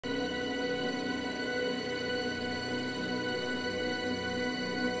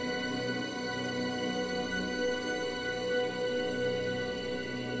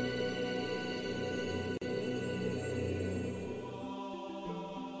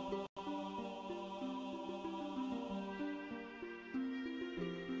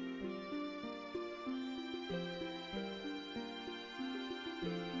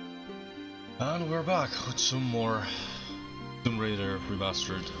And we're back with some more Tomb Raider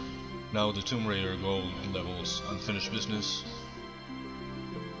Remastered. Now the Tomb Raider gold levels unfinished business.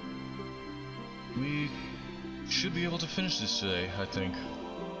 We should be able to finish this today, I think.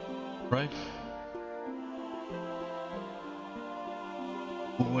 Right?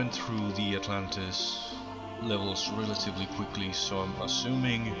 We went through the Atlantis levels relatively quickly, so I'm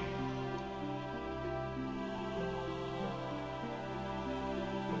assuming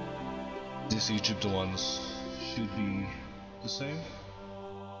these Egypt ones should be the same.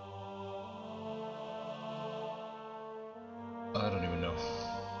 I don't even know.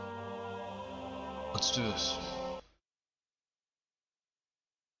 Let's do this.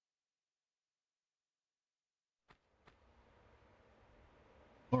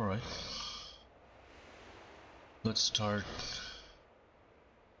 Alright. Let's start.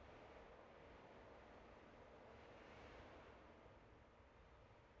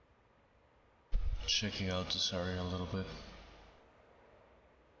 Checking out this area a little bit.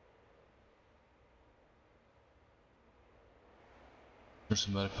 There's a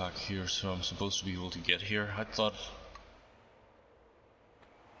medipack here, so I'm supposed to be able to get here. I thought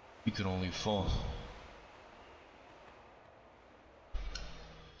you could only fall.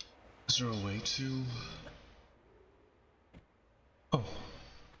 Is there a way to... Oh.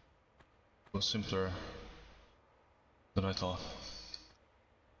 It was simpler than I thought.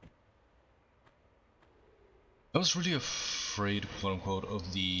 I was really afraid, quote unquote,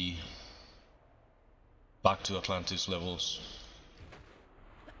 of the Back to Atlantis levels.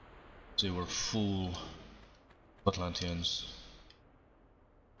 They were full Atlanteans.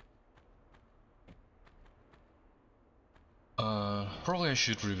 Probably I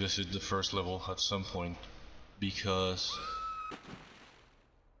should revisit the first level at some point, because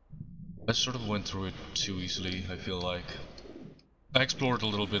I sort of went through it too easily, I feel like. I explored a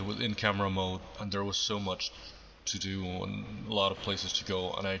little bit with in-camera mode, and there was so much to do and a lot of places to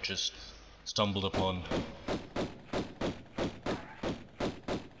go, and I just stumbled upon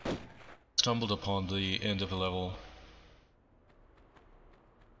the end of a level,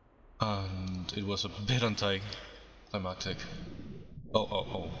 and it was a bit anticlimactic.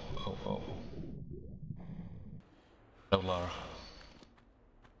 Oh. No, Lara.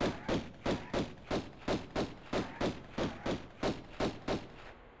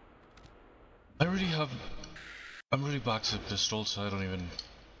 I'm really back to pistols, so I don't even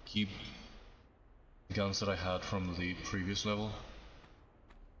keep the guns that I had from the previous level.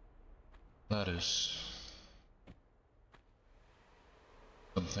 That is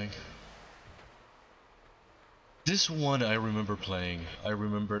something. This one I remember playing.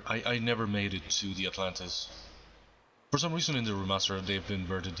 I never made it to the Atlantis. For some reason in the remaster they've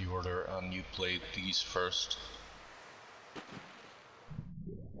inverted the order and you played these first.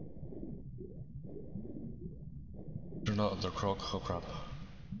 They're not under croc. Oh crap.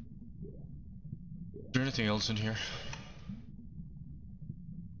 Is there anything else in here?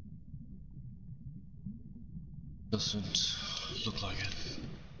 Doesn't look like it.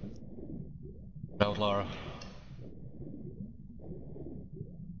 Now, Lara.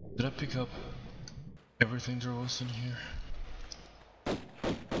 Did I pick up everything there was in here?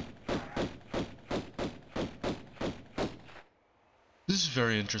 This is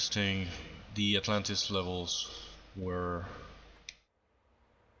very interesting. The Atlantis levels were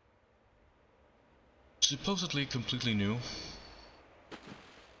supposedly completely new.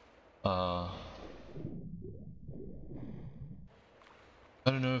 I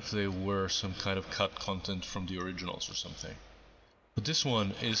don't know if they were some kind of cut content from the originals or something. But this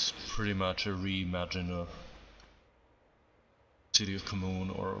one is pretty much a reimagine of City of Commune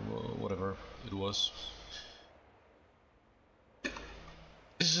or whatever it was.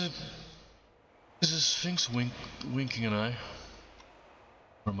 Is a Sphinx winking an eye?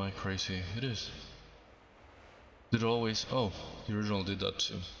 Or am I crazy? It is. Did it always? Oh, the original did that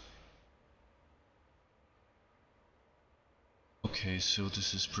too. Okay, so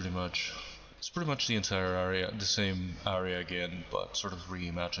this is pretty much the entire area, the same area again, but sort of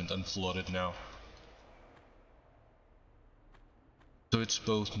reimagined and flooded now. So it's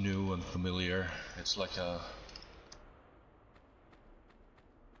both new and familiar. It's like a...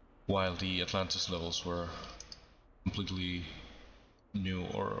 While the Atlantis levels were completely new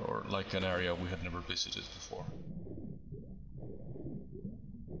or like an area we had never visited before.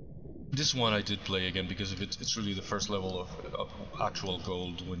 This one I did play again because of it's really the first level of actual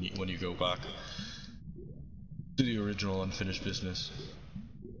gold when you go back to the original unfinished business.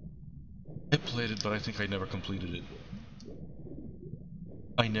 I played it, but I think I never completed it.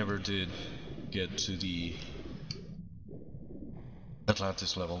 I never did get to the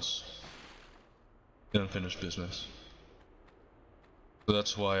Atlantis levels. the unfinished business. So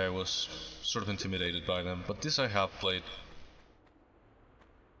that's why I was sort of intimidated by them. But this I have played.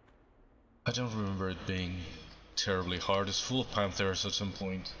 I don't remember it being terribly hard. It's full of panthers at some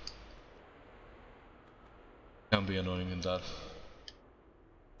point. Can be annoying in that.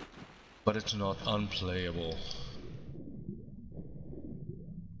 But it's not unplayable.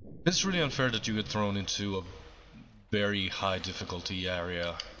 It's really unfair that you get thrown into a very high difficulty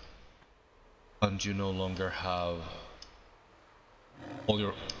area and you no longer have all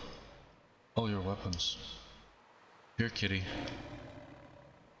your weapons. Here, kitty.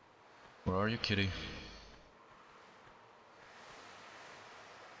 Where are you, kitty?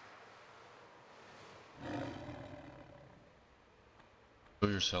 Show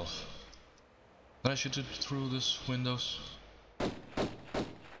yourself. Can I shoot it through this windows? Can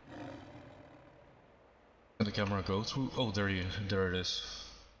the camera go through? Oh, there it is.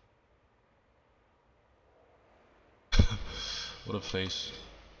 What a face.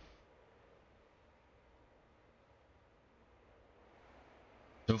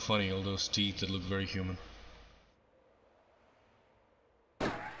 So funny, all those teeth that look very human.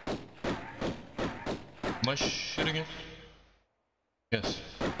 Am I shooting it? Yes.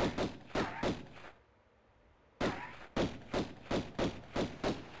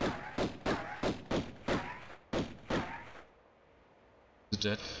 Is it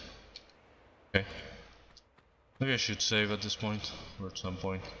dead? Okay. Maybe I should save at this point, or at some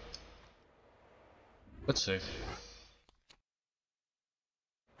point. Let's save.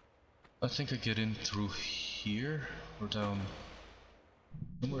 I think I get in through here, or down...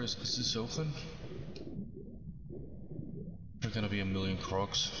 Somewhere is this open? There's gonna be a million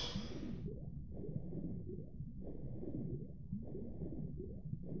crocs.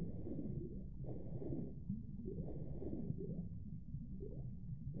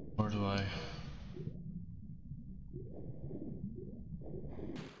 Where do I...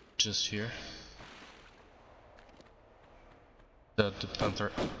 Just here? The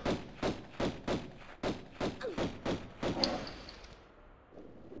panther...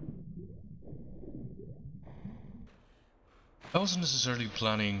 I wasn't necessarily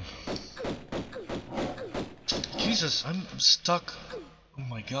planning... Jesus, I'm stuck! Oh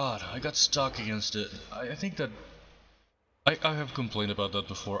my god, I got stuck against it. I think that... I have complained about that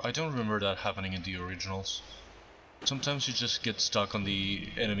before. I don't remember that happening in the originals. Sometimes you just get stuck on the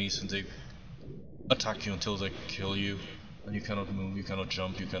enemies and they attack you until they kill you. And you cannot move, you cannot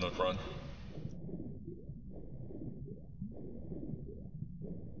jump, you cannot run.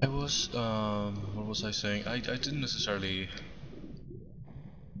 I was... what was I saying? I didn't necessarily...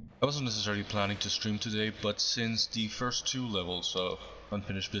 I wasn't necessarily planning to stream today, but since the first 2 levels of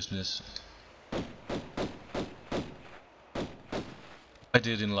Unfinished Business I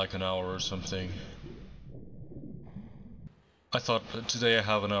did in like an hour or something, I thought today I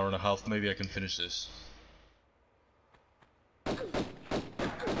have an hour and a half, maybe I can finish this. I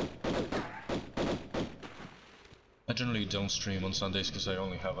generally don't stream on Sundays because I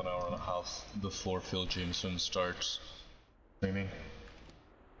only have an hour and a half before Phil Jameson starts streaming.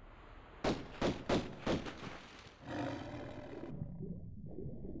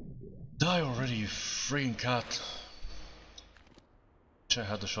 Die already, you freaking cat! Wish I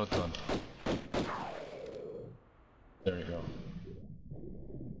had the shotgun. There you go.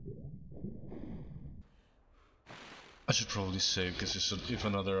 I should probably save because if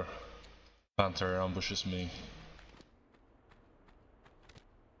another panther ambushes me.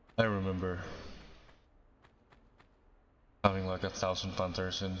 I remember having like 1,000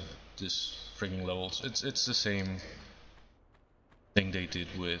 panthers in this freaking levels. It's the same thing they did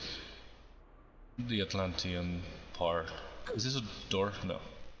with the Atlantean part. Is this a door? No.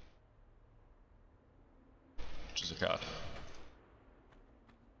 Just a cat.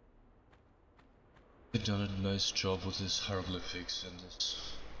 They've done a nice job with this hieroglyphics and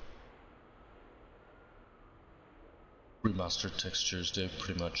this remastered textures. They've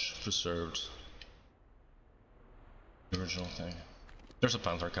pretty much preserved the original thing. There's a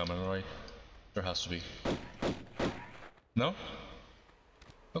panther coming, right? There has to be. No?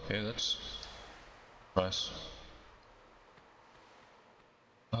 Okay, that's nice.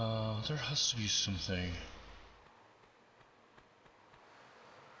 There has to be something.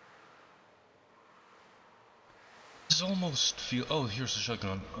 This almost feel. Oh, here's a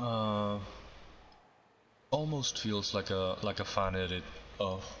shotgun. Almost feels like a fan edit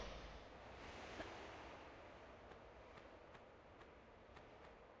of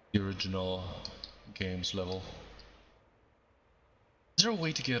the original game's level. Is there a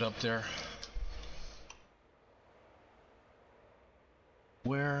way to get up there?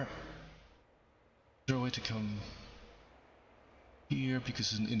 Where there a way to come here?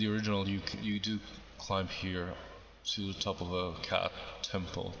 Because in the original you do climb here to the top of a cat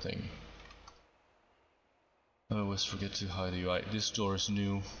temple thing. I always forget to hide the UI. This door is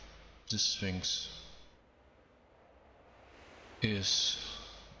new. This Sphinx is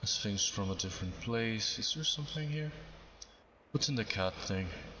a Sphinx from a different place. Is there something here? What's in the cat thing?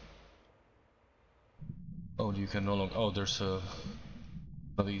 Oh, you can no longer. Oh, there's a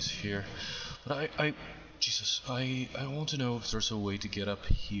these here. But Jesus, I want to know if there's a way to get up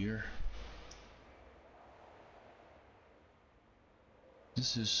here.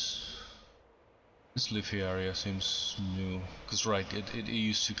 This Liffey area seems new. Cause right, it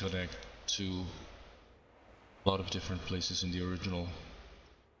used to connect to a lot of different places in the original.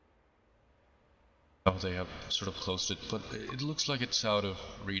 Now they have sort of closed it, but it looks like it's out of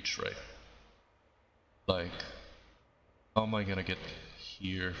reach, right? Like, how am I gonna get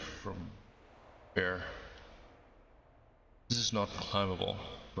here from where? This is not climbable,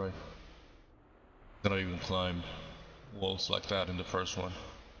 right? Cannot even climb walls like that in the first one.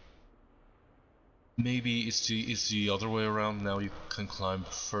 Maybe it's the other way around. Now you can climb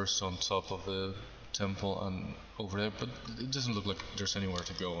first on top of the temple and over there, but it doesn't look like there's anywhere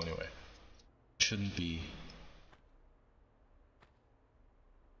to go anyway. Shouldn't be.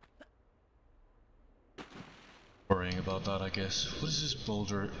 Worrying about that, I guess. What is this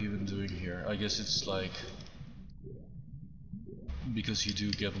boulder even doing here? I guess it's like because you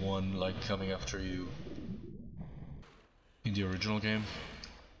do get one like coming after you in the original game,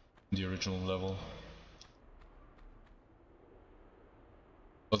 in the original level.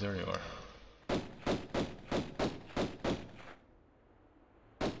 Oh, there you are.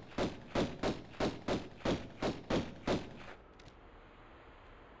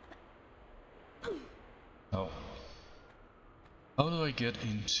 Oh. How do I get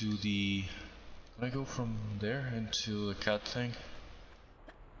into the... Can I go from there into the cat thing?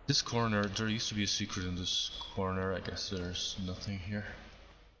 This corner, there used to be a secret in this corner. I guess there's nothing here.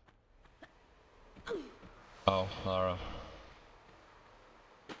 Oh, Lara.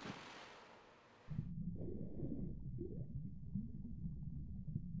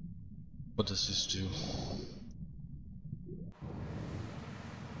 What does this do?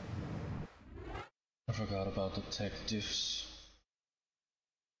 I forgot about the tech diffs.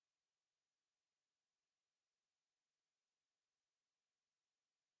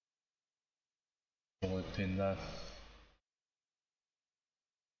 I'll pin that.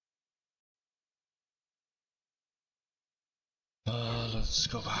 Let's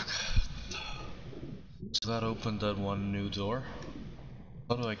go back. So that opened that one new door.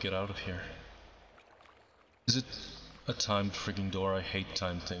 How do I get out of here? Is it a timed freaking door? I hate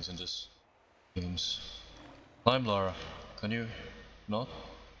timed things in this games. Climb, Lara. Can you not?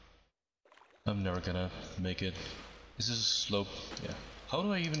 I'm never gonna make it. Is this a slope? Yeah. How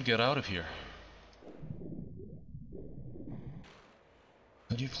do I even get out of here?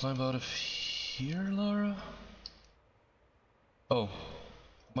 Can you climb out of here, Lara? Oh.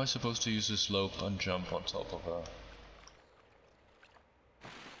 Am I supposed to use the slope and jump on top of a...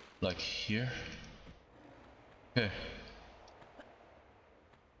 like here? Okay.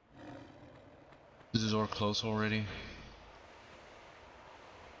 Is the door closed already?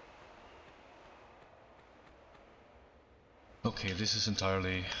 Okay, this is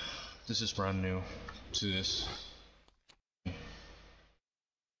entirely... this is brand new to this.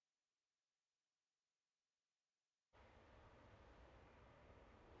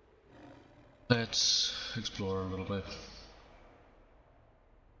 Let's explore a little bit.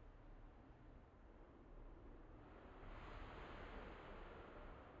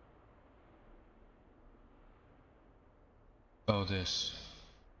 Oh, this.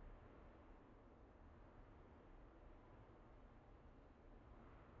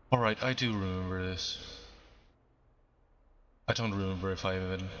 Alright, I do remember this. I don't remember if I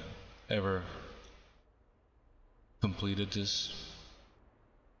even ever completed this.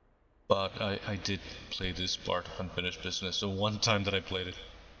 But I did play this part of Unfinished Business, so one time that I played it.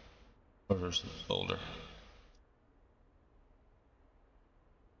 Or there's the boulder.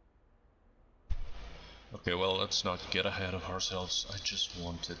 Okay, well, let's not get ahead of ourselves. I just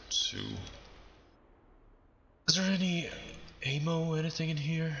wanted to... Is there any ammo, anything in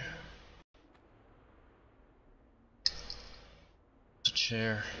here? It's a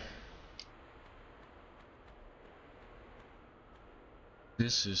chair.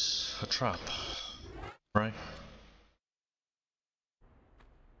 This is a trap, right?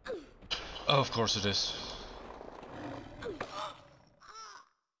 Oh, of course it is.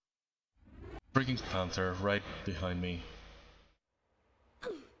 Freaking panther right behind me.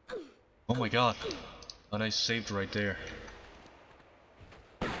 Oh my god. And I saved right there.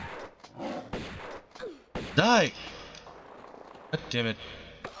 Die! God damn it.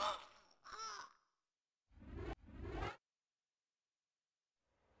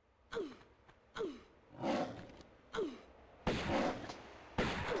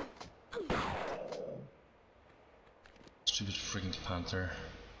 Stupid freaking panther.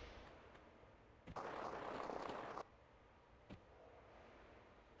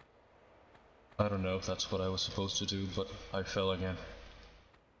 I don't know if that's what I was supposed to do, but I fell again.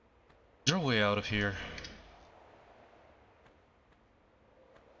 Is there a way out of here?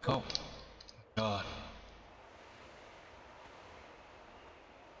 Oh, God.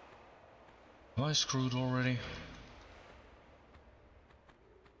 Am I screwed already?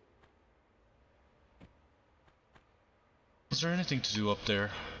 Is there anything to do up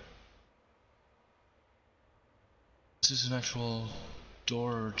there? Is this an actual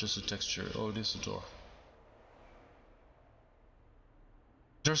door or just a texture? Oh, it is a door.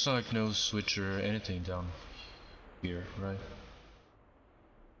 There's like no switch or anything down here, right?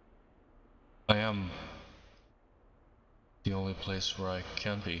 I am the only place where I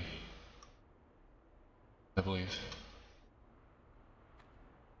can be, I believe.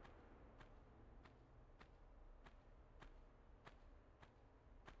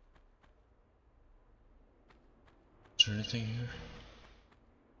 Is there anything here?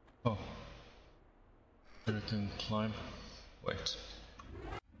 Oh. There I can climb. Wait.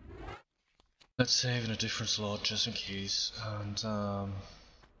 Let's save in a different slot just in case. And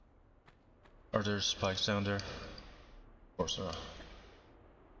are there spikes down there? Of course there are.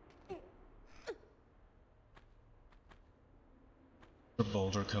 There's a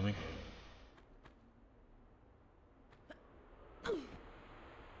boulder coming.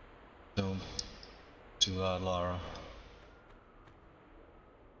 Don't do that, Lara.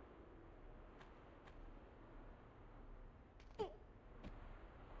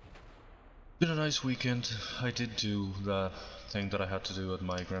 Been a nice weekend. I did do that thing that I had to do at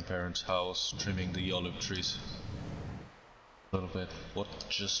my grandparents' house, trimming the olive trees. A little bit. What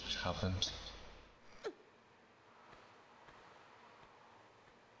just happened?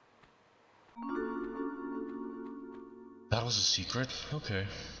 That was a secret? Okay.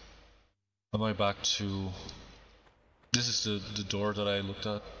 Am I back to... This is the door that I looked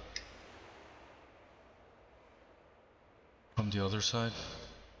at from the other side?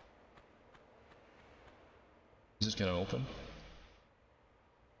 Is it gonna open?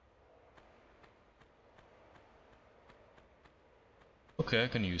 Okay, I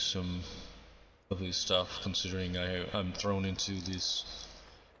can use some of this stuff considering I'm thrown into these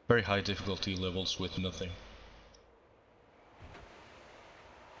very high difficulty levels with nothing.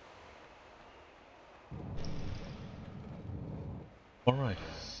 Alright.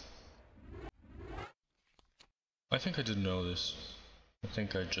 I think I didn't know this. I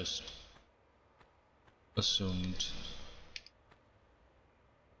think I just assumed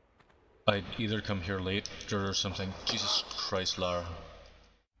I'd either come here late or something. Jesus Christ, Lara.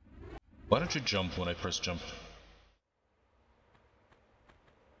 Why don't you jump when I press jump?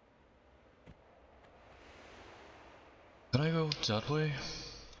 Can I go that way?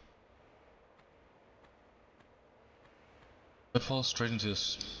 I fall straight into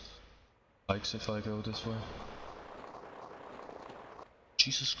this spikes if I go this way.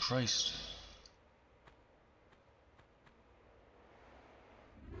 Jesus Christ.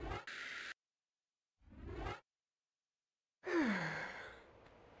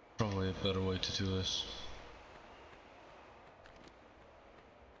 Probably a better way to do this.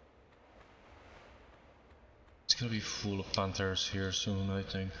 It's gonna be full of panthers here soon, I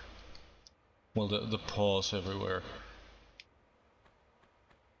think. Well, the paws everywhere.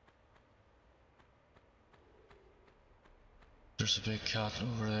 There's a big cat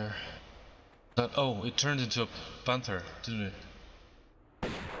over there. That, oh, it turned into a panther, didn't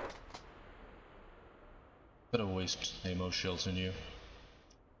it? Better waste ammo shells in you.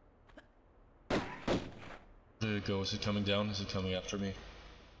 Where did it go? Is it coming down? Is it coming after me?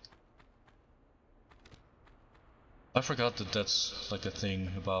 I forgot that that's like a thing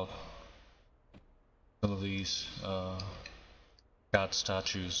about some of these cat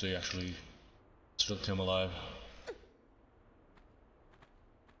statues. They actually still come alive.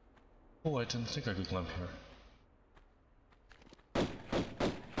 Oh, I didn't think I could climb here.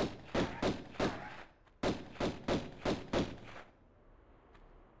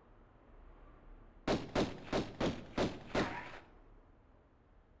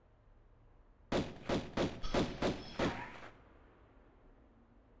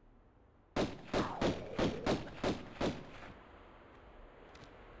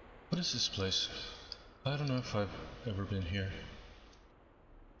 What is this place? I don't know if I've ever been here.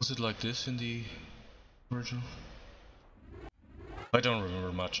 Was it like this in the original? I don't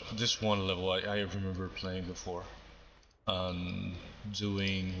remember much. This one level I remember playing before. And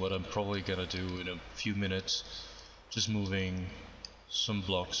doing what I'm probably gonna do in a few minutes. Just moving some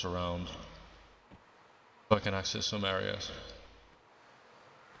blocks around so I can access some areas.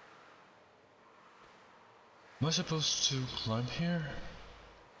 Am I supposed to climb here?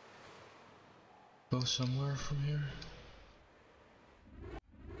 Go somewhere from here?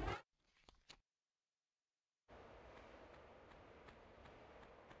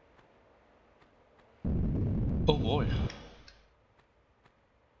 Oh boy.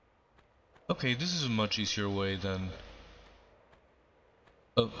 Okay, this is a much easier way than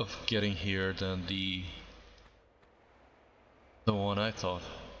of getting here than the one I thought.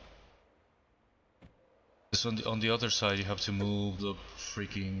 Because on the other side you have to move the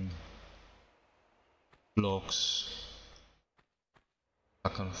freaking blocks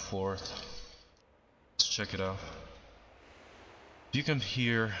back and forth. Let's check it out. If you come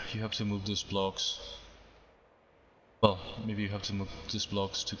here, you have to move these blocks. Well, maybe you have to move these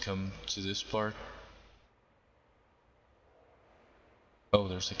blocks to come to this part. Oh,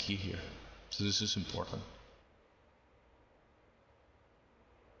 there's a key here. So this is important.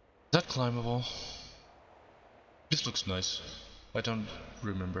 Is that climbable? This looks nice. I don't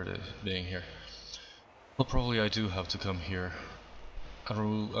remember it being here. Well, probably I do have to come here and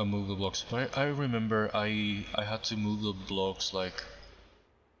move the blocks. But I remember I had to move the blocks like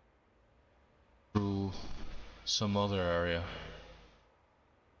through some other area.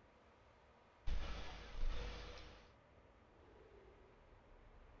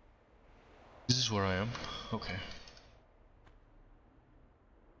 This is where I am. Okay.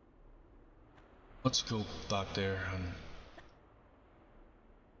 Let's go back there and...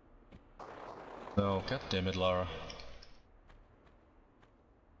 No, god damn it, Lara.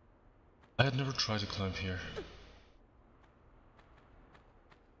 I had never tried to climb here.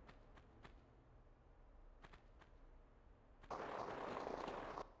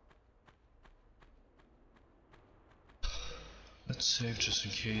 Let's save just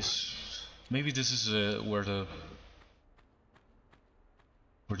in case. Maybe this is where the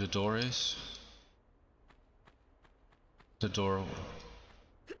door is. The door.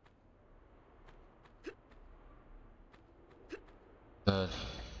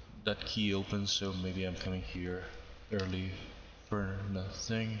 That key opens, so maybe I'm coming here early for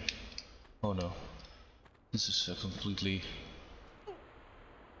nothing. Oh no, this is a completely...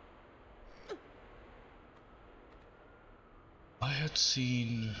 I had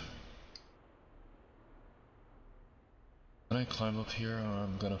seen... When I climb up here,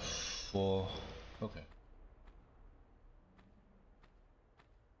 I'm gonna fall. Okay.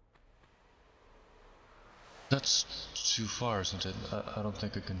 That's too far, isn't it? I don't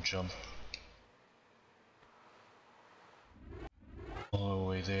think I can jump all the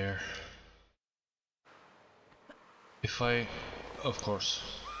way there. If I... Of course.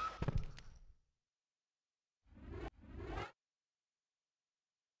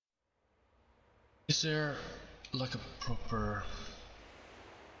 Is there like a proper...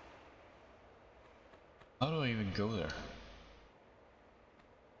 How do I even go there?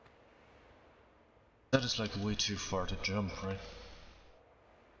 That is like way too far to jump, right?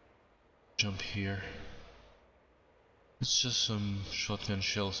 Jump here. It's just some shotgun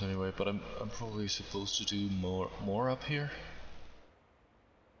shells anyway, but I'm probably supposed to do more up here.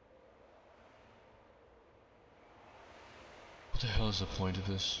 What the hell is the point of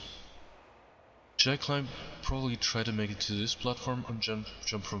this? Should I climb? Probably try to make it to this platform and jump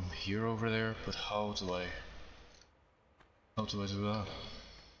from here over there, but how do I do that?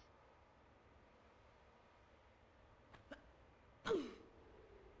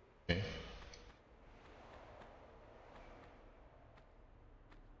 Okay.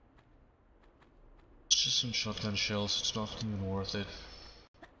 It's just some shotgun shells, it's not even worth it.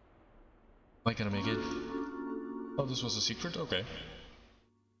 Am I gonna make it? Oh, this was a secret? Okay.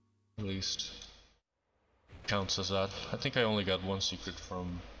 At least counts as that. I think I only got one secret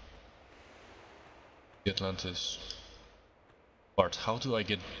from the Atlantis part. How do I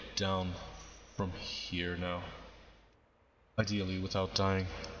get down from here now? Ideally without dying.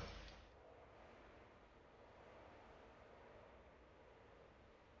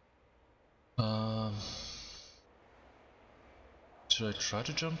 Should I try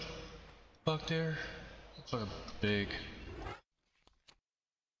to jump back there? Looks like a big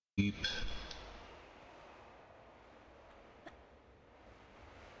leap.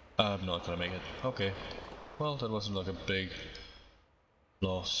 I'm not gonna make it. Okay. Well, that wasn't like a big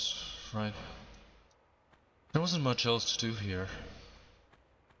loss, right? There wasn't much else to do here,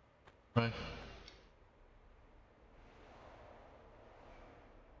 right?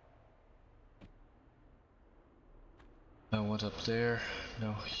 I went up there,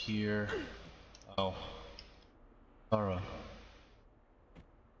 now here. Oh. Lara.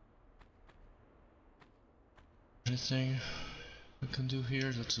 Anything I can do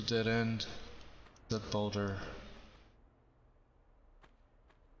here? That's a dead end. That boulder.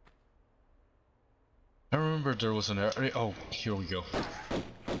 I remember there was an area. Oh, here we go.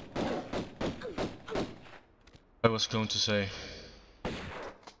 I was going to say.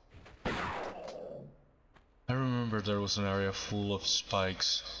 I remember there was an area full of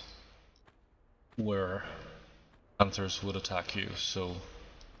spikes where hunters would attack you, so.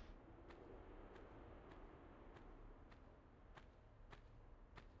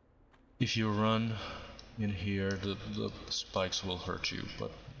 If you run in here, the spikes will hurt you,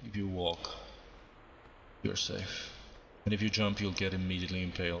 but if you walk, you're safe. And if you jump, you'll get immediately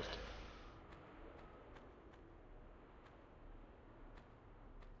impaled.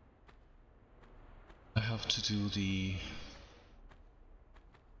 I have to do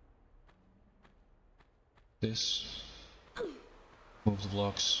this. Move the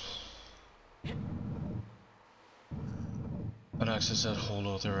blocks. And access that whole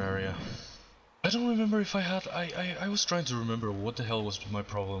other area. I don't remember if I had. I was trying to remember what the hell was my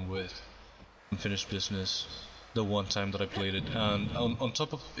problem with Unfinished Business the one time that I played it, and on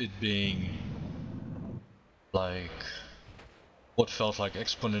top of it being like what felt like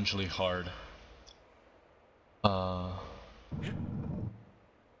exponentially hard, and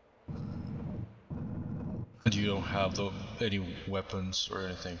you don't have any weapons or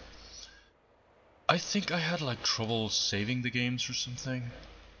anything. I think I had like trouble saving the games or something.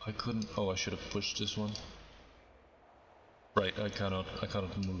 I couldn't. Oh, I should have pushed this one. Right, I cannot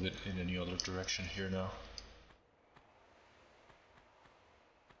move it in any other direction here now.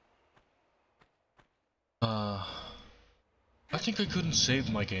 I think I couldn't save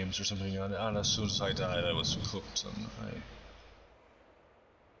my games or something, and as soon as I died, I was cooked. And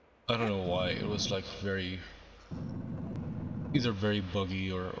I don't know why. It was like either very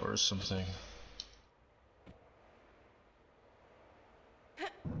buggy or something.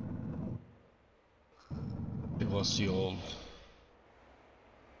 It was the old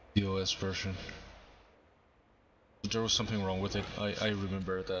DOS version. There was something wrong with it. I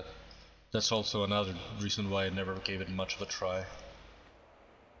remember that. That's also another reason why I never gave it much of a try.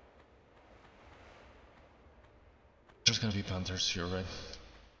 There's gonna be panthers here, right?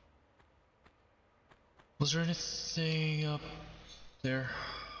 Was there anything up there?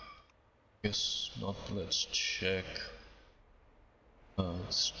 Guess not. Let's check.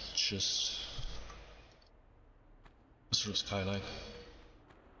 It's just a sort of skylight.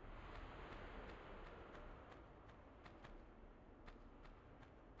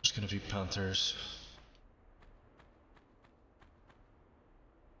 There's gonna be panthers.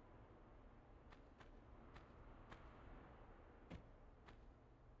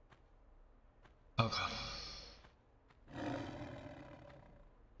 Oh god. You're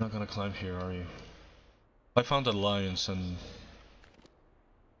not gonna climb here, are you? I found that lions and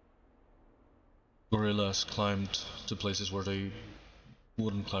gorillas climbed to places where they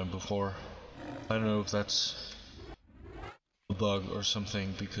wouldn't climb before. I don't know if that's a bug or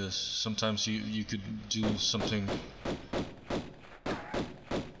something, because sometimes you could do something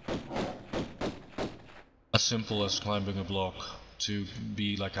as simple as climbing a block to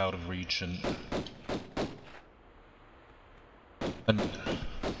be like out of reach, and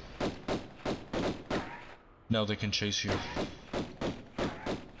now they can chase you.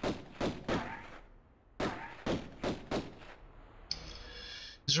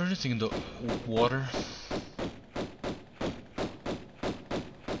 Is there anything in the water?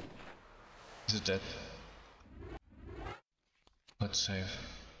 Is it dead? Let's save.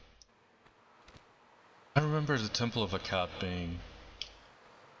 I remember the Temple of a Cat being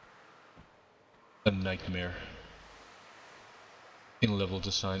a nightmare in level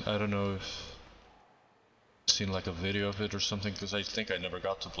design. I don't know if I've seen like a video of it or something, because I think I never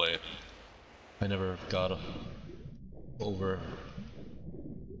got to play it. I never got over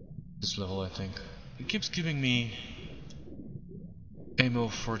this level, I think. It keeps giving me ammo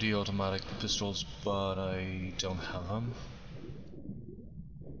for the automatic pistols, but I don't have them.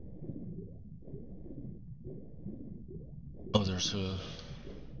 Oh, there's a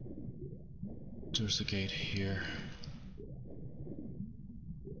gate here.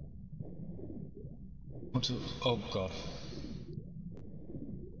 Oh god.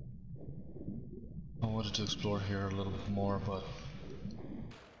 I wanted to explore here a little bit more, but...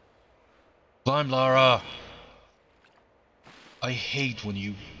 Climb, Lara! I hate when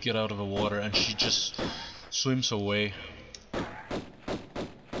you get out of the water and she just swims away.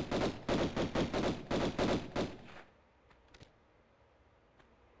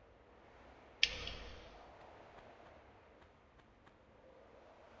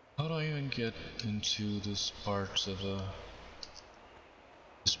 How do I even get into this part of the...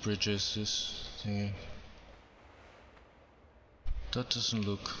 This bridge is this thingy? That doesn't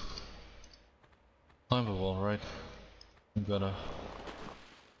look climbable, right? I'm gonna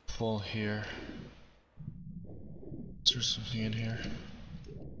fall here. Is there something in here?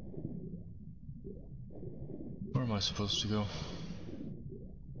 Where am I supposed to go?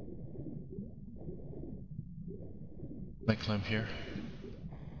 Can I climb here?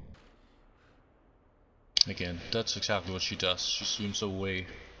 Again, that's exactly what she does. She swims away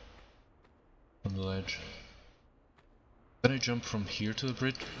from the ledge. Can I jump from here to the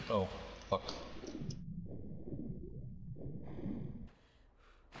bridge? Oh, fuck.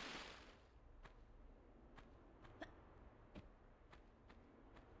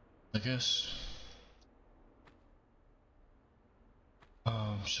 I guess.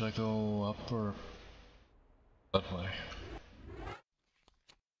 Should I go up or that way?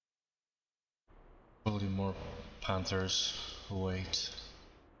 Probably more panthers await.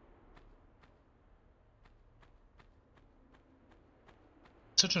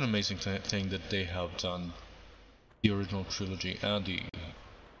 Such an amazing thing that they have done the original trilogy and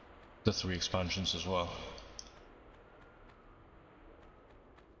the 3 expansions as well.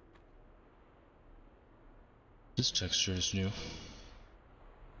 This texture is new.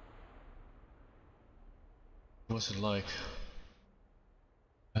 What's it like?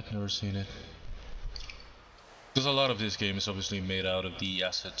 I've never seen it. Because a lot of this game is obviously made out of the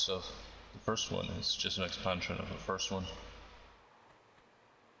assets of the first one. It's just an expansion of the first one.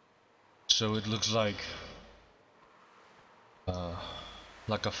 So it looks like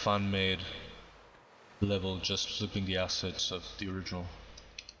a fan-made level, just flipping the assets of the original.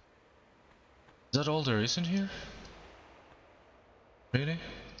 Is that all there is in here? Really?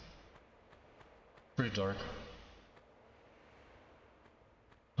 Pretty dark.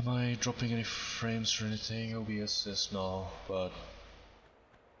 Am I dropping any frames or anything? OBS says no, but...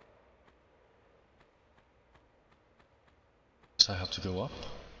 I have to go up?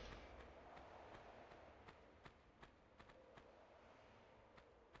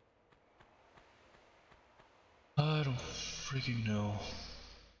 I don't freaking know.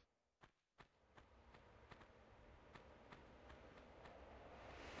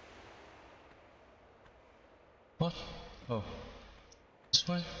 What? Oh. This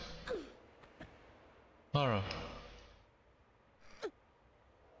way? Lara.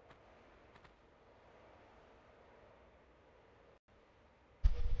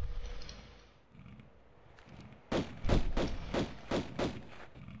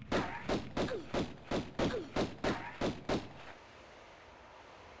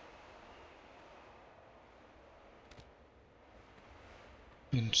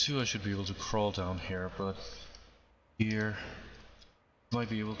 In 2 I should be able to crawl down here, but here I might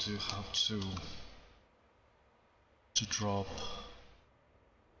be able to have to drop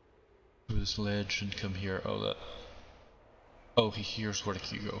through this ledge and come here. Oh, that. Oh, here's where the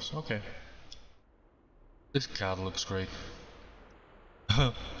key goes. Okay. This cat looks great.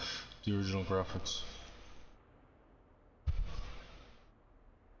 The original graphics.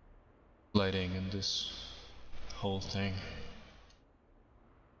 Lighting and this whole thing.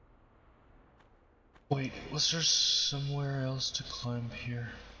 Wait, was there somewhere else to climb here?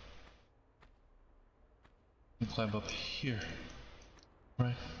 I can climb up here,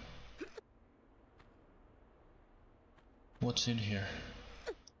 right? What's in here?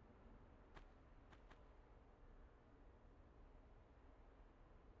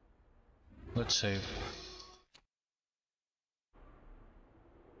 Let's save.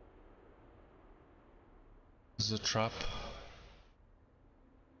 This is a trap.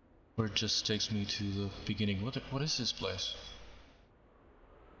 Or it just takes me to the beginning. What is this place?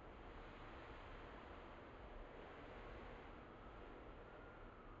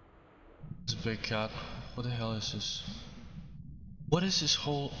 It's a big cat. What the hell is this? What is this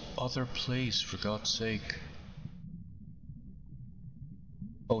whole other place, for God's sake?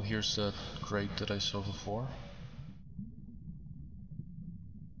 Oh, here's that crate that I saw before.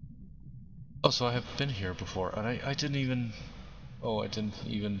 Oh, so I have been here before, and I didn't even... Oh, I didn't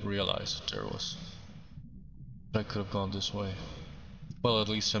even realize that there was... That I could have gone this way. Well, at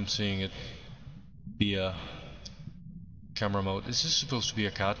least I'm seeing it via camera mode. Is this supposed to be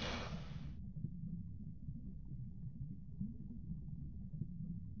a cat?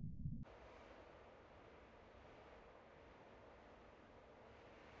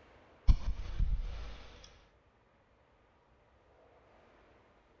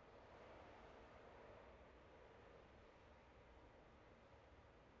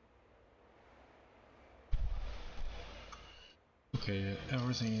 Okay,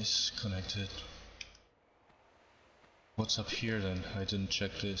 everything is connected. What's up here then? I didn't check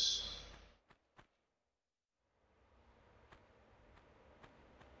this.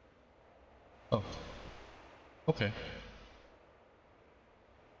 Oh. Okay.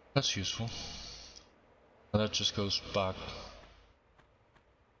 That's useful. And that just goes back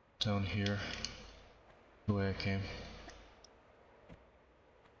down here the way I came.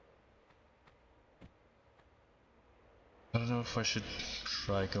 I don't know if I should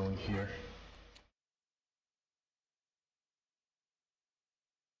try going here.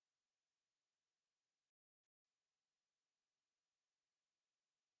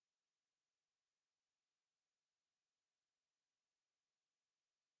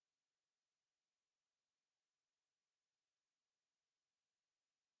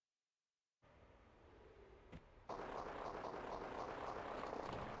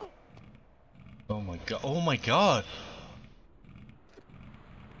 Oh my god. Oh my god!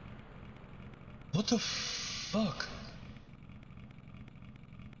 What the fuck?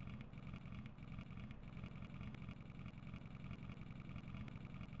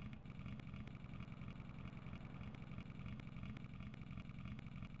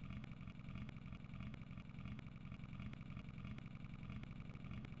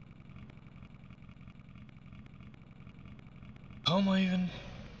 How am I even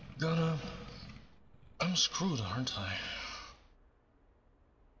gonna... I'm screwed, aren't I?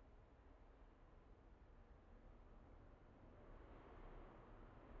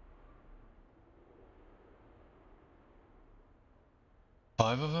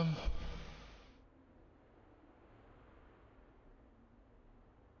 Five of them?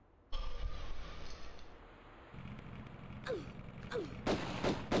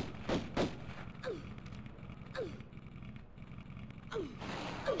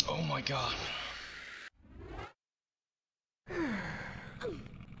 Oh my god.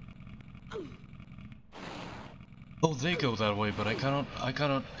 Oh, they go that way, but I cannot,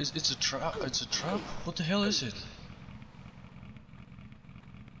 it's a trap, it's a trap? What the hell is it?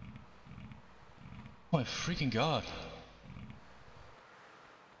 Oh my freaking god.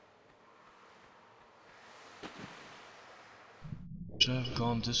 Should I have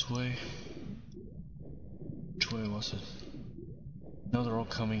gone this way? Which way was it? Now they're all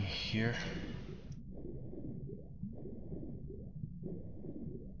coming here.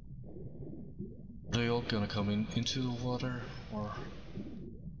 Are they all gonna come into the water, or...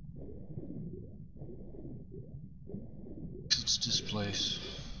 It's this place.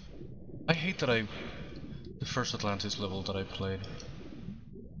 I hate that the first Atlantis level that I played,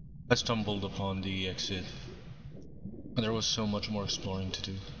 I stumbled upon the exit, and there was so much more exploring to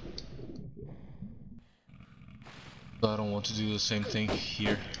do. So I don't want to do the same thing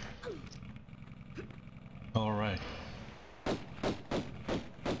here. Alright.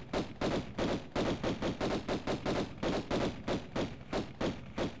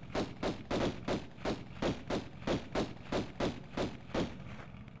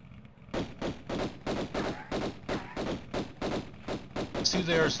 See,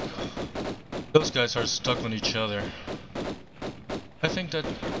 those guys are stuck on each other. I think that...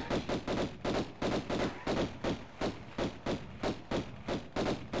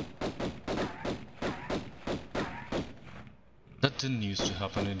 That didn't used to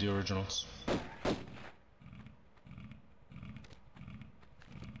happen in the originals.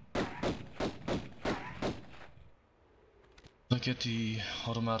 Look at the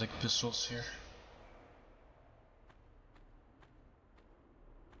automatic pistols here.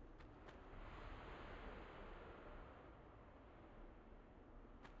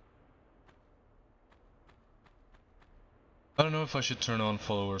 I don't know if I should turn on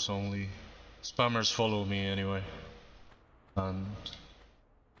followers only. Spammers follow me anyway. And...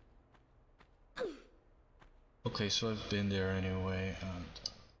 Okay, so I've been there anyway, and...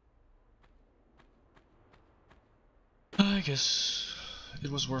 I guess it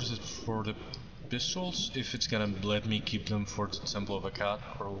was worth it for the pistols, if it's gonna let me keep them for the Temple of a Cat,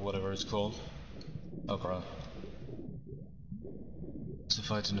 or whatever it's called. Oh crap. As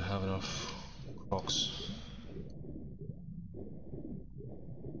if I didn't have enough crocs.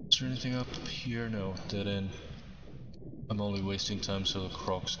 Is there anything up here? No, dead end. I'm only wasting time so the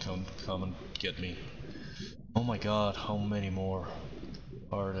crocs can come and get me. Oh my god, how many more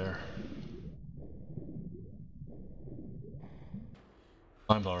are there?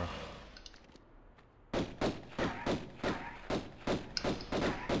 Time borrow.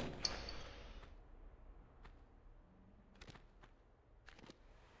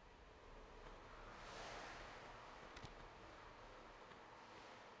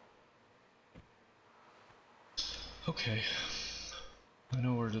 Okay. I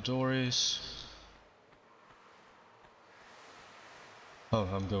know where the door is. Oh,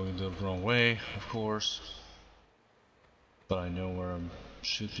 I'm going the wrong way, of course. But I know where I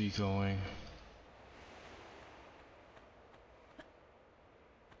should be going.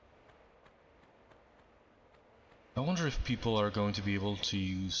 I wonder if people are going to be able to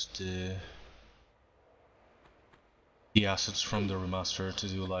use the assets from the remaster to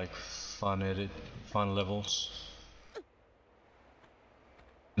do like fun levels.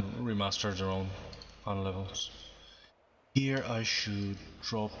 And remaster their own fun levels. Here I should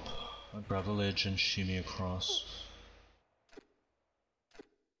drop, grab the ledge and shimmy across.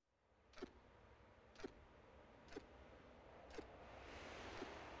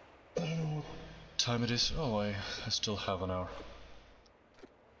 I don't know what time it is. Oh, I still have an hour.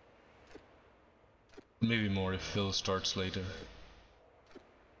 Maybe more if Phil starts later.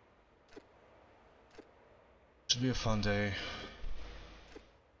 Should be a fun day.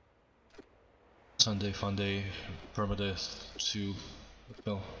 Sunday fun day. Permadeath to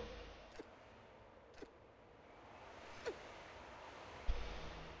Phil.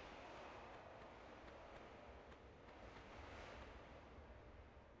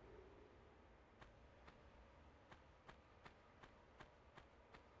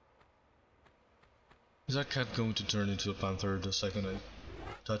 Is that cat going to turn into a panther the second I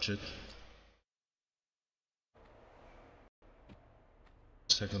touch it?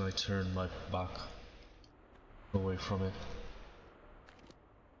 The second I turn my back away from it.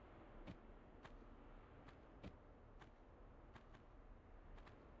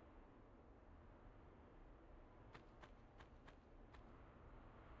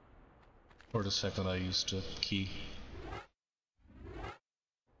 Or the second I use the key.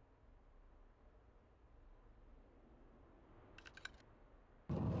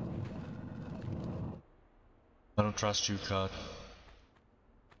 I don't trust you, cat.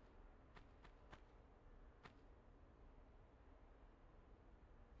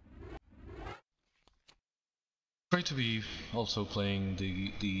 Great to be also playing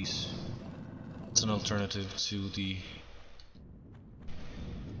these as an alternative to the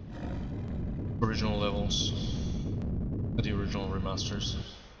original levels, the original remasters.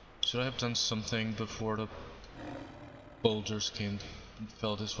 Should I have done something before the boulders came and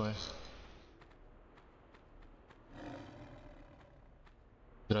fell this way?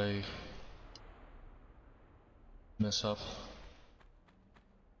 Did I mess up?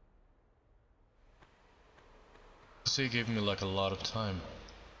 Say gave me like a lot of time.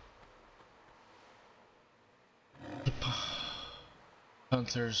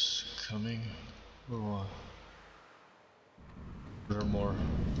 Panthers coming or what? There are more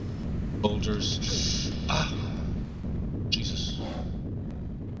boulders. Ah! Jesus.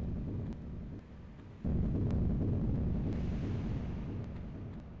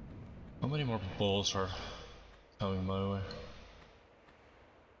 How many more balls are coming my way?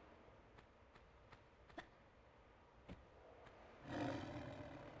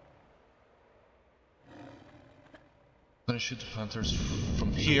 Gonna shoot the panthers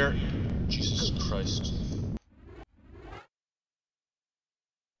from here. Jesus Christ.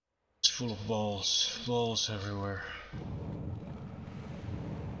 It's full of balls. Balls everywhere.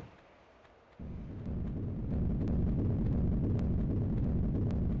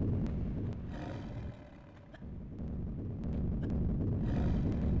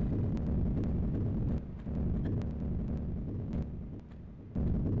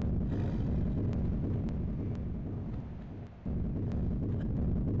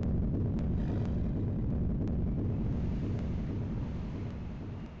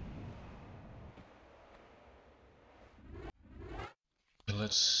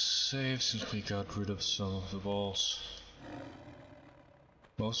 Let's save since we got rid of some of the balls.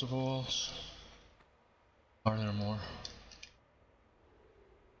 Most of the balls? Are there more?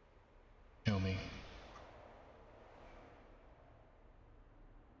 Show me.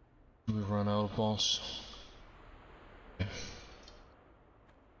 Do we run out of balls? Okay.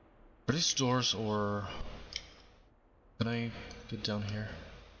 Are these doors or... Can I get down here?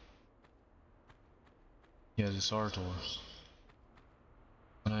 Yeah, these are doors.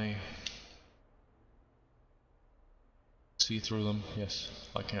 Can I see through them? Yes,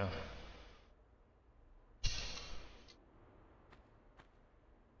 I can.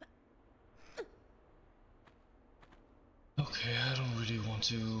 Okay, I don't really want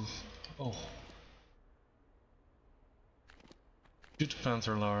to... Oh. Shoot the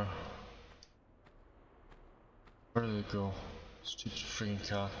panther, Lara. Where did it go? Stupid freaking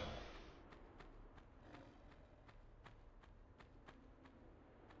cat.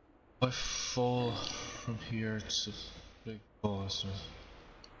 If I fall from here, it's a big ball, isn't it?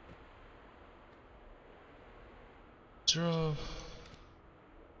 there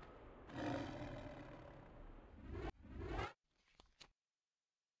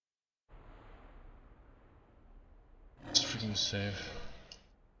Let's freaking save.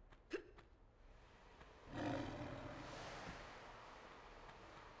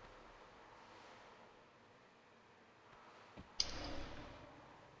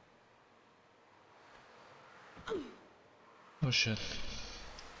 Oh shit.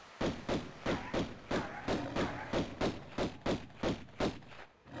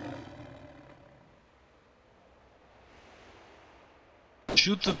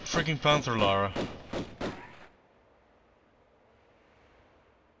 Shoot the freaking panther, Lara.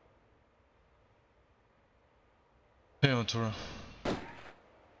 Hey, Ontura.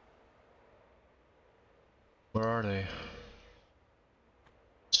 Where are they?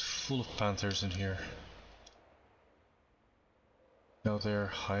 It's full of panthers in here. Now they're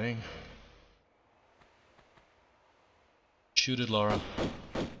hiding. Shoot it, Lara.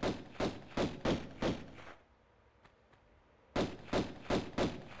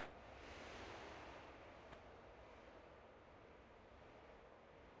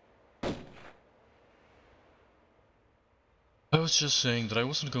 I was just saying that I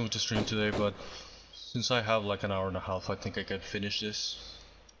wasn't going to stream today, but since I have like an hour and a half, I think I can finish this.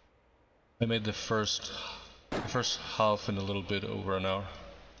 I made the first half in a little bit over an hour.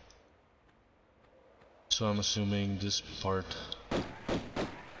 So I'm assuming this part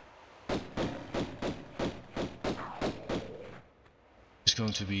is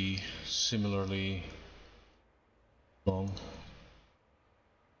going to be similarly long.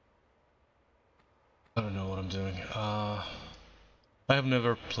 I don't know what I'm doing. I have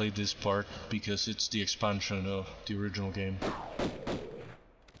never played this part because it's the expansion of the original game.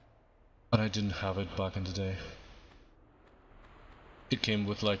 And I didn't have it back in the day. It came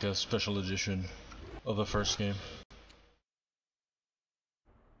with like a special edition of the first game.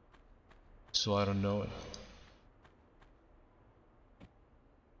 So I don't know it.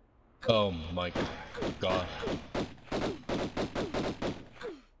 Oh my god.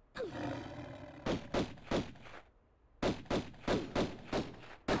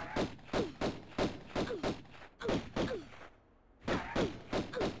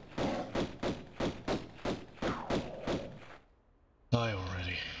 Die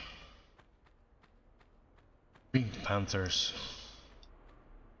already. Green panthers.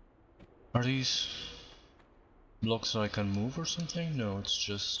 Are these blocks I can move or something? No, it's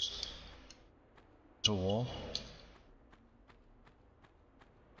just a wall.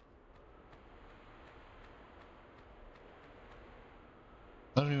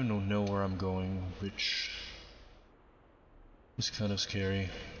 I don't even know where I'm going, which is kind of scary.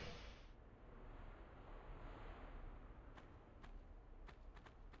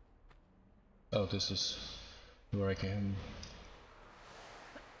 Oh, this is where I came.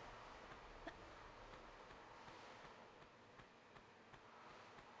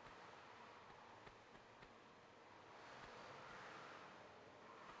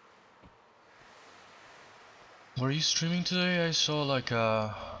 Were you streaming today? I saw like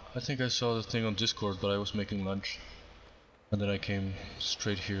I think I saw the thing on Discord, but I was making lunch. And then I came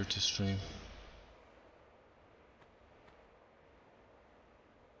straight here to stream.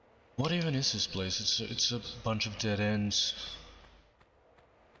 What even is this place? It's a bunch of dead ends.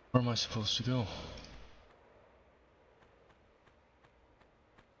 Where am I supposed to go?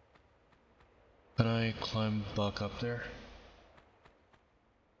 Can I climb back up there?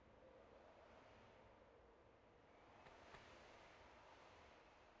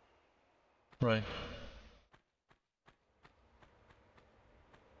 Right.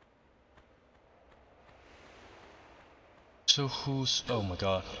 So who's... oh my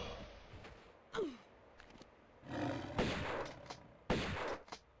god.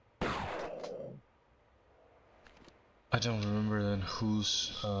 I don't remember then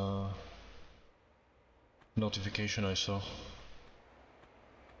whose notification I saw.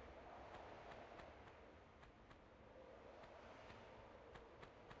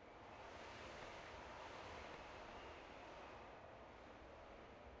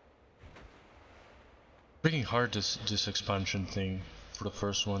 Freaking hard this expansion thing for the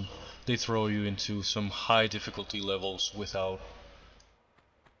first one. They throw you into some high difficulty levels without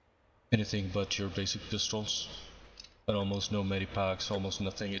anything but your basic pistols. And almost no medipacks, almost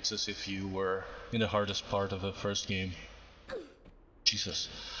nothing. It's as if you were in the hardest part of the first game. Jesus.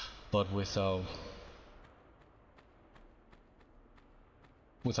 But without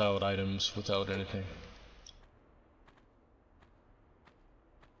items, without anything.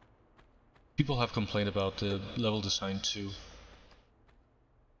 People have complained about the level design too.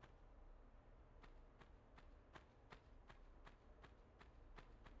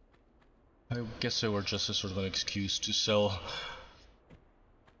 I guess they were just a sort of an excuse to sell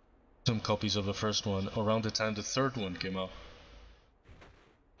some copies of the first one around the time the third one came out.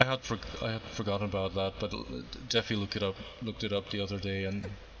 I had forgotten about that, but Jeffy looked it up the other day and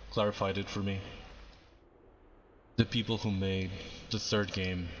clarified it for me. The people who made the third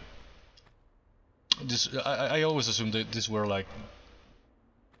game, I always assumed that these were like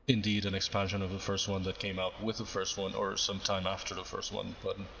indeed an expansion of the first one that came out with the first one or sometime after the first one,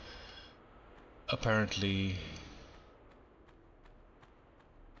 but apparently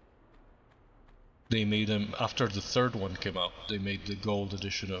they made them after the third one came out. They made the gold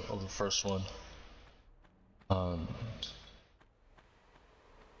edition of the first one.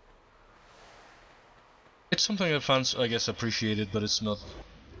 It's something that fans, I guess, appreciated, but it's not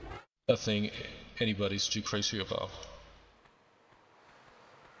a thing anybody's too crazy about.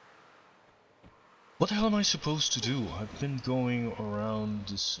 What the hell am I supposed to do? I've been going around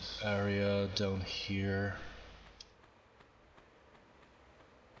this area down here.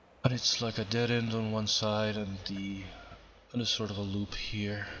 And it's like a dead end on one side and a sort of a loop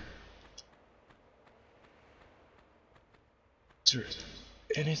here. Is there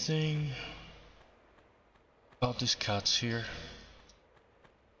anything about these cats here?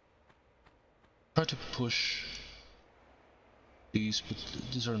 Try to push these, but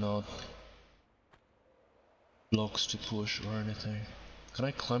these are not blocks to push or anything. Can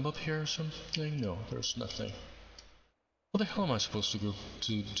I climb up here or something? No, there's nothing. What the hell am I supposed to go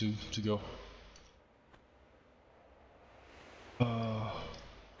to go? I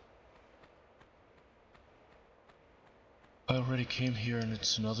already came here and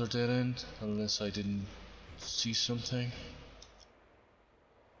it's another dead end, unless I didn't see something.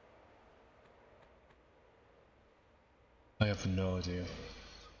 I have no idea.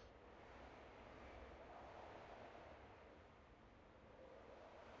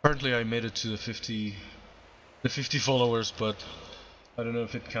 Apparently I made it to the 50 followers, but I don't know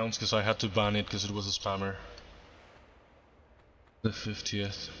if it counts because I had to ban it because it was a spammer. The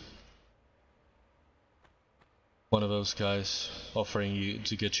 50th. One of those guys offering you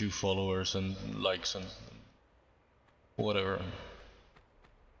to get you followers and likes and whatever.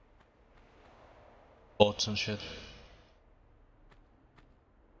 Bots and shit.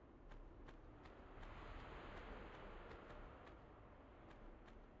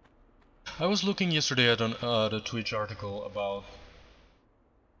 I was looking yesterday at a Twitch article about...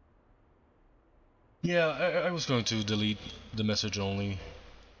 Yeah, I was going to delete the message only,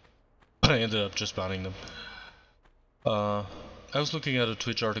 but I ended up just banning them. I was looking at a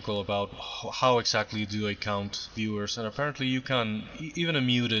Twitch article about how exactly do I count viewers, and apparently you can, even a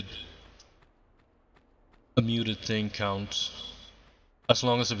muted thing counts, as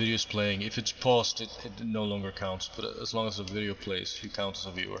long as the video is playing. If it's paused, it no longer counts, but as long as the video plays, you count as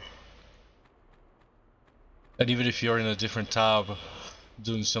a viewer. And even if you're in a different tab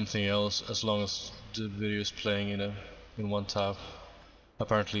doing something else, as long as the video is playing in one tab,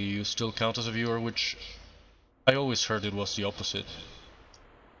 apparently you still count as a viewer, which I always heard it was the opposite.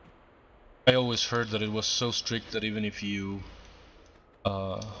 I always heard that it was so strict that even if you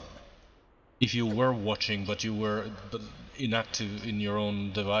were watching but you were inactive in your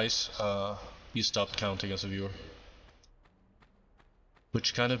own device, you stopped counting as a viewer.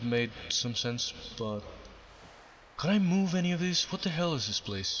 Which kind of made some sense, but... Can I move any of these? What the hell is this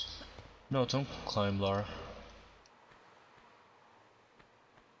place? No, don't climb, Lara.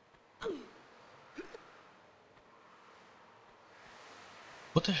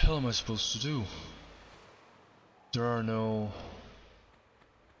 What the hell am I supposed to do? There are no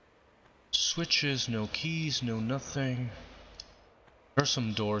switches, no keys, no nothing. There are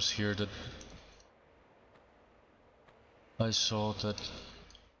some doors here that I saw that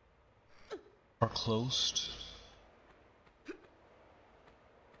are closed.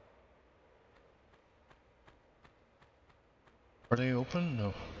 Are they open?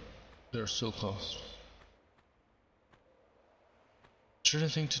 No. They're still closed. Is there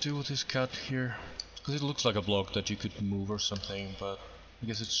anything to do with this cat here? Because it looks like a block that you could move or something, but I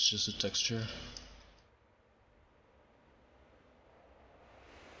guess it's just a texture.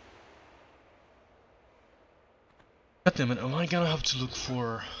 God damn it, am I gonna have to look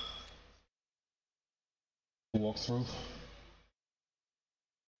for a walkthrough?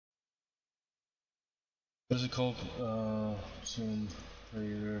 What is it called? Zoom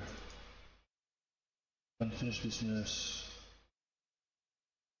creator. Unfinished business.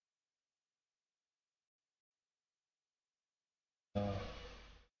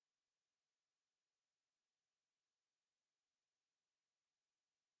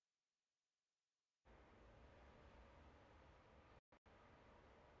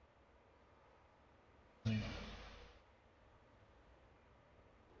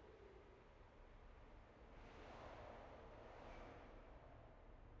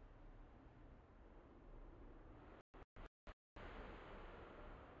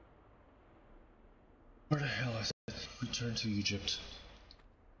 Where the hell is it? Return to Egypt.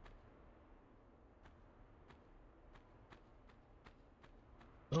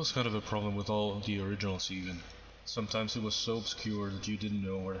 That was kind of a problem with all the originals even. Sometimes it was so obscure that you didn't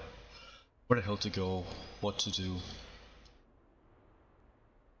know where the hell to go, what to do.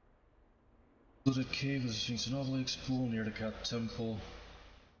 Secluded cave with a Sphinx and Obelix, pool near the cat temple.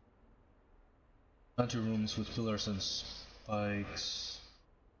 Anti-rooms with pillars and spikes.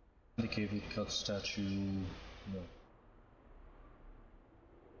 The cave with cut statue. No.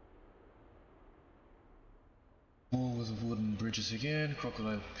 Wall with wooden bridges again.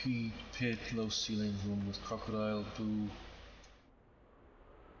 Crocodile pit. Low ceiling room with crocodile.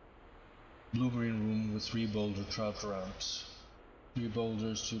 Blue-green room with 3 boulder trap ramps. 3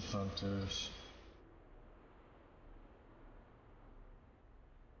 boulders, 2 panthers.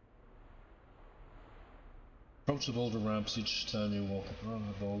 Approach the boulder ramps each time you walk around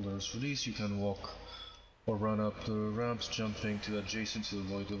the boulders. Release, you can walk or run up the ramps, jumping to adjacent to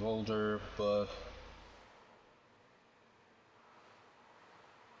avoid the boulder, but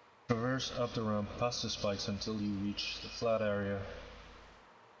traverse up the ramp past the spikes until you reach the flat area.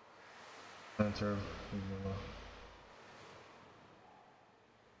 Enter.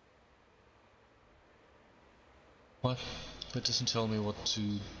 What? That doesn't tell me what to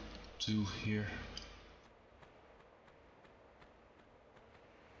do here.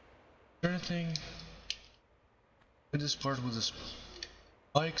 Is there anything in this part with the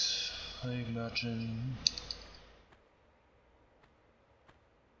spikes? I imagine.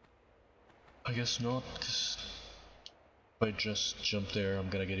 I guess not, because if I just jump there, I'm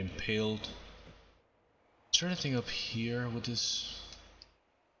gonna get impaled. Is there anything up here with this?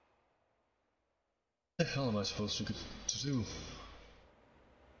 What the hell am I supposed to do?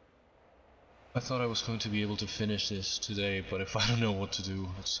 I thought I was going to be able to finish this today, but if I don't know what to do,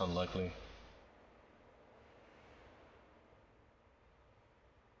 it's unlikely.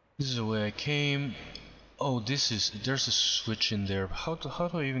 This is the way I came. Oh, there's a switch in there. How do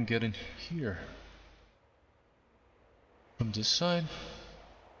I even get in here? From this side?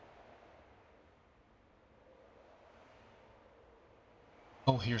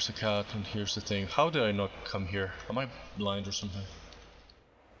 Oh, here's the cat and here's the thing. How did I not come here? Am I blind or something?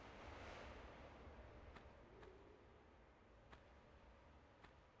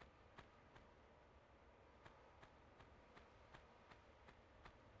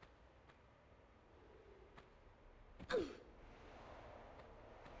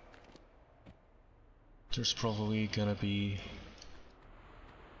 There's probably gonna be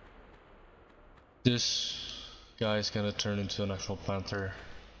this guy's gonna turn into an actual panther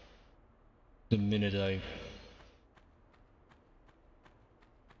the minute I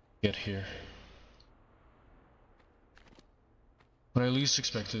get here. When I least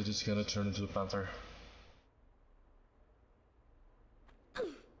expect it, it's gonna turn into a panther.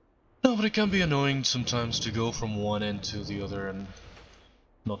 No, but it can be annoying sometimes to go from one end to the other and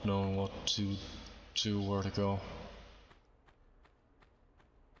not knowing what to do, where to go.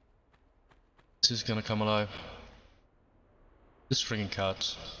 This is gonna come alive. This friggin'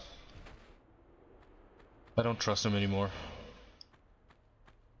 cat. I don't trust him anymore.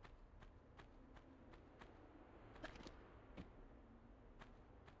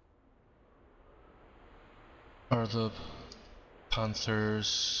 Are the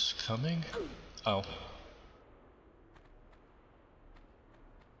panthers coming? Ow.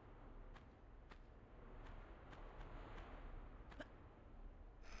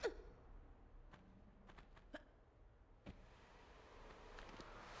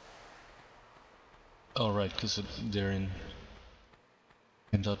 Oh right, because they're in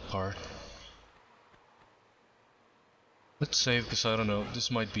that part. Let's save, because I don't know,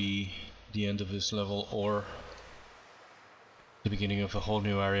 this might be the end of this level or the beginning of a whole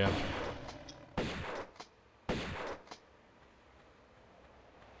new area.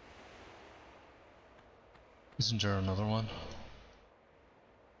 Isn't there another one?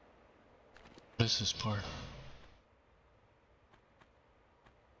 What is this part?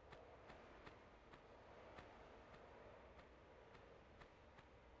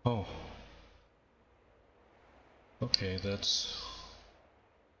 Oh. Okay, that's...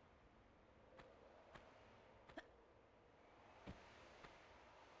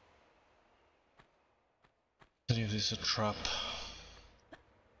 Any of this a trap?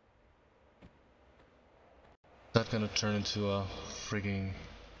 Is that gonna turn into a frigging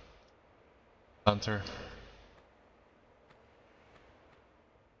panther?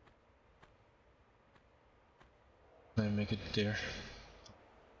 Can I make it there?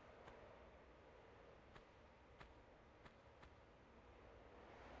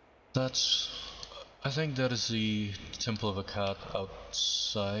 That's I think that is the Temple of a Cat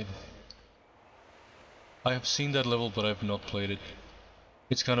outside. I have seen that level, but I have not played it.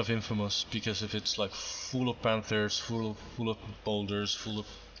 It's kind of infamous because if it's like full of panthers, full of boulders, full of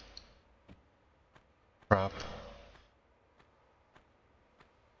crap.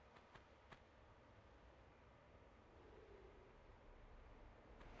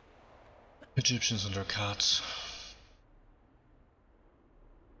 Egyptians and their cats.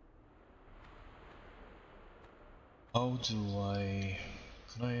 How do I...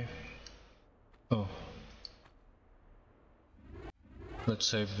 Can I... Oh. Let's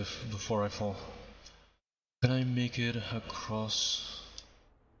save before I fall. Can I make it across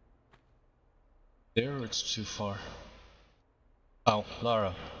there, or it's too far? Ow,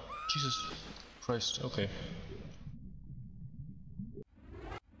 Lara. Jesus Christ, okay.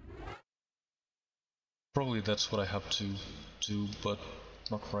 Probably that's what I have to do, but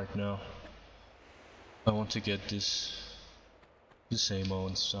not right now. I want to get this ammo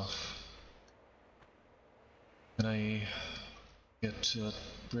and stuff. Can I get to that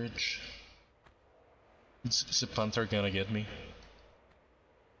bridge? Is the panther gonna get me?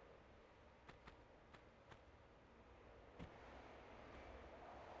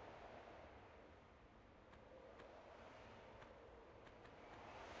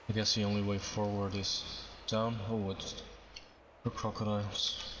 I guess the only way forward is down. Oh, it's the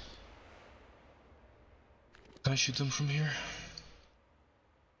crocodiles. Can I shoot them from here?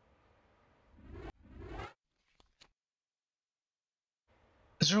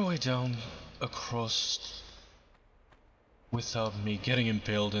 Is there a way down across without me getting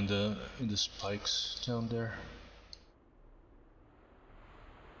impaled in the spikes down there?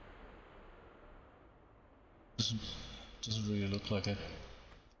 Doesn't really look like it.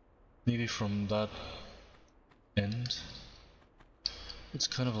 Maybe from that end. It's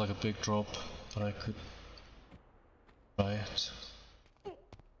kind of like a big drop, but I could try it.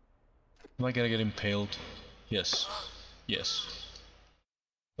 Am I gonna get impaled? Yes. Yes.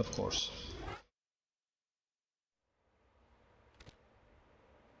 Of course.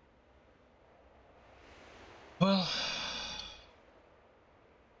 Well...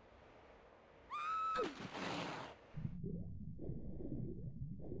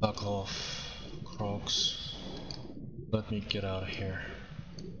 Back off, Crocs. Let me get out of here.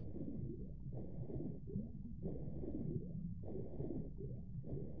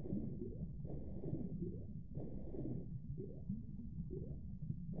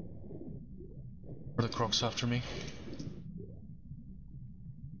 Are the Crocs after me?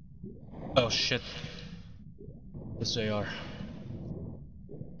 Oh shit. Yes they are.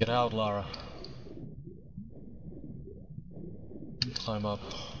 Get out, Lara. Climb up.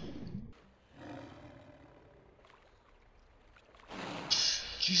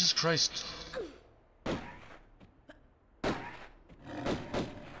 Jesus Christ. Can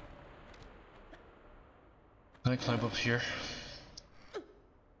I climb up here?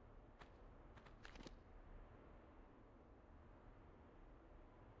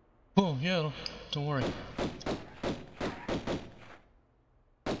 Oh yeah, don't worry.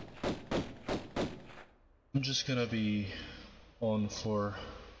 I'm just gonna be on for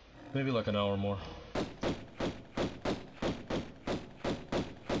maybe like an hour more.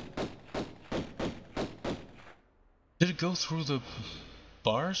 Did it go through the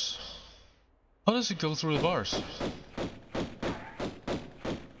bars? How does it go through the bars?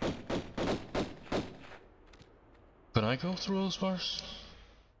 Can I go through those bars?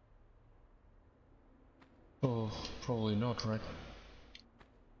 Oh, probably not, right?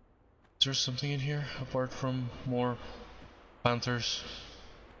 Is there something in here apart from more panthers?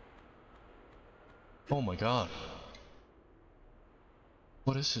 Oh my god.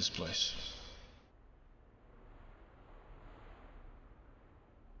 What is this place?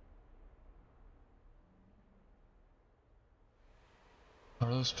 Are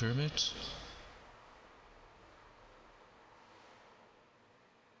those pyramids?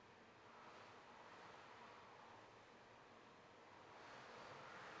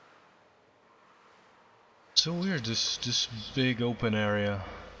 So weird, this big open area.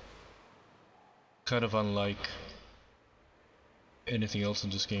 Kind of unlike anything else in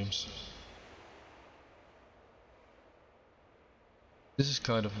this games. This is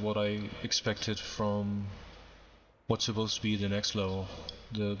kind of what I expected from what's supposed to be the next level,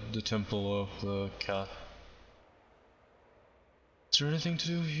 the Temple of the Cat. Is there anything to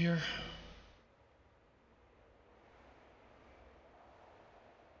do here?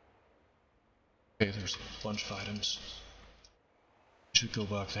 Okay, there's a bunch of items. Should go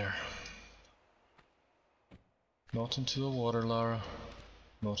back there. Not into the water, Lara.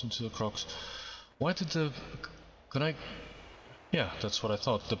 Not into the Crocs. Why did the... Can I... Yeah, that's what I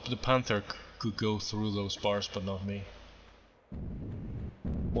thought. The panther could go through those bars, but not me.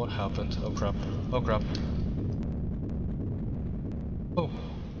 What happened? Oh crap. Oh crap. Oh.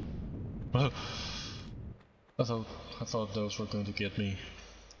 I thought those were going to get me.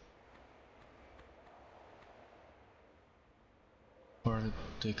 Where did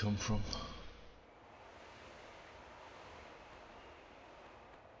they come from?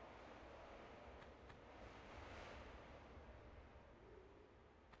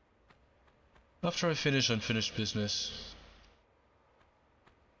 After I finish unfinished business,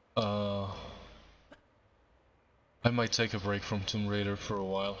 I might take a break from Tomb Raider for a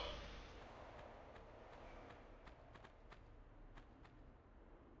while.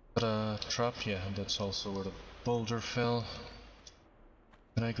 But trap, yeah, that's also where the boulder fell.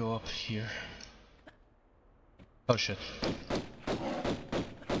 Can I go up here? Oh shit.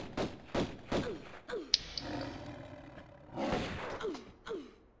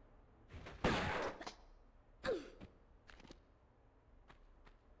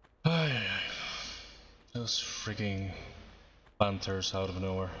 Those freaking panthers out of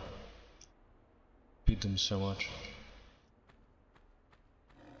nowhere. Beat them so much.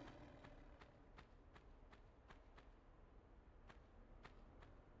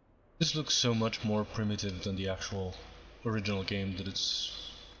 This looks so much more primitive than the actual original game that it's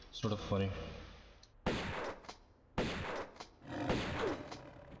sort of funny.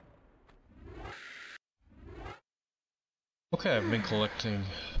 Okay, I've been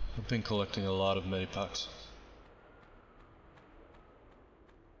collecting a lot of medipacks.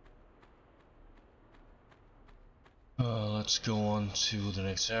 Let's go on to the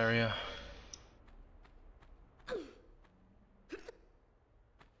next area.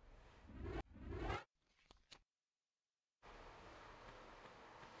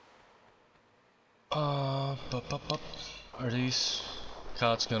 Are these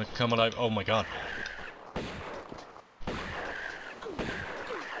cats gonna come alive? Oh my god.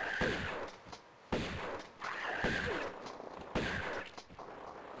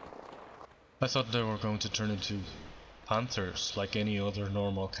 I thought they were going to turn into panthers like any other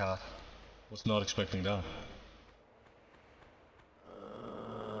normal cat. Was not expecting that.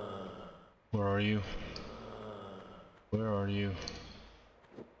 Where are you? Where are you?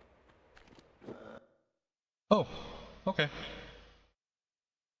 Oh, okay.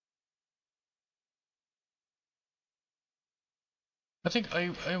 I think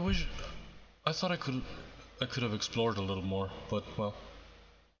I wish I thought I could have explored a little more, but well,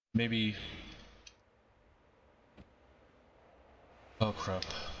 maybe. Oh crap.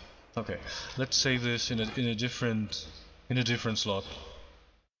 Okay, let's save this in a different slot.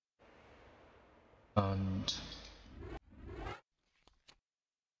 And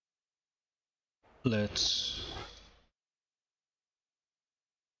let's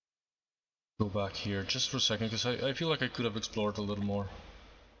go back here just for a second, because I feel like I could have explored a little more.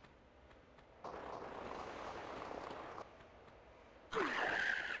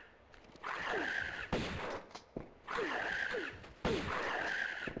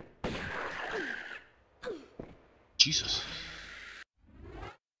 Jesus.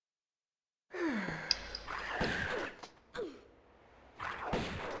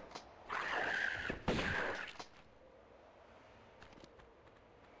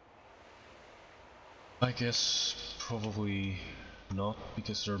 I guess probably not,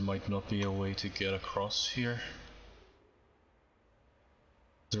 because there might not be a way to get across here.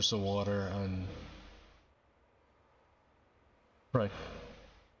 There's a water and... Right.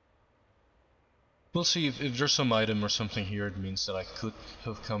 We'll see if there's some item or something here. It means that I could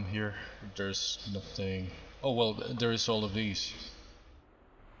have come here. There's nothing... Oh well, there is all of these.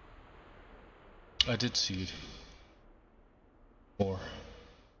 I did see it. Or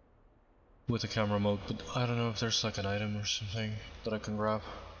with the camera mode, but I don't know if there's like an item or something that I can grab.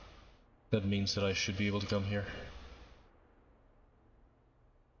 That means that I should be able to come here.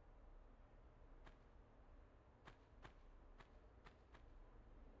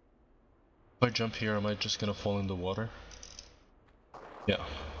 If I jump here, am I just gonna fall in the water? Yeah.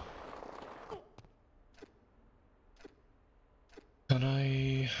 Can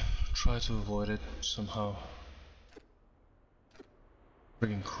I try to avoid it somehow?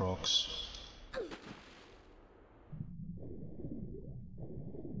 Friggin' crocs.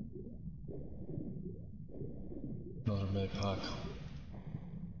 Another med pack.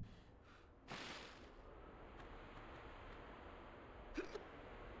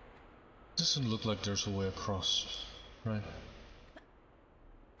 Doesn't look like there's a way across, right?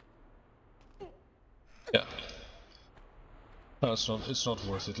 Yeah. No, it's not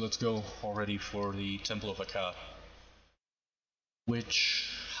worth it. Let's go already for the Temple of a Cat, which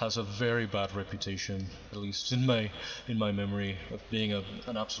has a very bad reputation, at least in my memory, of being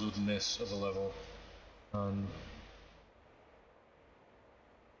an absolute mess of a level.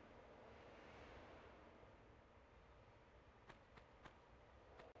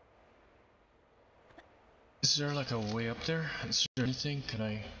 Is there like a way up there? Is there anything? Can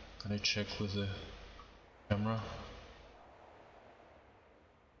I check with the camera?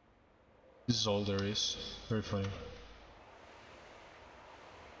 This is all there is. Very funny.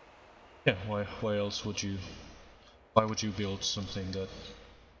 Yeah, why else would you build something that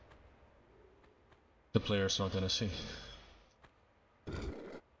the player's not gonna see?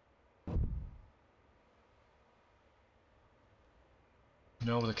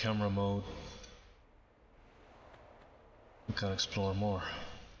 Now with the camera mode, we can explore more.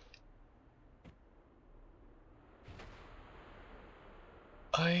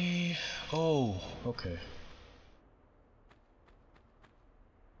 Oh, okay.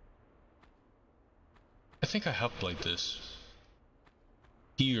 I think I have played this.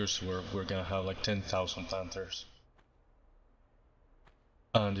 Here's where we're gonna have like 10,000 panthers.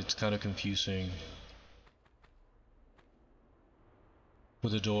 And it's kind of confusing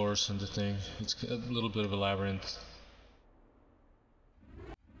with the doors and the thing. It's a little bit of a labyrinth.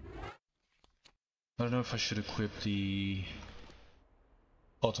 I don't know if I should equip the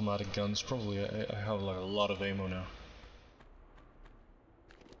automatic guns. Probably. I have like a lot of ammo now.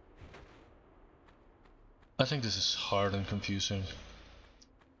 I think this is hard and confusing.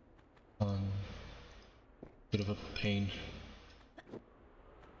 Bit of a pain.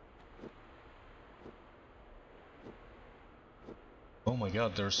 Oh my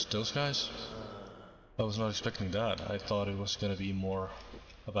god, there's those guys? I was not expecting that. I thought it was gonna be more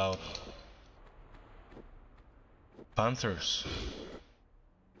about panthers.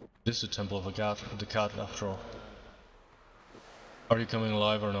 This is the Temple of the Cat after all. Are you coming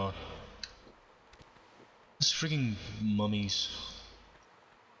alive or not? These freaking mummies.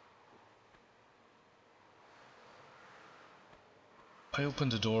 I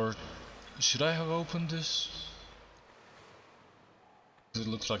opened the door. Should I have opened this? It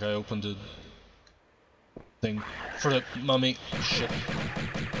looks like I opened the thing for the mummy. Shit.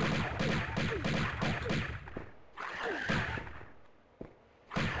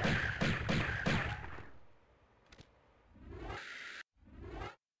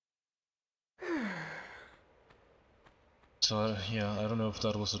 So yeah, I don't know if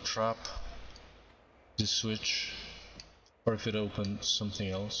that was a trap, this switch, or if it opened something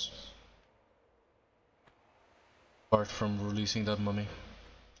else, apart from releasing that mummy.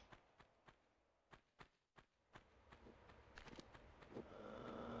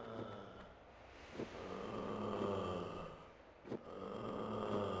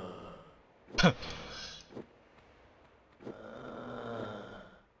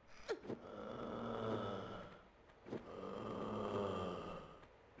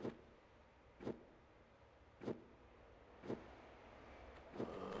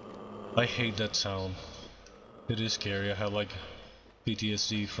 I hate that sound. It is scary. I have like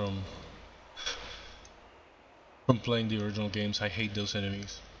PTSD from playing the original games. I hate those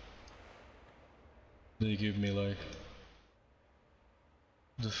enemies. They give me like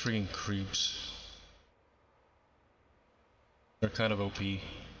the freaking creeps. They're kind of OP.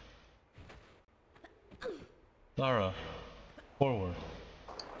 Lara, forward.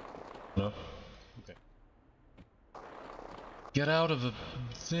 No? Okay. Get out of the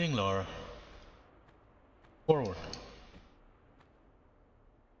thing, Lara. Forward.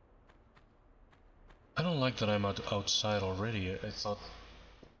 I don't like that I'm outside already. I thought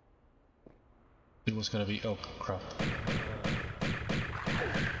it was gonna be... oh crap.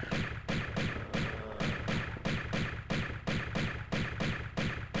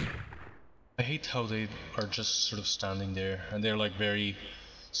 I hate how they are just sort of standing there, and they're like very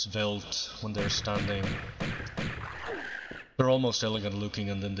svelte when they're standing. They're almost elegant looking,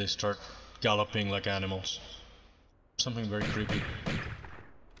 and then they start galloping like animals. Something very creepy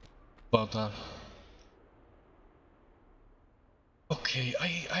about that. Okay,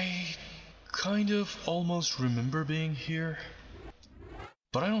 I kind of almost remember being here,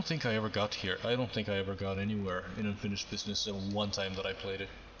 but I don't think I ever got here. I don't think I ever got anywhere in Unfinished Business the one time that I played it.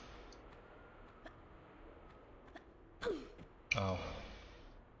 Ow.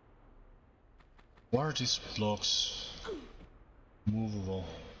 Why are these blocks movable?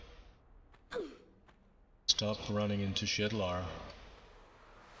 Stop running into shit, Lara.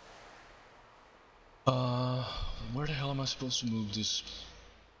 Where the hell am I supposed to move these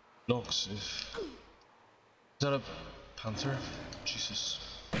blocks? Is that a Panther? Jesus.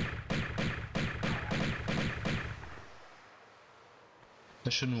 I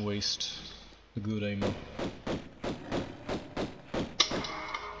shouldn't waste a good ammo.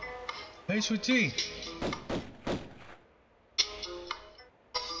 Hey, sweetie!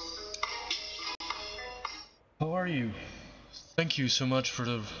 How are you? Thank you so much for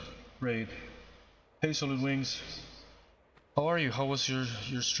the raid. Hey, Solid Wings. How are you? How was your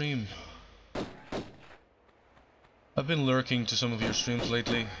stream? I've been lurking to some of your streams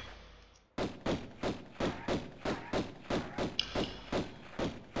lately.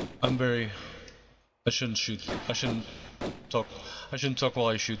 I shouldn't shoot. I shouldn't talk. I shouldn't talk while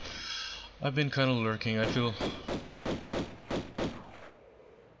I shoot. I've been kind of lurking. I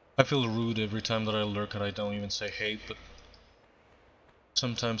feel rude every time that I lurk and I don't even say hate, but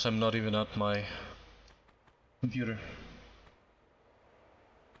sometimes I'm not even at my computer.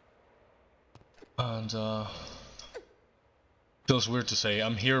 And feels weird to say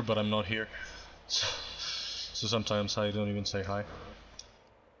I'm here but I'm not here. So sometimes I don't even say hi.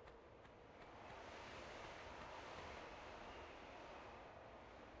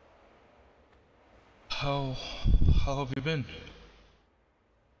 How have you been?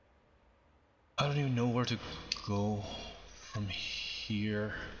 I don't even know where to go from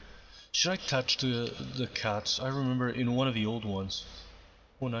here. Should I touch the cats? I remember in one of the old ones.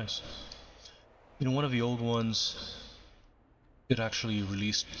 Oh, nice. In one of the old ones, it actually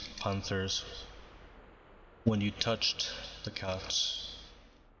released panthers when you touched the cats.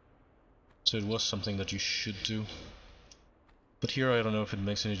 So it was something that you should do. But here I don't know if it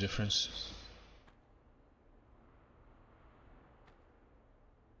makes any difference.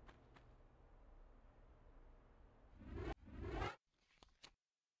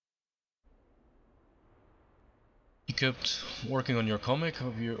 You kept working on your comic,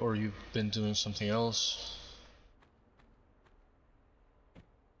 or you've been doing something else?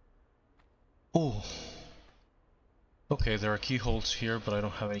 Oh! Okay, there are keyholes here, but I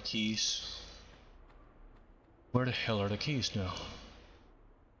don't have any keys. Where the hell are the keys now?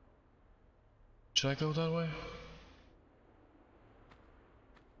 Should I go that way?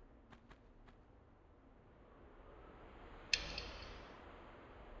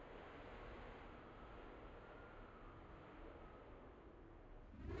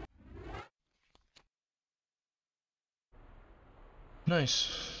 Nice.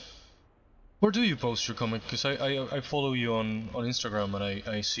 Where do you post your comic? Because I follow you on Instagram and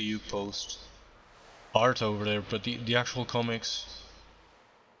I see you post art over there, but the actual comics,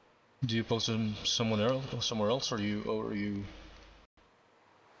 do you post them somewhere else, or you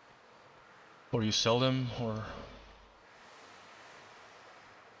sell them, or?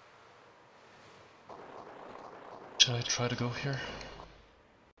 Should I try to go here?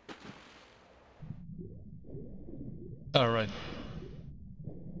 Alright.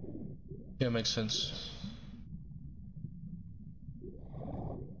 Yeah, makes sense.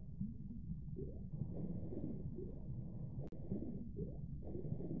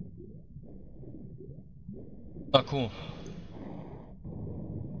 Ah, cool.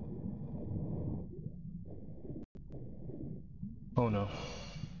 Oh no.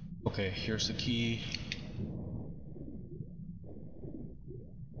 Okay, here's the key.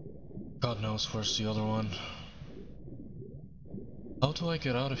 God knows where's the other one. How do I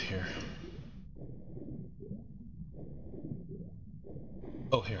get out of here?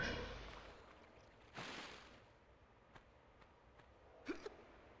 Oh, here.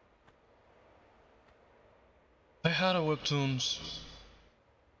 I had a Webtoons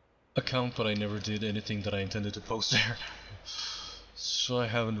account, but I never did anything that I intended to post there. So I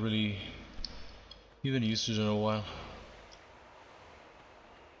haven't really even used it in a while.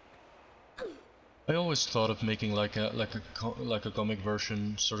 I always thought of making like a comic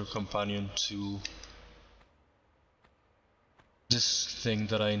version, sort of companion to this thing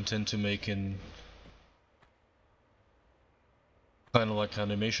that I intend to make in kind of like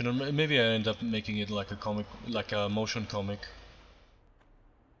animation, or maybe I end up making it like a comic, like a motion comic.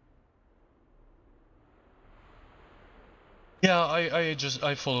 Yeah,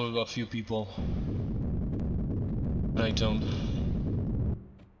 I follow a few people. I don't.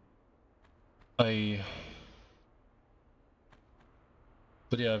 But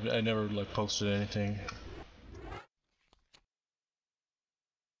yeah, I never like posted anything.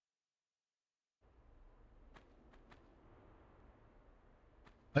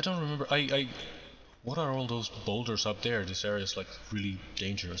 I don't remember. What are all those boulders up there? This area is like really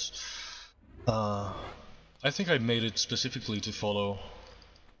dangerous. I think I made it specifically to follow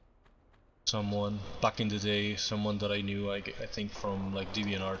someone back in the day, someone that I knew. I think from like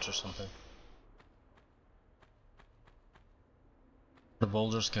DeviantArt or something. The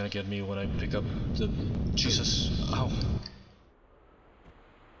boulders gonna get me when I pick up the... Jesus, ow.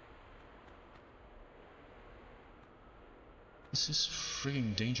 This is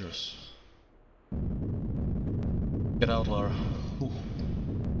freaking dangerous. Get out, Lara. Ooh.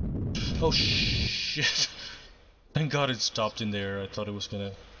 Oh shit! Thank God it stopped in there. I thought it was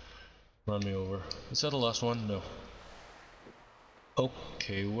gonna run me over. Is that the last one? No.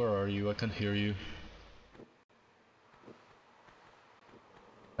 Okay, where are you? I can hear you.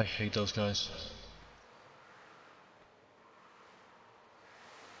 I hate those guys.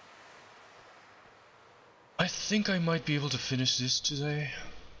 I think I might be able to finish this today.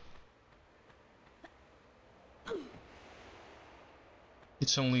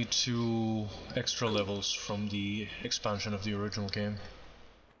 It's only 2 extra levels from the expansion of the original game.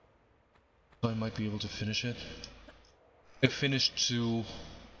 So I might be able to finish it. I finished 2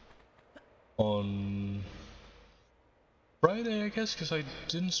 on Friday, I guess, because I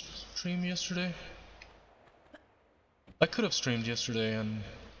didn't stream yesterday. I could have streamed yesterday,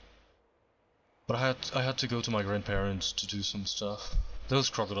 but I had to go to my grandparents to do some stuff. Those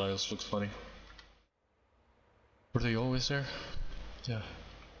crocodiles look funny. Were they always there? Yeah.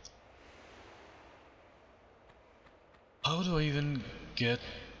 How do I even get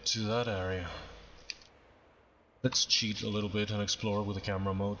to that area? Let's cheat a little bit and explore with the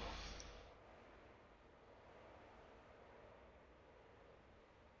camera mode.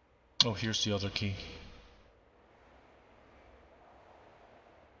 Oh, here's the other key.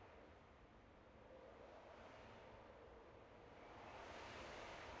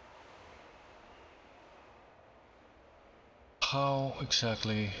 How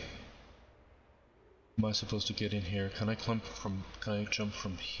exactly am I supposed to get in here? Can I jump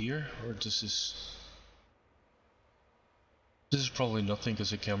from here? Or this is probably nothing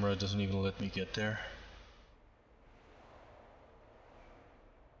because the camera doesn't even let me get there.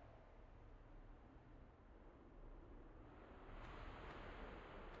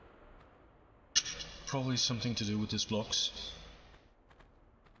 Probably something to do with these blocks.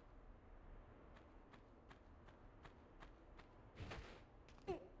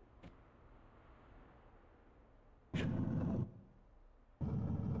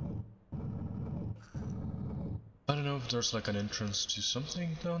 I don't know if there's like an entrance to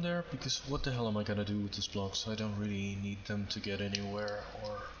something down there, because what the hell am I gonna do with these blocks? I don't really need them to get anywhere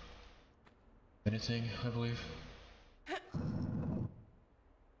or anything, I believe.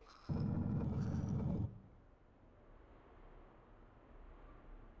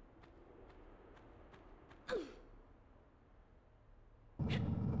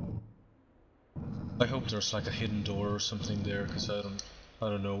 I hope there's like a hidden door or something there, because I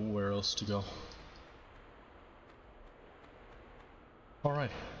don't know where else to go. Alright.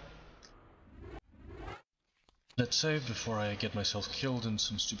 Let's save before I get myself killed in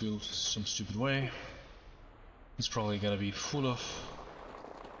some stupid way. It's probably gonna be full of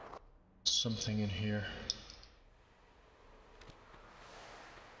something in here.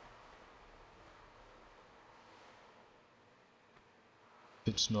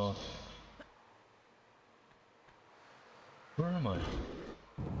 It's not. Where am I?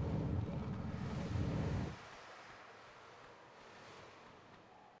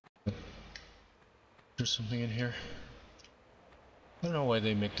 There's something in here. I don't know why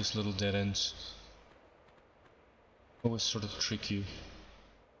they make these little dead ends. Always sort of trick you.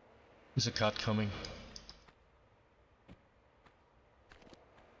 Is a cat coming?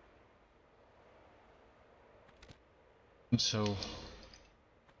 I'm so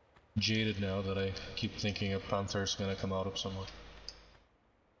jaded now that I keep thinking a panther's gonna come out of somewhere.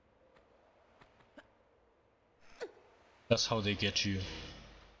 That's how they get you.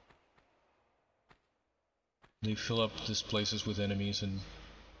 They fill up these places with enemies and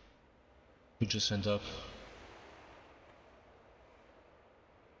you just end up...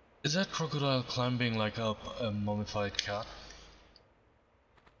 Is that crocodile climbing like up a mummified cat?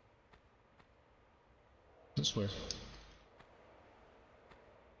 That's weird.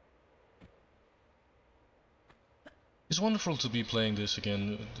 It's wonderful to be playing this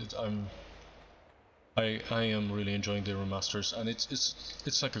again. I am really enjoying the remasters, and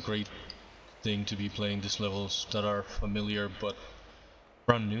it's like a great thing to be playing these levels that are familiar but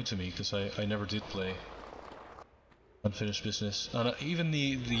brand new to me, because I never did play Unfinished Business, and even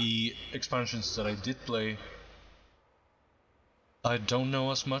the expansions that I did play, I don't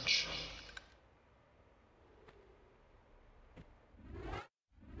know as much.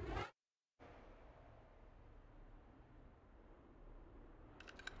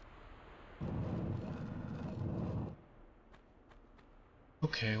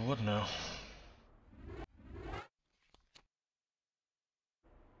 Okay, what now?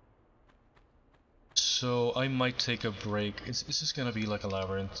 so I might take a break. Is this gonna be like a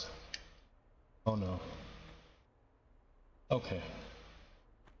labyrinth? Oh no. Okay.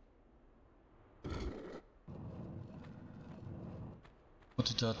 What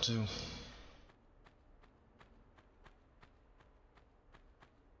did that do?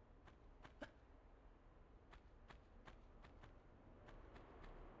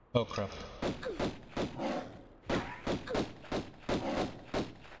 Oh crap.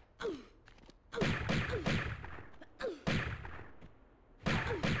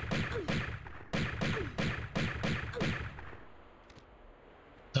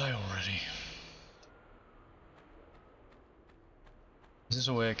 Die already. Is this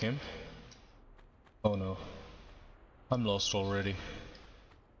the way I came? Oh no. I'm lost already.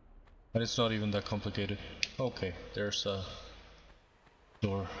 And it's not even that complicated. Okay, there's a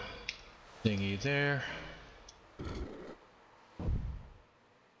door thingy there.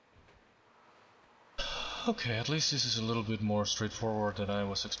 Okay, at least this is a little bit more straightforward than I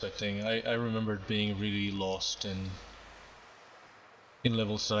was expecting. I remembered being really lost in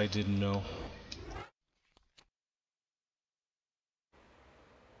levels that I didn't know.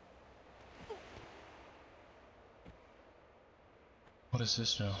 What is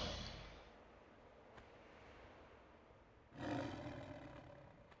this now?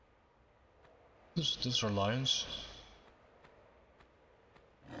 Those are lions?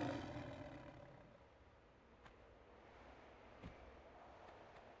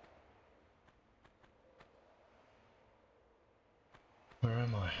 Where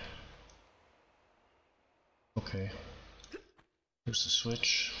am I? Okay. Here's the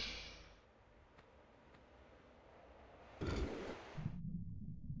switch.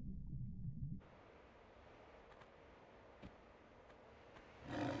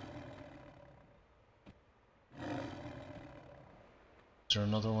 Is there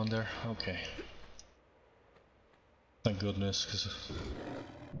another one there? Okay. Thank goodness, because...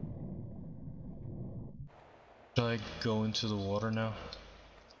 Should I go into the water now?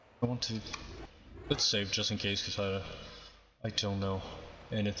 I want to... Let's save just in case, because I don't know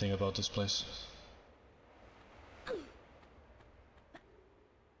anything about this place. Is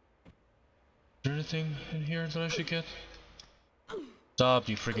there anything in here that I should get? Stop,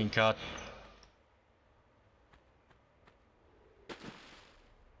 you freaking cat.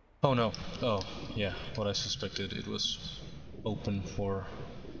 Oh no. Oh, yeah, what I suspected. It was open for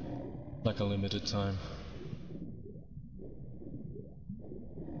like a limited time.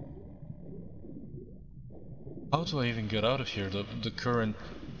 How do I even get out of here? The current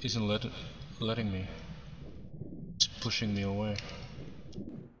isn't letting me. It's pushing me away.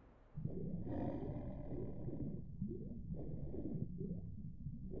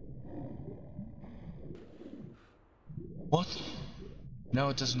 What? Now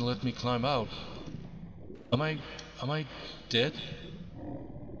it doesn't let me climb out. Am I dead?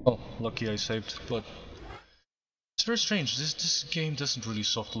 Oh, lucky I saved, but it's very strange. This game doesn't really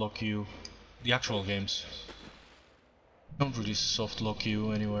soft lock you. The actual games don't really soft lock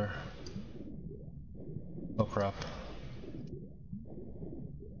you anywhere. Oh crap.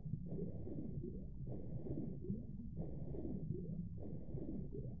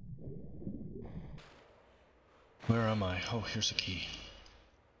 Where am I? Oh, here's a key.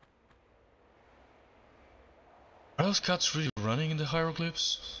 Are those cats really running in the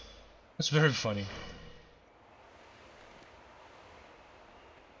hieroglyphs? That's very funny.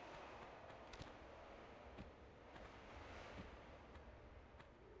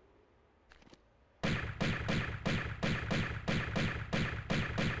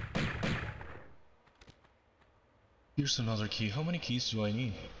 Here's another key. How many keys do I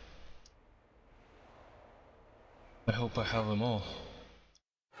need? I hope I have them all.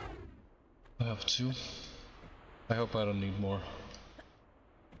 I have 2. I hope I don't need more.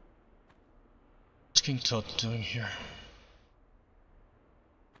 What's King Tut doing here?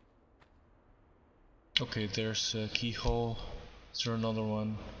 Okay, there's a keyhole. Is there another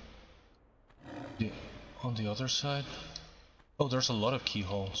one? On the other side? Oh, there's a lot of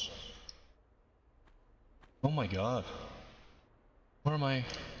keyholes. Oh my god. Where am I?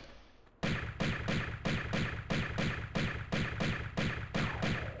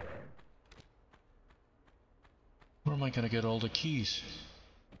 Where am I gonna get all the keys?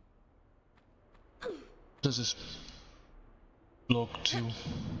 Does this block do?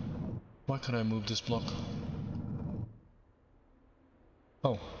 Why can't I move this block?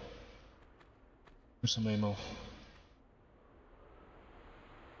 Oh. There's some ammo.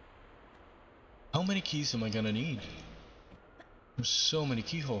 How many keys am I gonna need? There's so many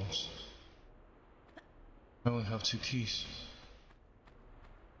keyholes. I only have 2 keys.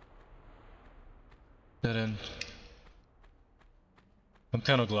 Dead end. I'm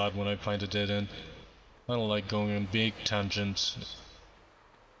kind of glad when I find a dead end. I don't like going on big tangents,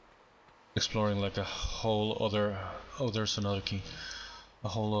 exploring like a whole other... Oh, there's another key. A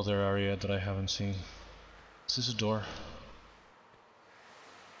whole other area that I haven't seen. Is this a door?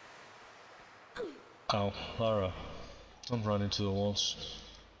 Ow, Lara. Don't run into the walls.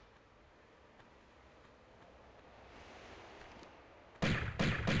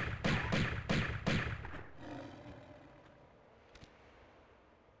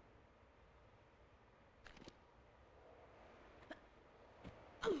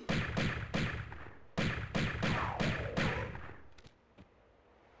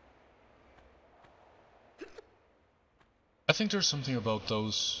 I think there's something about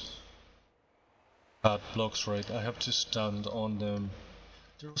those bad blocks, right? I have to stand on them.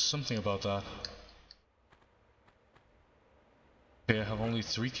 There was something about that. Okay, I have only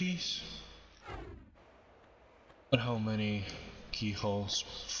 3 keys? But how many keyholes?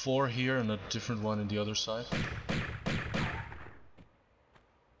 4 here and a different one in the other side?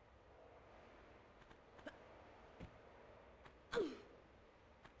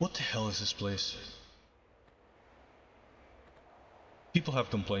 What the hell is this place? People have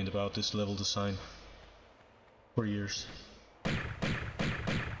complained about this level design for years.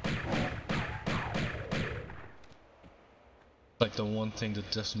 Like the one thing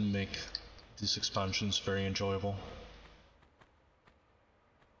that doesn't make these expansions very enjoyable.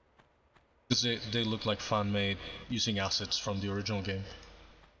 Because they look like fan-made, using assets from the original game.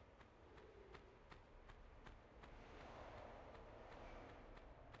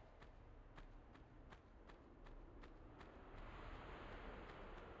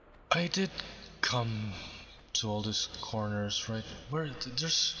 I did come to all these corners, right? Where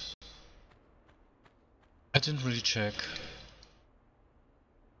there's... I didn't really check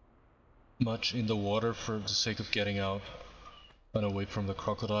much in the water for the sake of getting out and away from the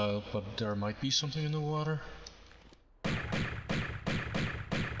crocodile, but there might be something in the water.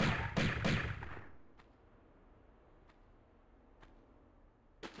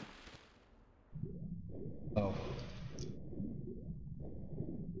 Oh.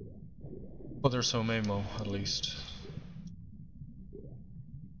 Well, there's some ammo, at least.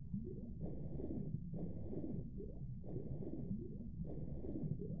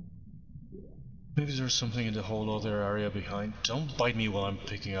 Maybe there's something in the whole other area behind. Don't bite me while I'm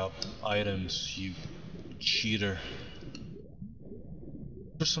picking up items, you cheater.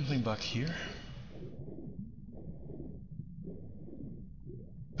 There's something back here?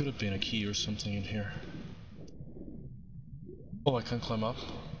 Could have been a key or something in here. Oh, I can climb up.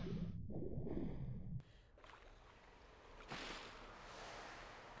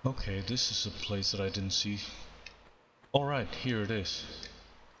 Okay, this is a place that I didn't see. Alright, here it is.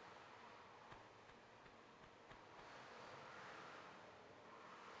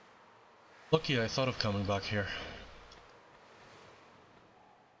 Lucky I thought of coming back here.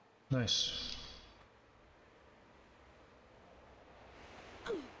 Nice.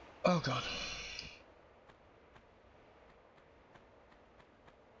 Oh god.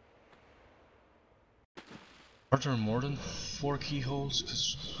 Are there more than 4 keyholes?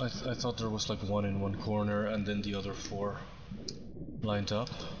 Because I thought there was like 1 in one corner and then the other 4 lined up.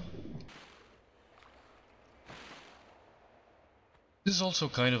 This is also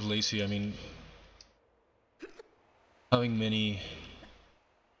kind of lazy, I mean... having many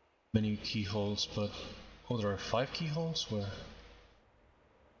keyholes, but... Oh, there are 5 keyholes? Where?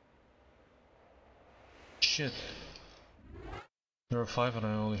 Shit. There are 5 and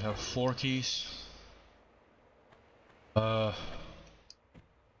I only have 4 keys.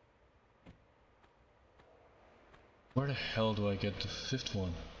 Where the hell do I get the 5th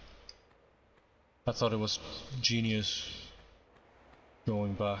one? I thought it was genius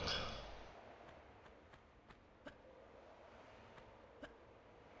going back.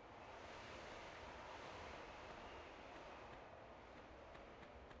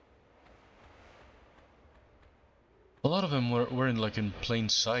 A lot of them were in like in plain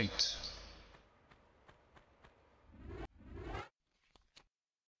sight.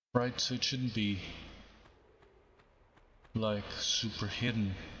 Right, so it shouldn't be like super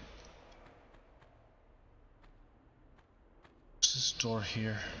hidden. What's this door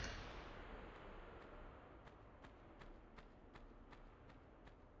here?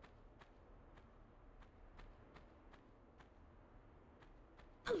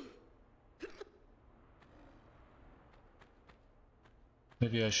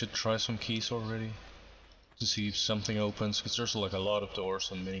 Maybe I should try some keys already to see if something opens, because there's like a lot of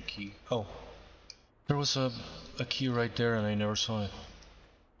doors and many keys. Oh, there was a key right there and I never saw it.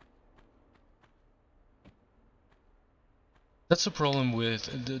 That's a problem with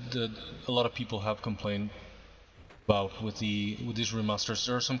the a lot of people have complained about with these remasters.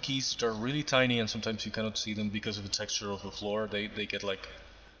 There are some keys that are really tiny and sometimes you cannot see them because of the texture of the floor. They get like,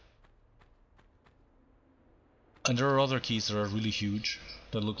 and there are other keys that are really huge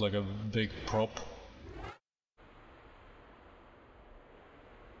that look like a big prop.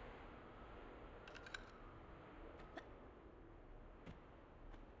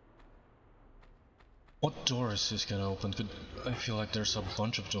 What door is this gonna open? I feel like there's a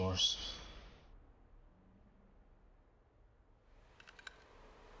bunch of doors.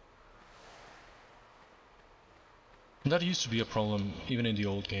 And that used to be a problem even in the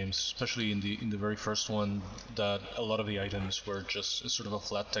old games, especially in the very first one, that a lot of the items were just sort of a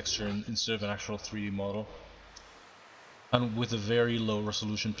flat texture instead of an actual 3D model. And with the very low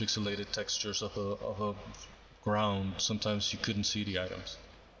resolution pixelated textures of a ground, sometimes you couldn't see the items.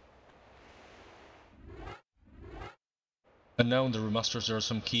 And now in the remasters there are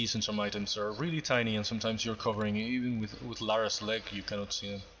some keys and some items that are really tiny and sometimes you're covering, even with Lara's leg, you cannot see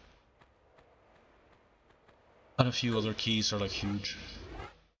them. And a few other keys are like huge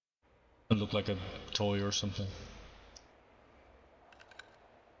and look like a toy or something.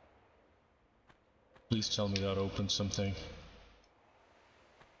 Please tell me that opens something.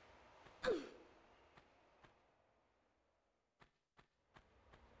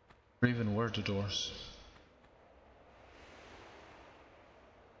 Or even where the doors?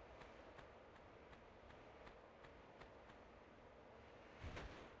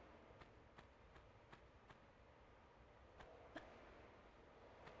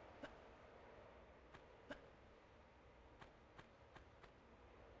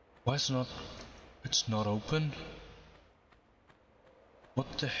 Why is it's not open?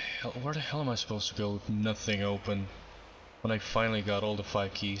 What the hell? Where the hell am I supposed to go with nothing open when I finally got all the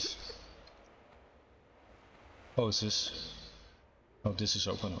 5 keys? Oh, is this? Oh, this is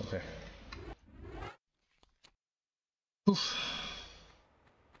open, okay. Oof.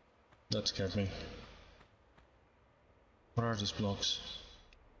 That scared me. What are these blocks?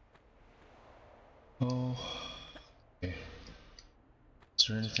 Oh, okay. Is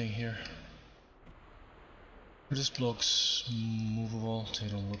there anything here? Are these blocks movable? They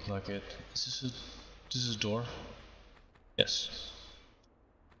don't look like it. Is this is a door? Yes.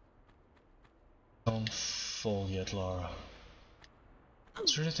 Don't fall yet, Lara.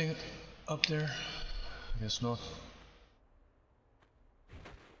 Is there anything up there? I guess not.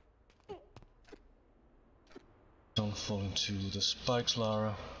 Don't fall into the spikes,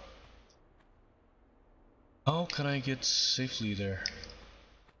 Lara. How can I get safely there?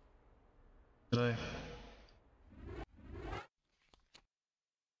 Did I?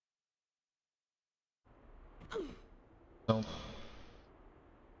 Don't.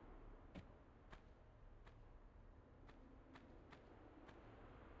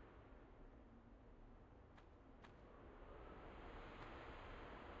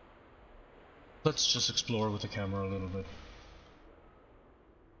 Let's just explore with the camera a little bit.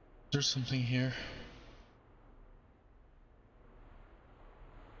 There's something here.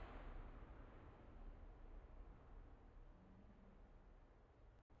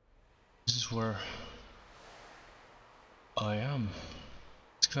 This is where I am.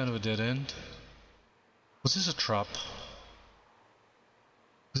 It's kind of a dead end. Was this a trap?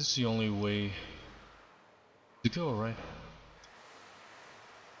 This is the only way to go, right?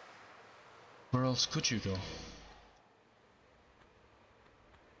 Where else could you go?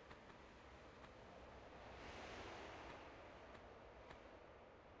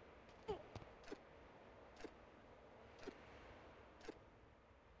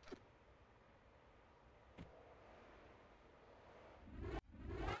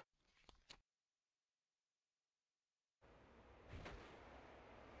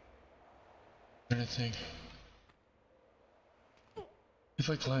 Anything? If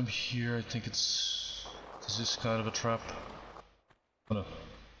I climb here, I think it's... Is this kind of a trap? Oh no.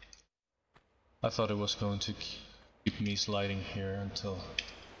 I thought it was going to keep me sliding here until...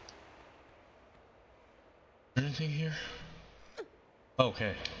 Anything here?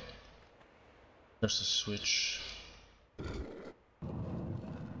 Okay. There's a switch.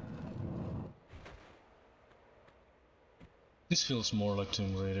 This feels more like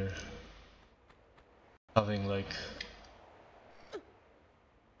Tomb Raider. Having like...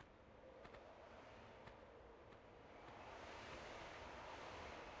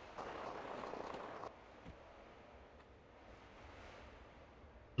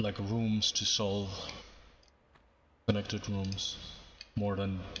 like rooms to solve, connected rooms, more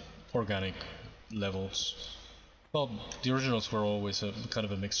than organic levels. Well, the originals were always a kind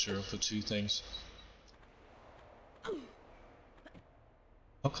of a mixture of the two things.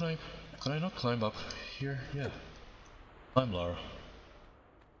 How can I not climb up here? Yeah. Climb, Lara.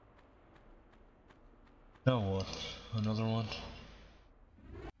 Now what? Another one?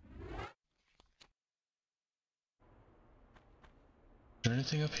 Is there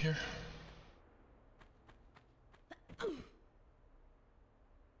anything up here?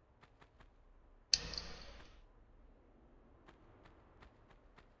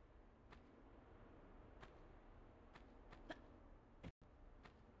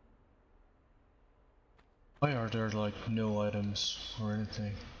 Why are there like no items or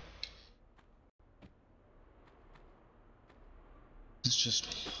anything? It's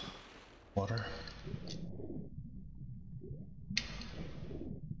just water.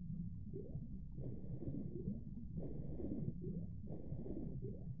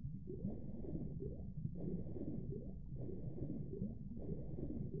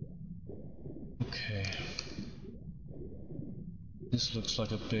 Okay. This looks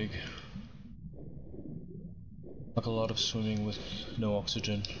like like a lot of swimming with no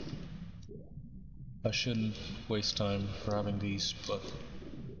oxygen. I shouldn't waste time grabbing these, but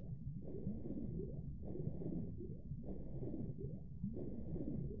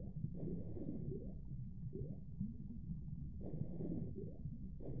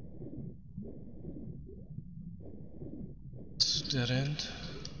it's dead end.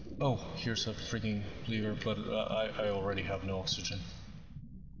 Oh, here's a freaking lever, but I already have no oxygen.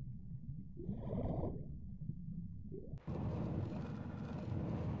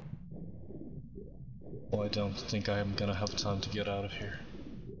 Oh, I don't think I am gonna have time to get out of here.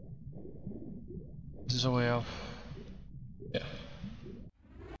 Is this a way out? Yeah.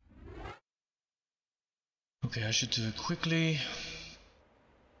 Okay, I should do it quickly.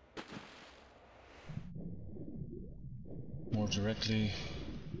 More directly.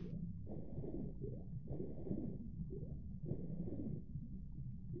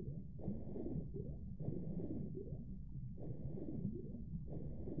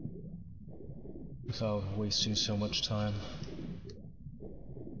 Without wasting so much time.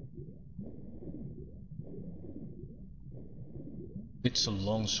 It's a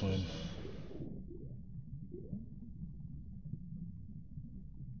long swim.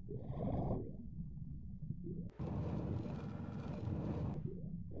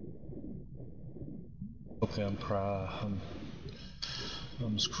 Okay,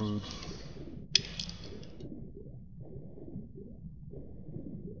 I'm screwed.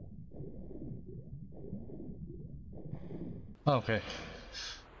 Okay,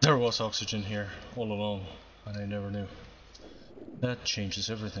 there was oxygen here all along, and I never knew. That changes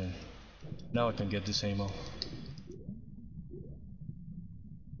everything. Now I can get this ammo.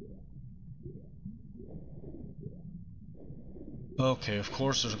 Okay, of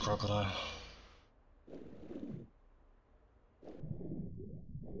course there's a crocodile.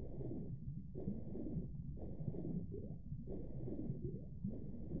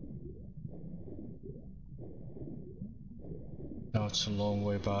 Now it's a long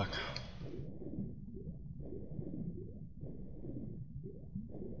way back.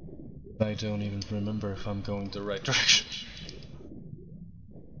 I don't even remember if I'm going the right direction.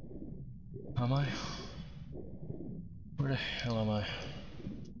 Am I? Where the hell am I?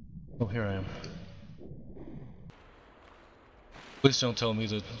 Oh, here I am. Please don't tell me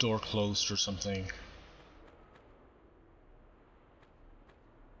the door closed or something.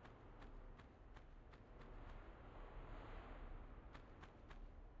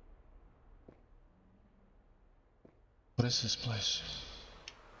 What is this place?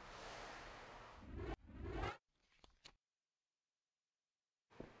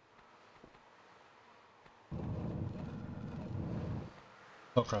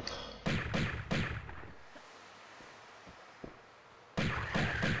 Oh crap.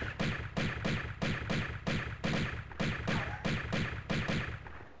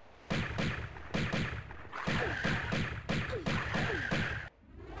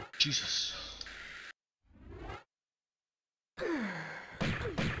 Jesus.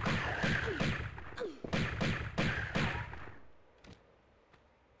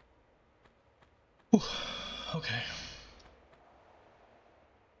 Whew. Okay.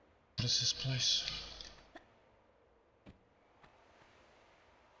 What is this place?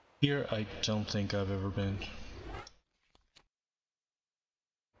 Here I don't think I've ever been.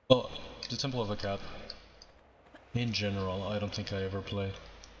 Well, the Temple of a Cat. In general, I don't think I ever played.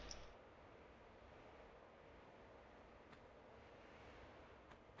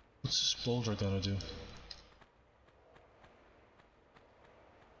 What's this boulder gonna do?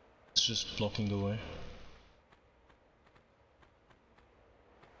 It's just blocking the way.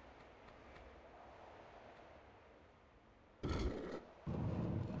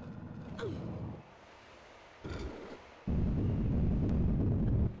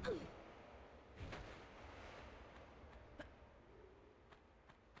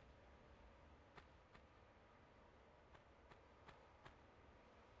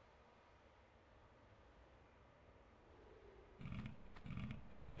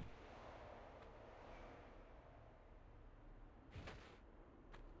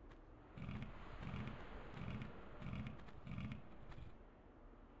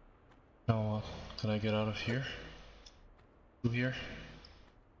 Can I get out of here? Through here?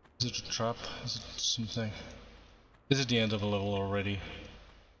 Is it a trap? Is it something? Is it the end of a level already?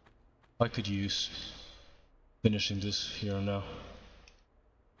 I could use finishing this here and now.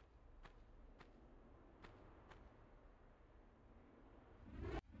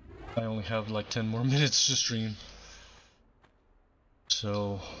 I only have like 10 more minutes to stream.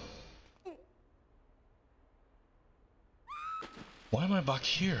 So... why am I back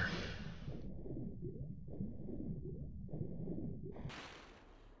here?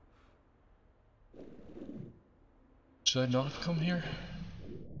 Should I not have come here?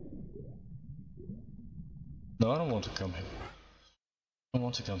 No, I don't want to come here. I don't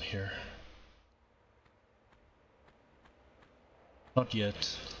want to come here. Not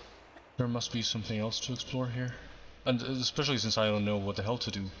yet. There must be something else to explore here. And especially since I don't know what the hell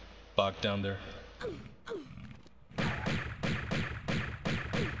to do back down there.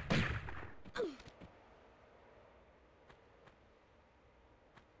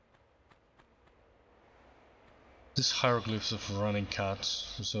 These hieroglyphs of running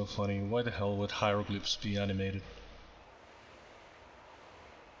cats are so funny. Why the hell would hieroglyphs be animated?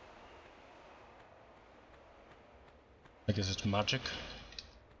 I guess it's magic.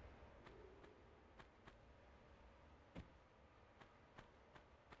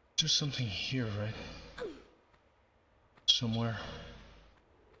 There's something here, right? Somewhere.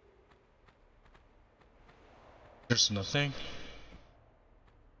 There's nothing.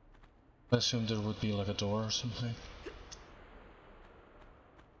 I assumed there would be like a door or something.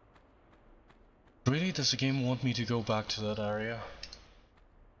 Really, does the game want me to go back to that area?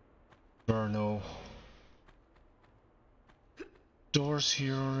 There are no doors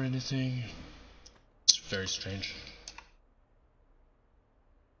here or anything. It's very strange.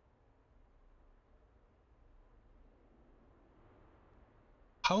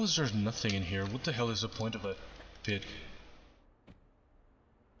 How is there nothing in here? What the hell is the point of a pit?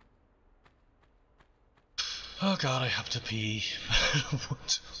 Oh god, I have to pee.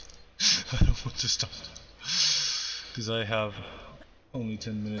 I don't want to stop. Because I have only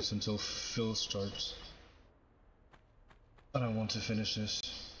 10 minutes until Phil starts. And I want to finish this.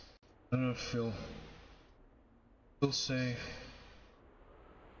 I don't know if Phil say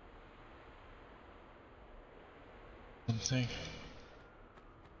something.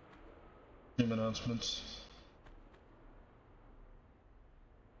 Stream announcements.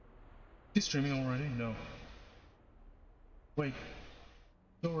 He's streaming already? No. Wait.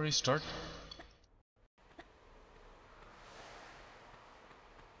 Don't already start?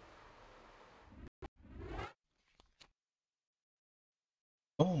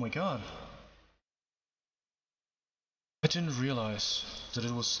 Oh my god. I didn't realize that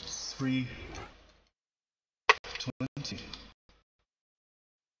it was 3:20.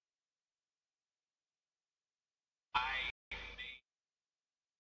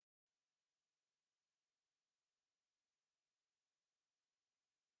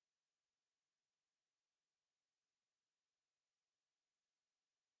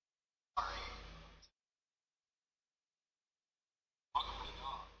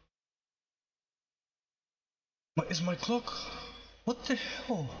 Is my clock? What the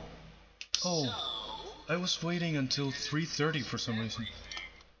hell? Oh, I was waiting until 3:30 for some reason.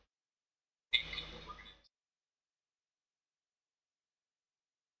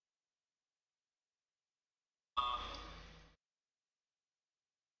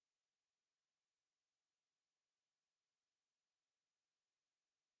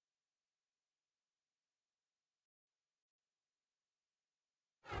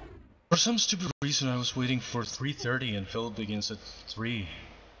 For some stupid reason I was waiting for 3:30 and Phil begins at 3.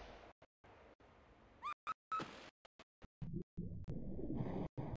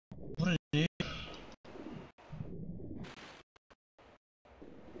 What an idiot.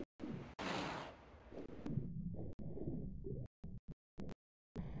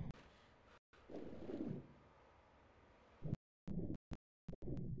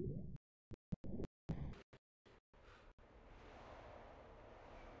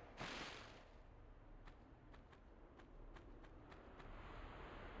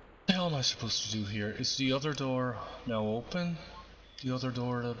 What the hell am I supposed to do here? Is the other door now open? The other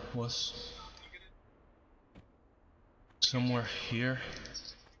door that was somewhere here?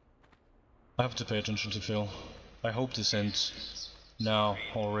 I have to pay attention to Phil. I hope this ends now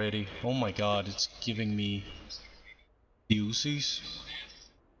already. Oh my god, it's giving me the Uzis.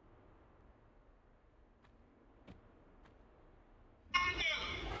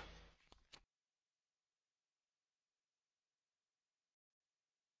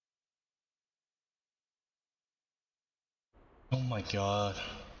 Oh my god.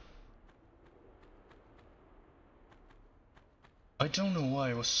 I don't know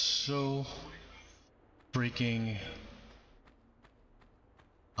why I was so freaking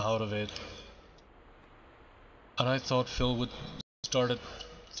out of it. And I thought Phil would start at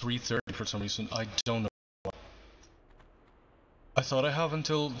 3:30 for some reason. I don't know. I thought I have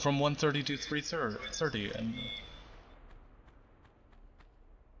until from 1:30 to 3:30 and...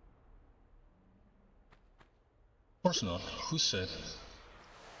 Of course not. Who said?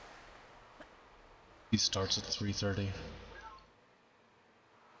 He starts at 3:30.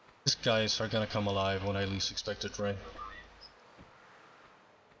 These guys are gonna come alive when I least expect it, right?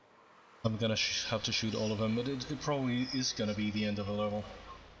 I'm gonna have to shoot all of them, but it probably is gonna be the end of the level.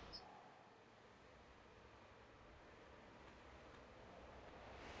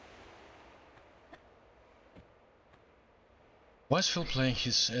 Why is Phil playing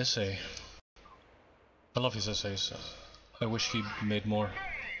his essay? I love his essays. I wish he made more.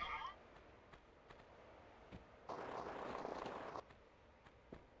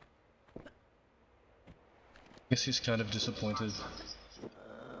 Guess he's kind of disappointed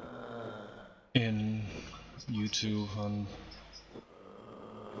in YouTube and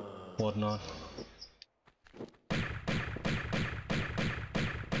whatnot.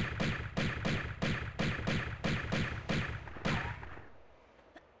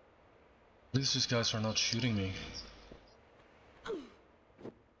 At least these guys are not shooting me.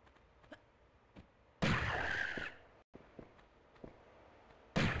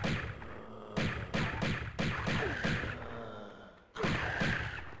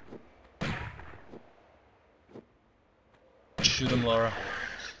 Shoot him, Laura.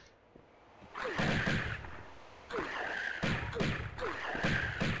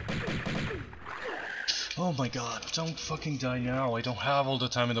 Oh my god, don't fucking die now. I don't have all the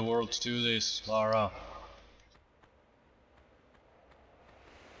time in the world to do this, Lara.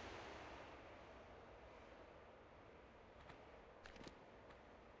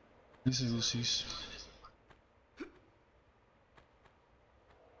 These are Lucy's.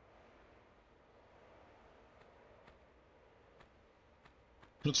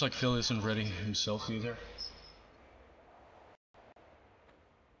 Looks like Phil isn't ready himself either.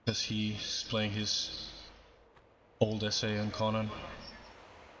 Because he's playing his old essay on Conan.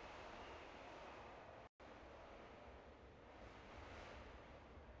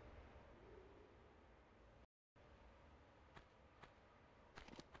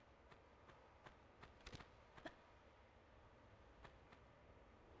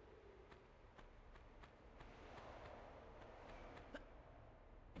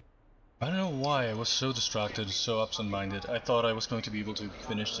 I don't know why I was so distracted, so absent-minded. I thought I was going to be able to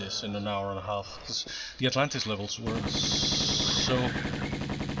finish this in an hour and a half, because the Atlantis levels were so...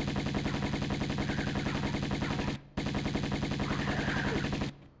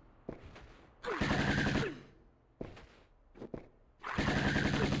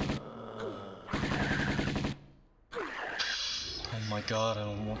 Oh my god, I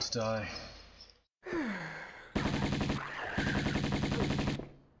don't want to die.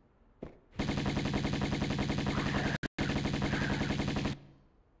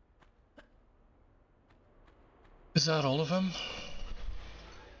 Is that all of them?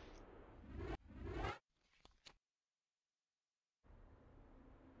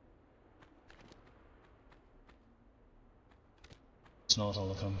 It's not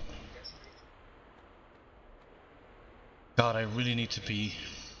all of them. God, I really need to pee.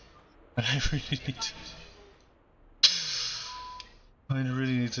 I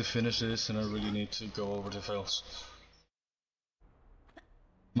really need to finish this, and I really need to go over to Phil's.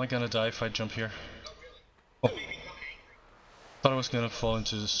 Am I gonna die if I jump here? Oh. Thought I was gonna fall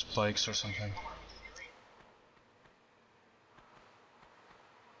into the spikes or something.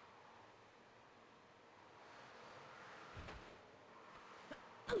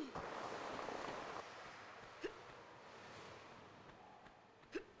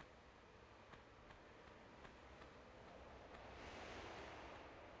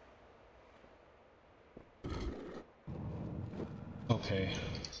 Okay.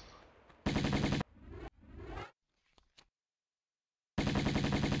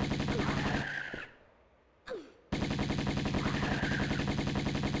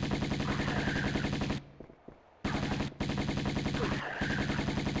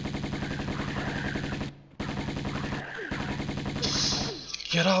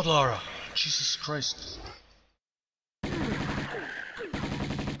 Get out, Lara! Jesus Christ.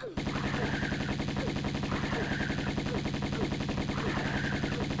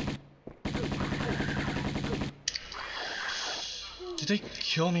 Did they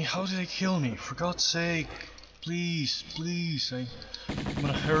kill me? How did they kill me? For God's sake. Please, please, I'm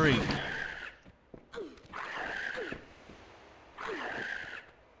gonna hurry.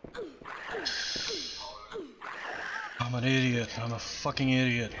 I'm an idiot. I'm a fucking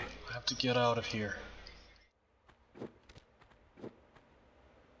idiot. I have to get out of here.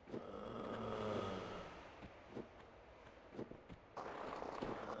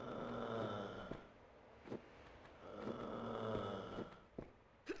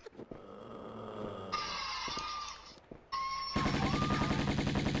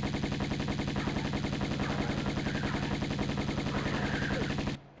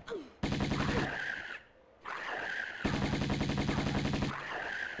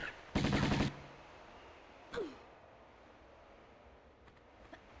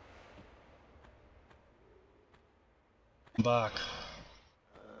 Back.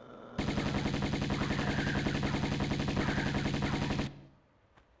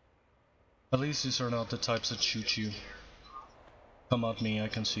 At least these are not the types that shoot you. Come at me, I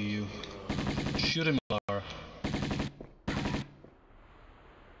can see you. Shoot him, Lara.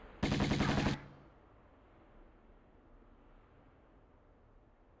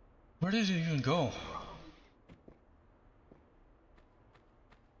 Where did he even go?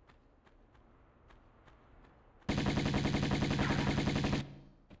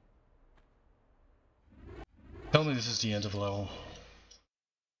 Tell me this is the end of the level.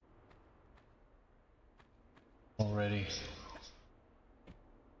 Already.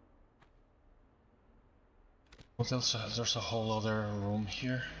 What else? There's a whole other room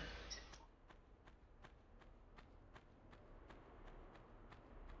here.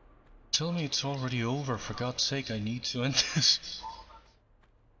 Tell me it's already over, for God's sake, I need to end this.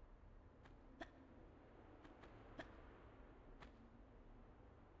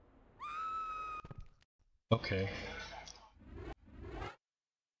 Okay.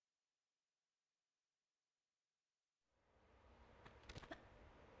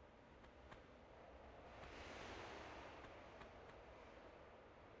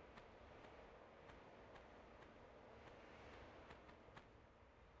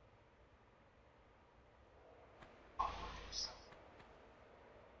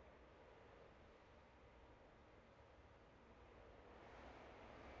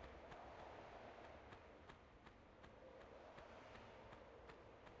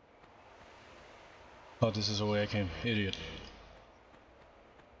 Oh, this is the way I came. Idiot.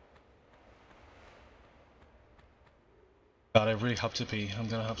 God, I really have to pee. I'm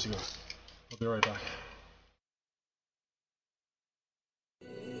gonna have to go. I'll be right back.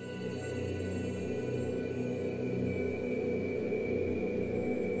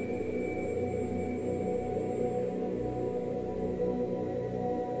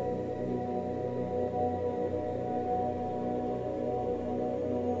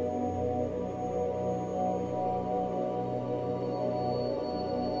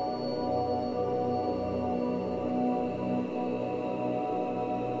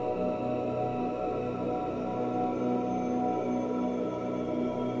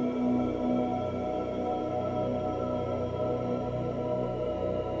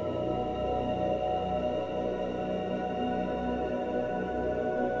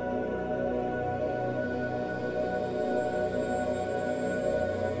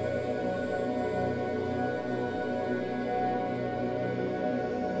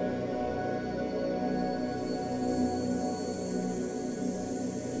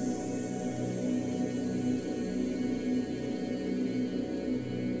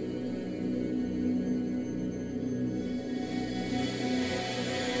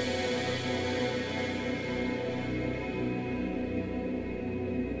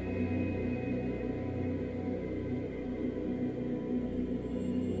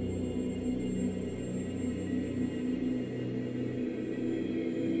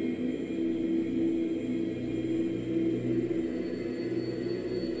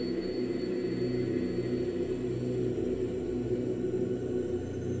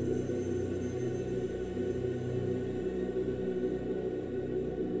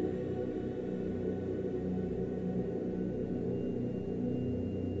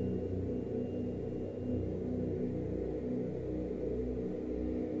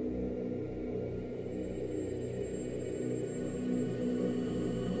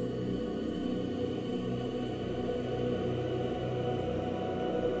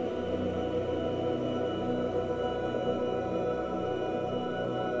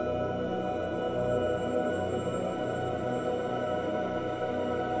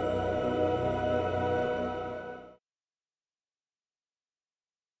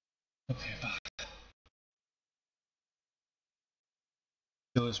 Okay, back.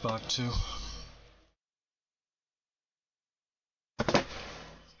 Kill is back too.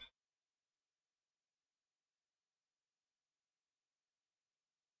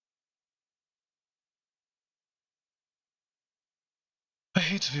 I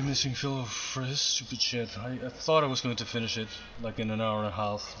hate to be missing Phil for his stupid shit. I thought I was going to finish it like in an hour and a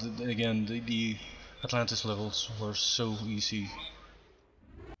half. Again, the Atlantis levels were so easy.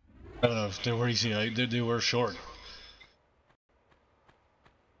 I don't know if they were easy, they were short.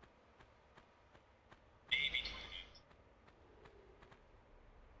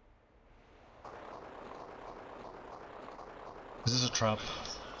 This is a trap.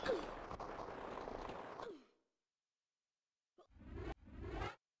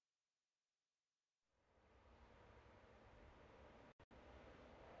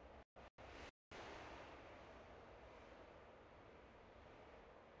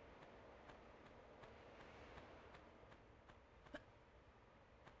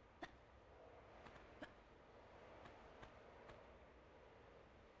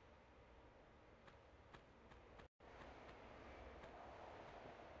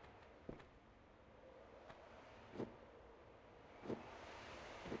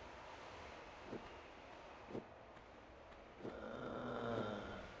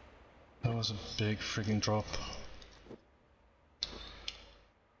 That was a big freaking drop.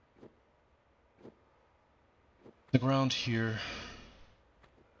 The ground here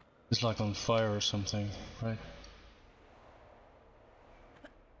is like on fire or something, right?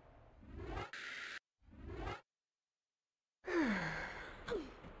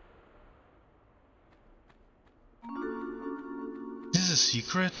 This is a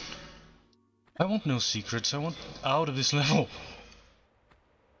secret? I want no secrets, I want out of this level.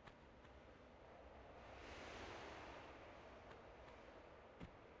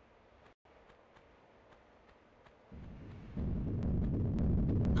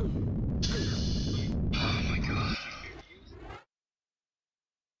 Oh my god.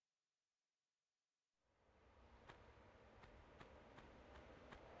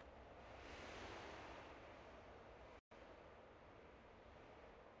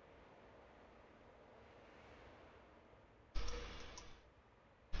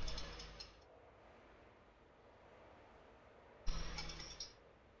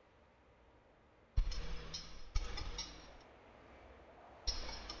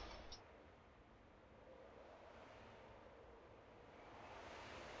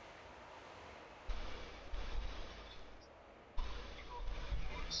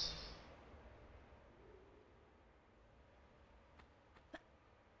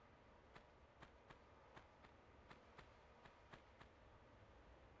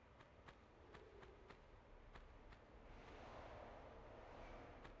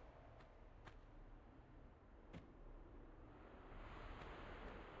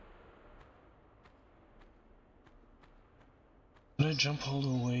 Did I jump all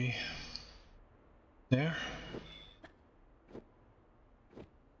the way there?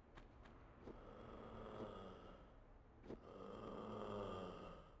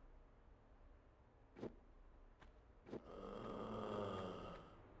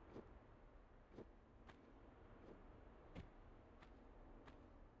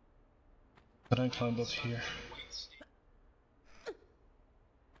 Did I climb up here?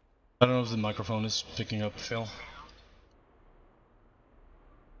 I don't know if the microphone is picking up, Phil.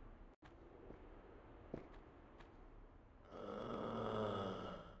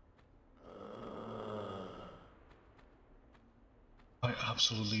 I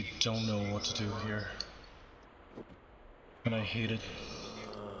absolutely don't know what to do here. And I hate it.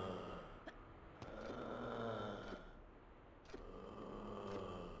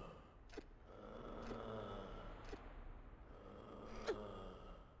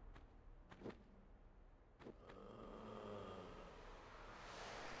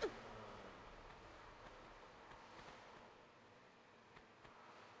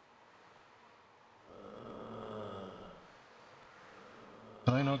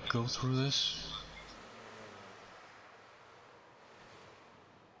 Can I not go through this?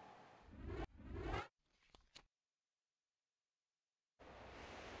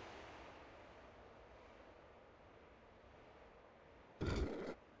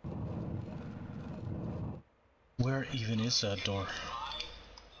 Where even is that door?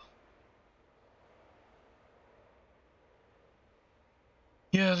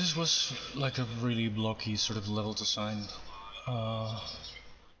 Yeah, this was like a really blocky sort of level design.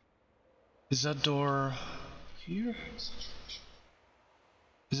 Is that door here?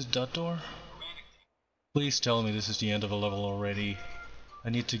 Is it that door? Please tell me this is the end of a level already. I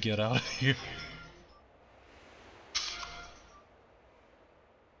need to get out of here.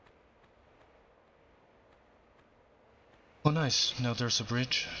 Oh nice, now there's a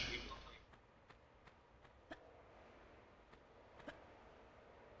bridge.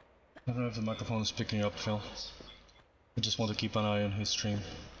 I don't know if the microphone is picking up, Phil. I just want to keep an eye on his stream.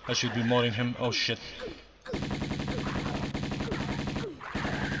 I should be modding him. Oh shit.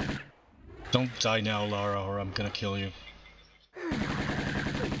 Don't die now, Lara, or I'm gonna kill you.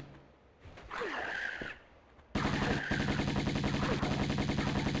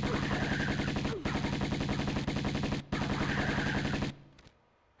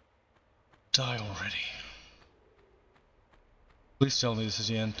 Die already. Please tell me this is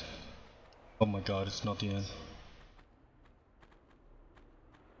the end. Oh my god, it's not the end.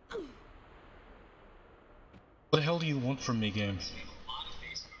 What the hell do you want from me, game?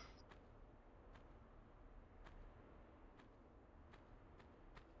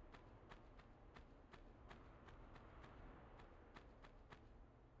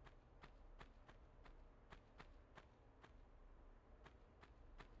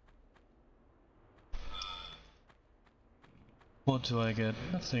 What do I get?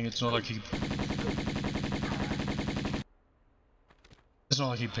 Nothing. It's not like he... It's not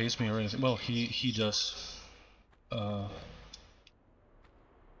like he pays me or anything. Well, he does.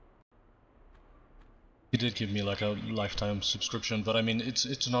 He did give me like a lifetime subscription, but I mean,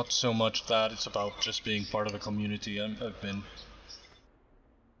 it's not so much that. It's about just being part of a community I've been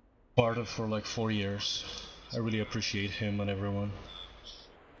part of for like 4 years. I really appreciate him and everyone.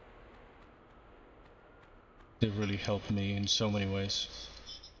 They really helped me in so many ways.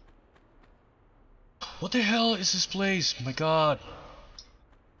 What the hell is this place? My god.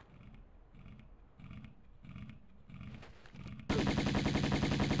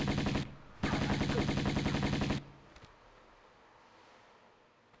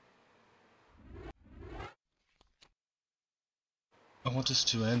 I want this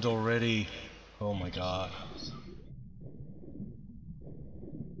to end already. Oh my god.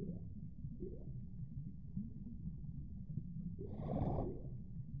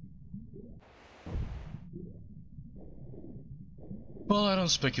 Well, I don't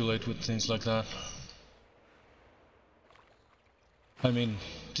speculate with things like that. I mean,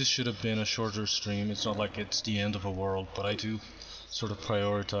 this should have been a shorter stream. It's not like it's the end of a world, but I do sort of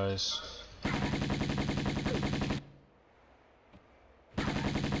prioritize.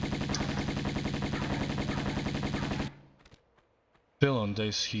 Bill on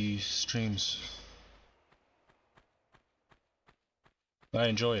days he streams. I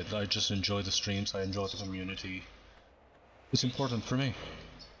enjoy it. I just enjoy the streams. I enjoy the community. It's important for me.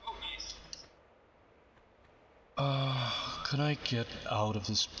 Can I get out of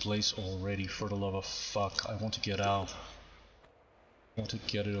this place already, for the love of fuck? I want to get out. I want to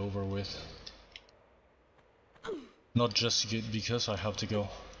get it over with. Not just because I have to go,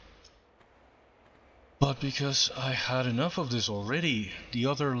 but because I had enough of this already. The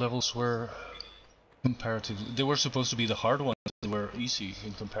other levels were comparatively... They were supposed to be the hard ones. They were easy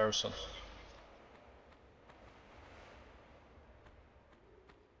in comparison.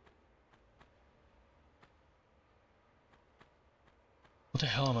 What the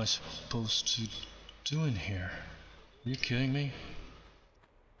hell am I supposed to do in here? Are you kidding me?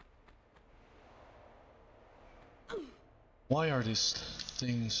 Why are these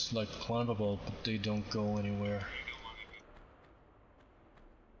things like climbable but they don't go anywhere?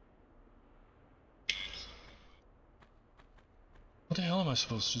 What the hell am I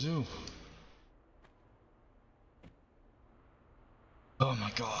supposed to do? Oh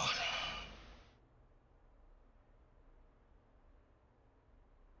my god.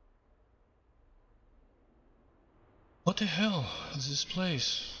 What the hell is this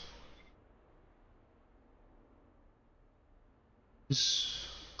place? This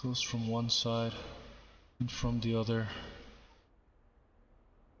goes from one side and from the other.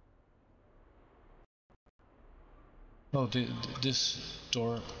 Oh, this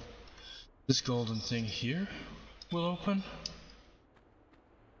door, this golden thing here will open?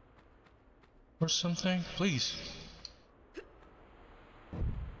 Or something? Please.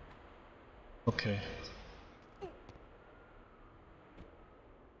 Okay.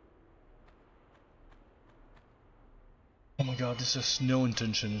 Oh my god, this has no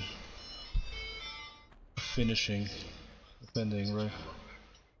intention of finishing the ending, right?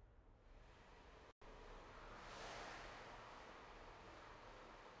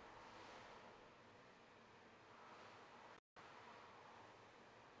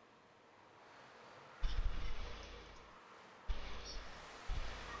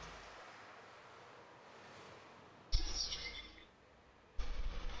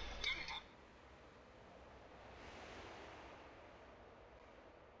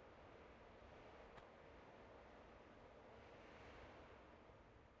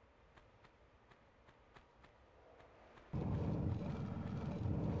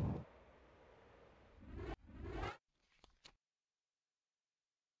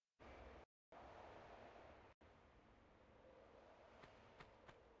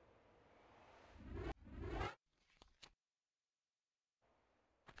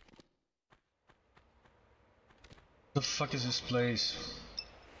 The fuck is this place?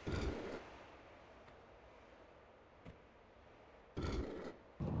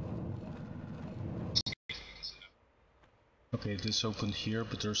 Okay, this opened here,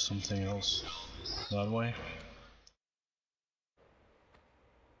 but there's something else that way.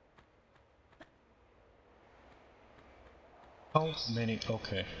 How many?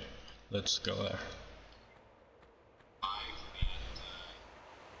 Okay, let's go there.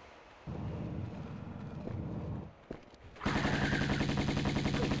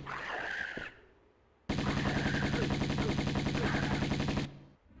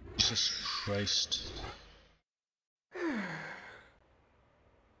 Jesus Christ.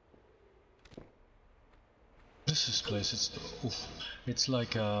 What is this place? It's oof. It's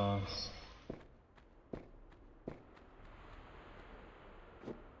like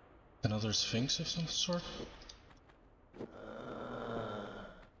another sphinx of some sort.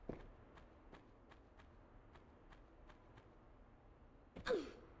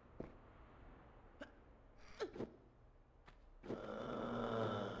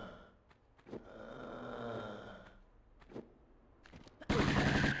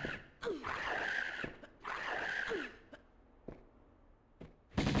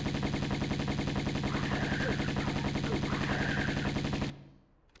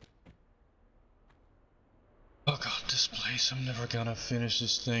 Oh god, this place, I'm never gonna finish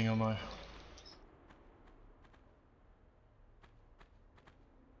this thing, am I?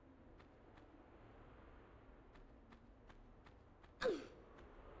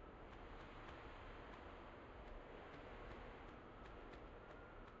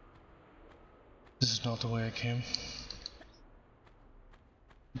 This is not the way I came.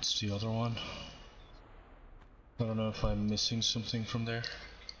 It's the other one. I don't know if I'm missing something from there.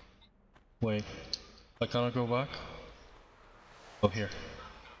 Wait, I cannot go back? Oh, here.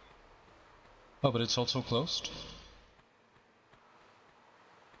 Oh, but it's also closed?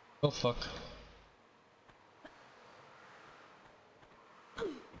 Oh fuck.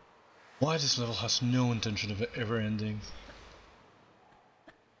 Why this level has no intention of ever ending?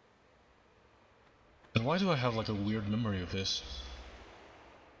 And why do I have like a weird memory of this?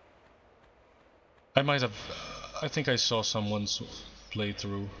 I might have... I think I saw someone's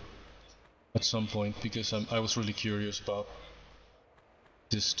playthrough at some point because I was really curious about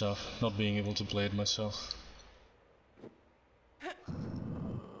this stuff, not being able to play it myself.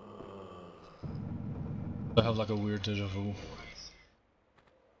 I have like a weird deja vu.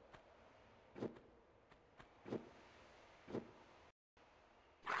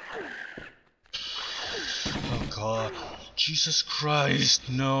 Oh god. Jesus Christ,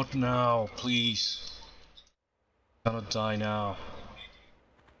 not now, please. I cannot die now.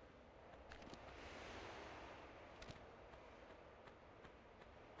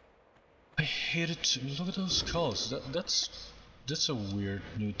 I hate it too. Look at those skulls. That's a weird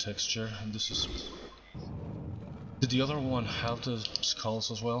new texture. And this is... Did the other one have the skulls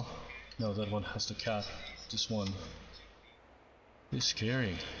as well? No, that one has the cat. This one is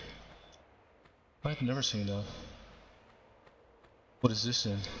scary. I've never seen that. What is this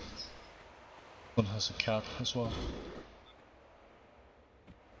in? One has a cat as well.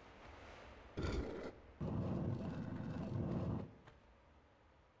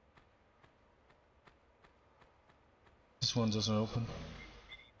 This one doesn't open.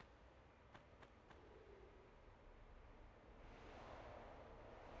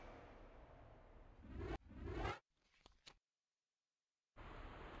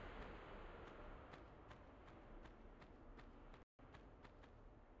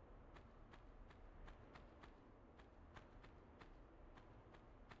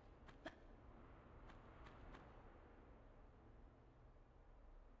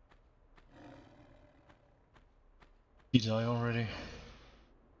 He died already?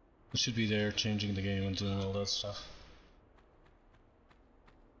 It should be there changing the game and doing all that stuff.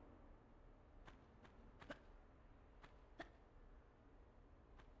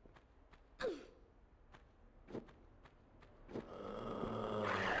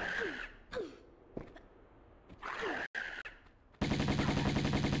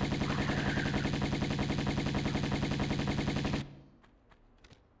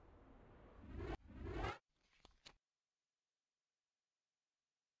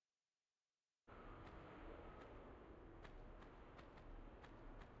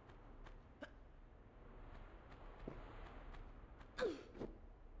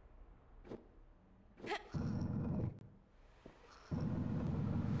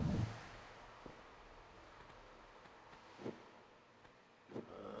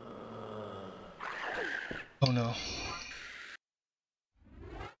 Oh no.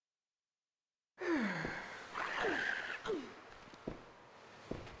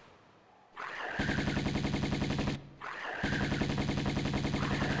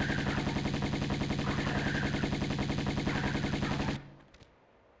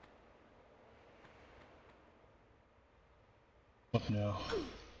 What now?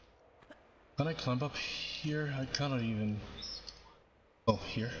 Can I climb up here? I cannot even... Oh,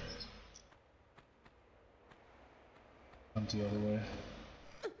 here? And the other way.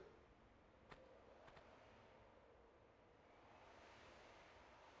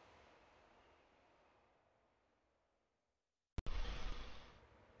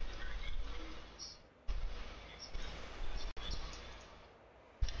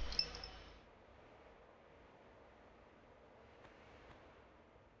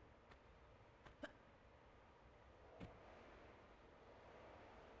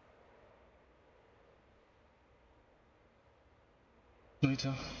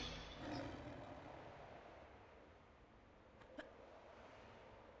 Later.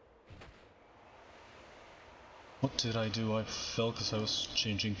 What did I do? I fell because I was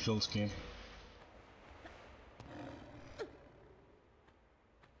changing Phil's game.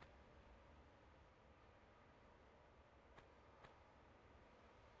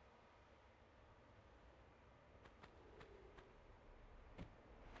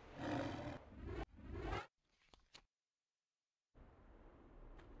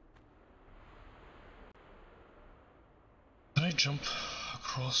 Can I jump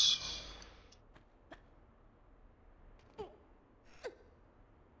across?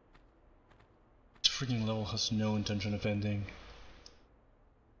 This freaking level has no intention of ending.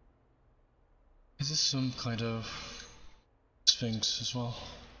 Is this some kind of Sphinx as well?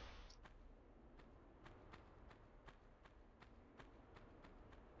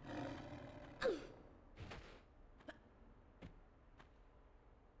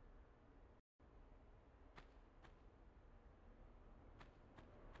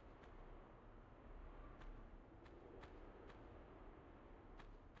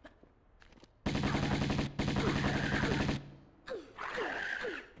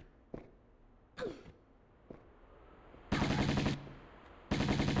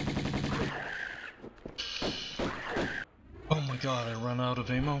 Oh my god, I ran out of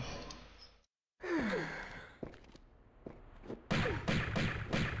ammo.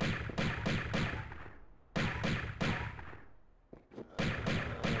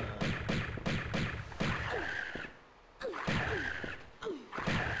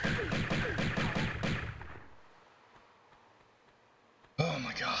 Oh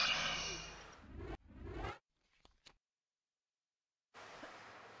my god.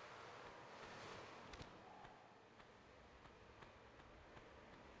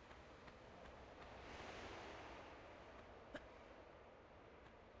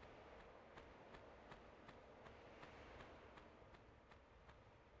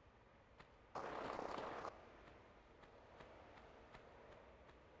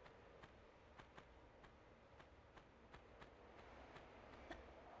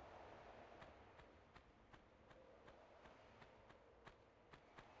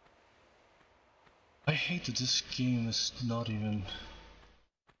 I hate that this game is not even...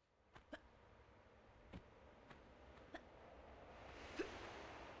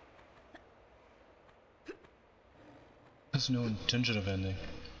 has no intention of ending.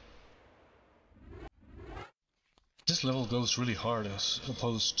 This level goes really hard as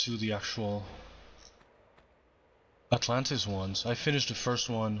opposed to the actual Atlantis ones. I finished the first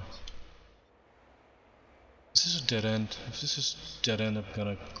one. This is a dead end. If this is dead end, I'm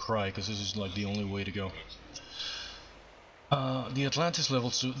gonna cry because this is like the only way to go. The Atlantis level,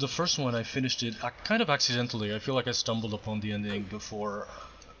 so the first one I finished it kind of accidentally. I feel like I stumbled upon the ending before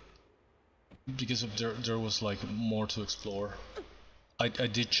because of there was like more to explore. I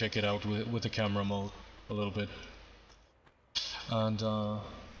did check it out with the camera mode a little bit, and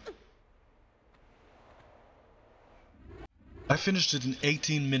I finished it in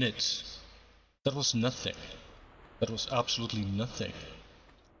 18 minutes. That was nothing. That was absolutely nothing.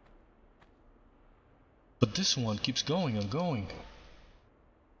 But this one keeps going and going.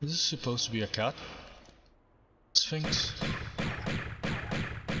 Is this supposed to be a cat? Sphinx?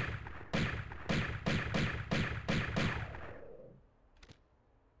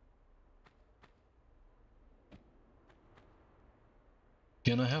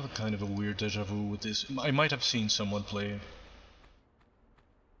 Again, I have a kind of a weird deja vu with this. I might have seen someone play it.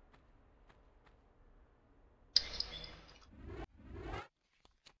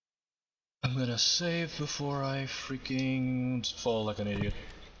 I'm gonna save before I freaking fall like an idiot.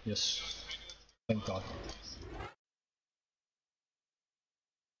 Yes. Thank God.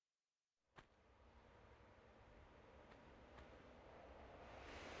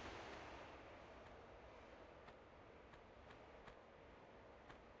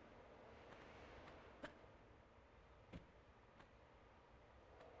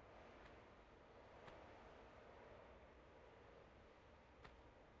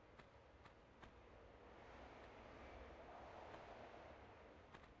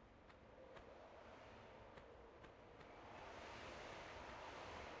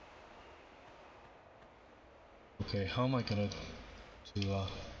 Okay, how am I gonna do that?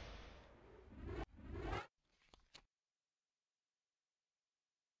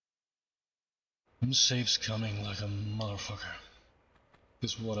 Save's coming like a motherfucker.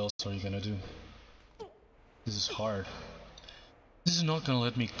 Because what else are you gonna do? This is hard. This is not gonna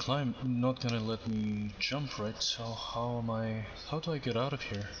let me climb, not gonna let me jump, right? So how do I get out of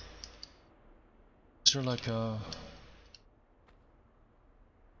here? Is there like a...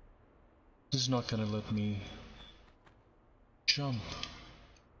 This is not gonna let me jump.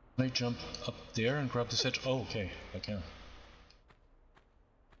 Can I jump up there and grab this edge? Oh, okay, I can.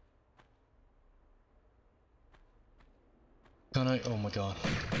 Can I? Oh my god.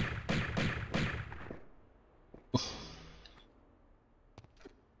 Oof.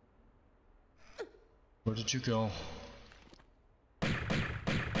 Where did you go?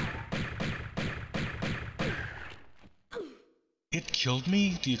 It killed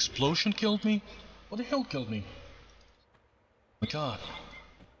me? The explosion killed me? What the hell killed me? Oh my god.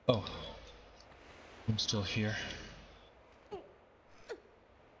 Oh. I'm still here.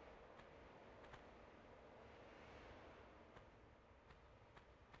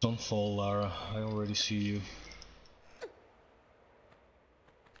 Don't fall, Lara. I already see you.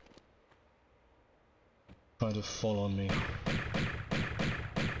 Try to fall on me.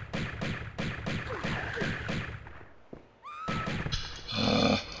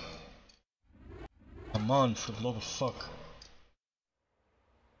 Come on, for the love of fuck.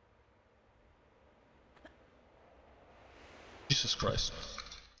 Jesus Christ.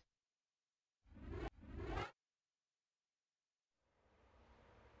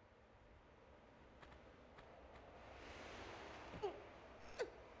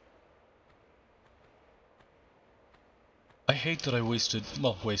 I hate that I wasted,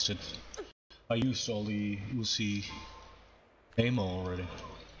 well, I used all the Uzi ammo already.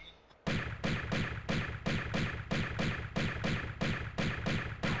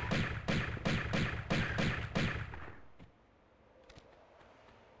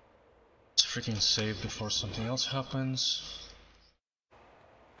 Let's freaking save before something else happens.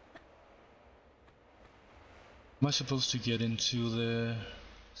 Am I supposed to get into the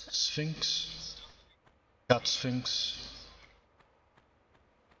Sphinx? Cat Sphinx?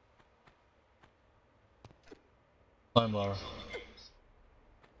 Climb, Lara.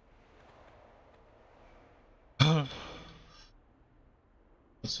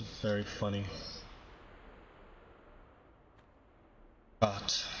 That's very funny.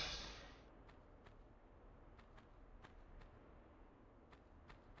 But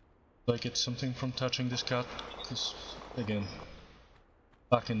do I get something from touching this cat? Because, again,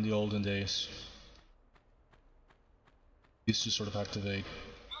 back in the olden days, used to sort of activate.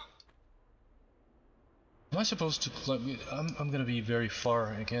 Am I supposed to climb? I'm gonna be very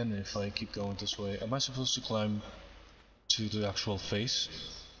far again if I keep going this way. Am I supposed to climb to the actual face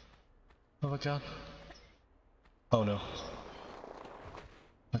of a cat? Oh no.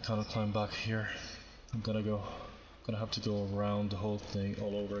 I cannot climb back here. I'm gonna have to go around the whole thing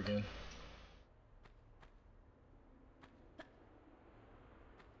all over again.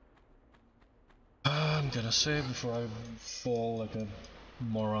 I'm gonna save before I fall like a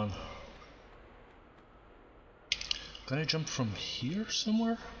moron. Can I jump from here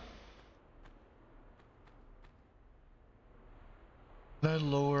somewhere? Can I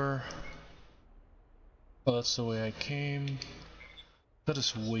lower? Oh, that's the way I came. That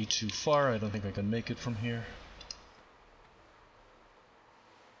is way too far. I don't think I can make it from here.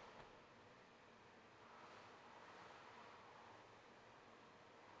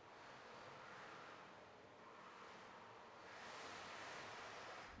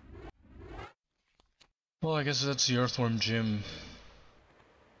 Well, I guess that's the Earthworm Jim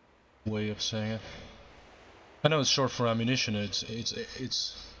way of saying it. I know it's short for ammunition.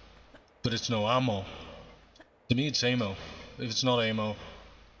 But it's no ammo. To me, it's ammo. If it's not ammo,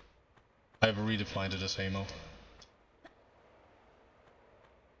 I've redefined it as ammo.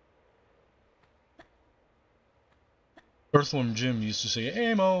 Earthworm Jim used to say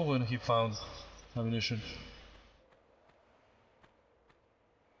ammo when he found ammunition.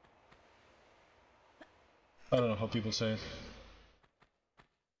 I don't know how people say it.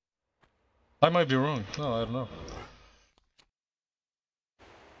 I might be wrong. No, I don't know.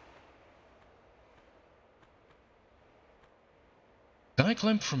 Can I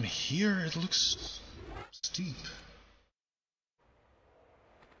climb from here? It looks steep.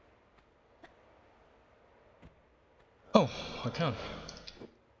 Oh, I can.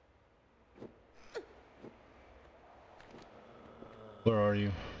 Where are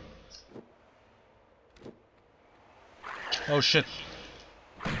you? Oh shit.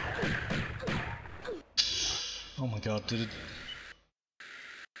 Oh my god, did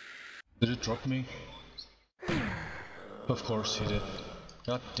it drop me? Of course he did.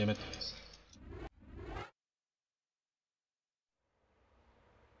 God damn it.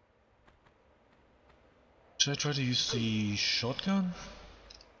 Should I try to use the shotgun?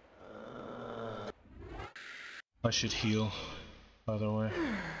 I should heal, by the way.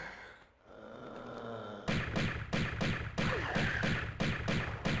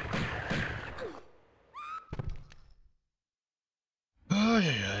 Oh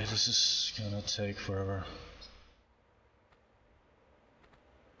yeah, this is gonna take forever.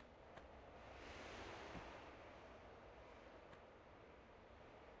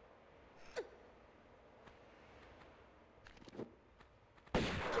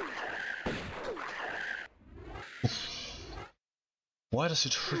 Why does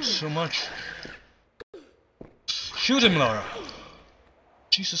it hurt so much? Shoot him, Lara!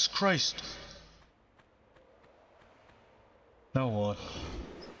 Jesus Christ! Now what?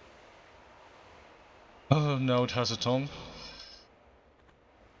 Oh, now it has a tongue.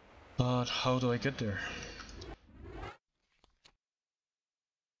 But how do I get there?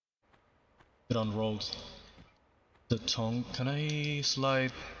 It unrolled. The tongue. Can I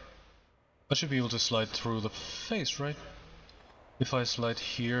slide? I should be able to slide through the face, right? If I slide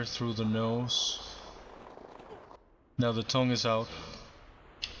here through the nose. Now the tongue is out.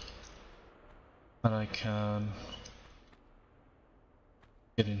 And I can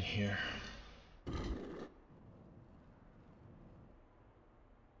get in here.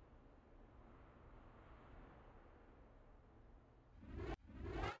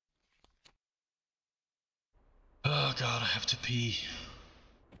 Oh god, I have to pee.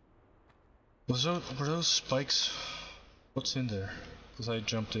 Were those spikes? What's in there? Because I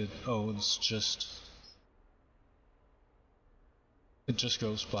jumped it. Oh, it's just... It just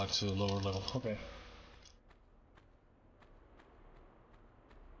goes back to a lower level. Okay.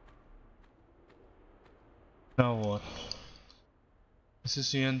 Now what? Is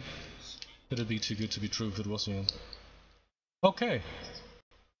this the end? It'd be too good to be true if it was the end. Okay.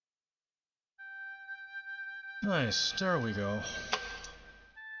 Nice, there we go.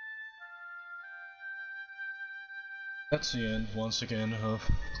 That's the end, once again, of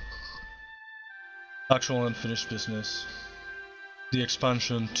actual unfinished business. The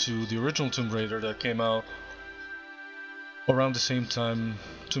expansion to the original Tomb Raider that came out around the same time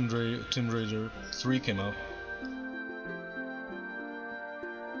Tomb Raider 3 came out.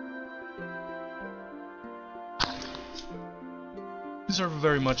 These are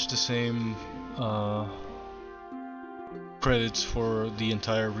very much the same credits for the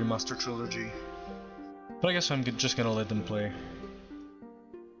entire Remastered trilogy, but I guess I'm just gonna let them play.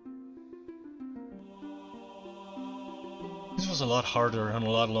 This was a lot harder and a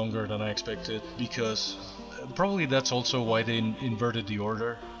lot longer than I expected, because probably that's also why they inverted the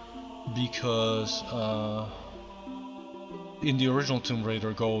order, because in the original Tomb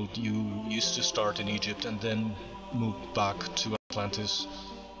Raider Gold you used to start in Egypt and then move back to Atlantis.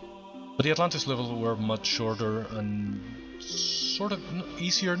 But the Atlantis levels were much shorter and sort of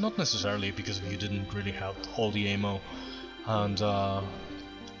easier, not necessarily because you didn't really have all the ammo, and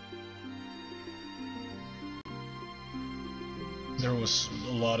there was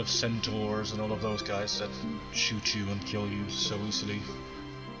a lot of centaurs and all of those guys that shoot you and kill you so easily.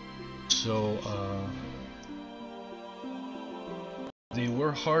 So they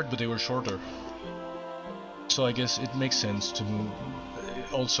were hard, but they were shorter. So I guess it makes sense to move.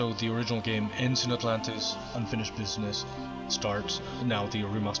 Also, the original game ends in Atlantis, unfinished business starts. Now the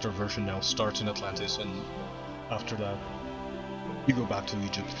remastered version now starts in Atlantis, and after that you go back to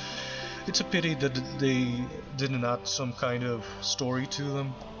Egypt. It's a pity that they didn't add some kind of story to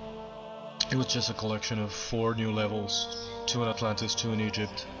them. It was just a collection of 4 new levels, 2 in Atlantis, 2 in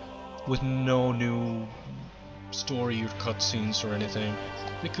Egypt, with no new story or cutscenes or anything.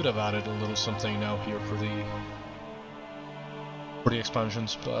 They could have added a little something now here for the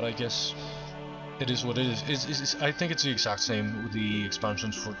expansions, but I guess it is what it is. I think it's the exact same with the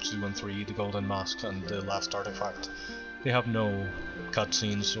expansions for 2 and 3, the Golden Mask and the Last Artifact. They have no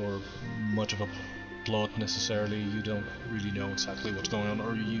cutscenes or much of a plot necessarily. You don't really know exactly what's going on,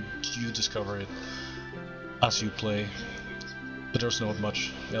 or you discover it as you play, but there's not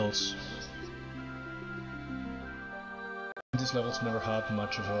much else. These levels never had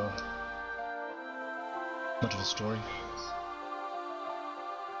much of a story.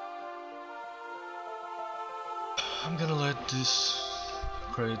 I'm gonna let this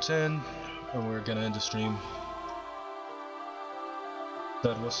credits end, and we're gonna end the stream.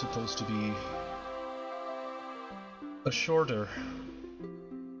 That was supposed to be a shorter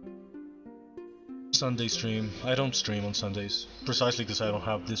Sunday stream. I don't stream on Sundays, precisely because I don't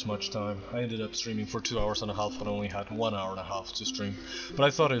have this much time. I ended up streaming for 2 hours and a half, but only had 1 hour and a half to stream. But I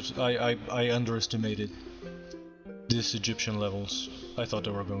thought I underestimated these Egyptian levels. I thought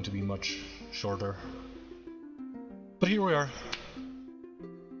they were going to be much shorter. But here we are.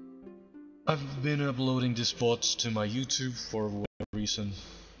 I've been uploading these VODs to my YouTube for whatever reason.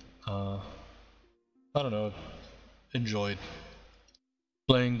 I don't know, enjoyed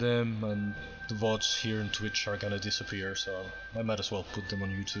playing them, and the VODs here in Twitch are gonna disappear, so I might as well put them on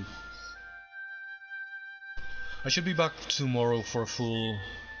YouTube. I should be back tomorrow for a full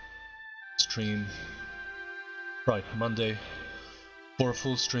stream. Right, Monday. For a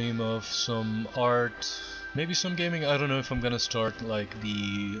full stream of some art, maybe some gaming. I don't know if I'm gonna start like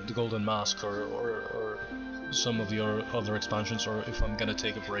the Golden Mask or some of the other expansions, or if I'm gonna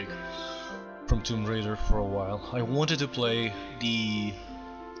take a break from Tomb Raider for a while. I wanted to play the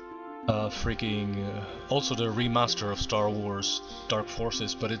also the remaster of Star Wars Dark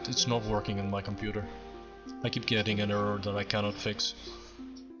Forces, but it's not working on my computer. I keep getting an error that I cannot fix.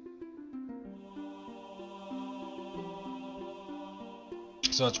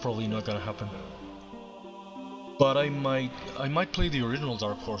 So that's probably not gonna happen. But I might play the original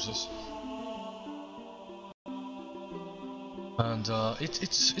Dark Forces. And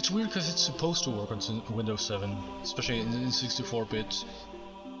it's weird because it's supposed to work on Windows 7, especially in 64-bit.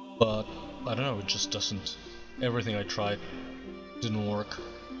 But I don't know, it just doesn't. Everything I tried didn't work.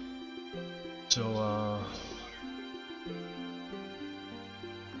 So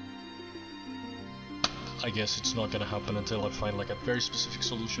I guess it's not gonna happen until I find like a very specific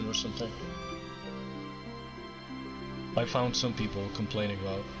solution or something. I found some people complaining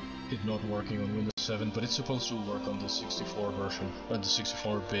about it not working on Windows 7, but it's supposed to work on the 64 version, the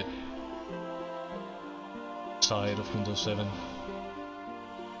 64-bit side of Windows 7.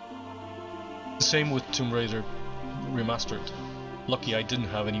 The same with Tomb Raider Remastered. Lucky I didn't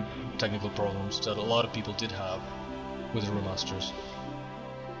have any technical problems that a lot of people did have with the remasters.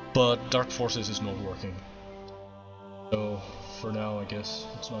 But Dark Forces is not working. So, for now, I guess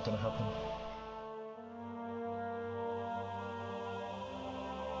it's not gonna happen.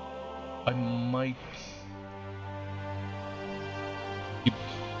 I might keep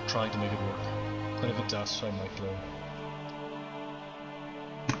trying to make it work. And if it does, I might play.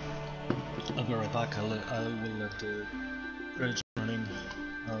 I'll be right back. I will let the credits running,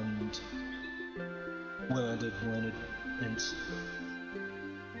 and we'll end it when it ends.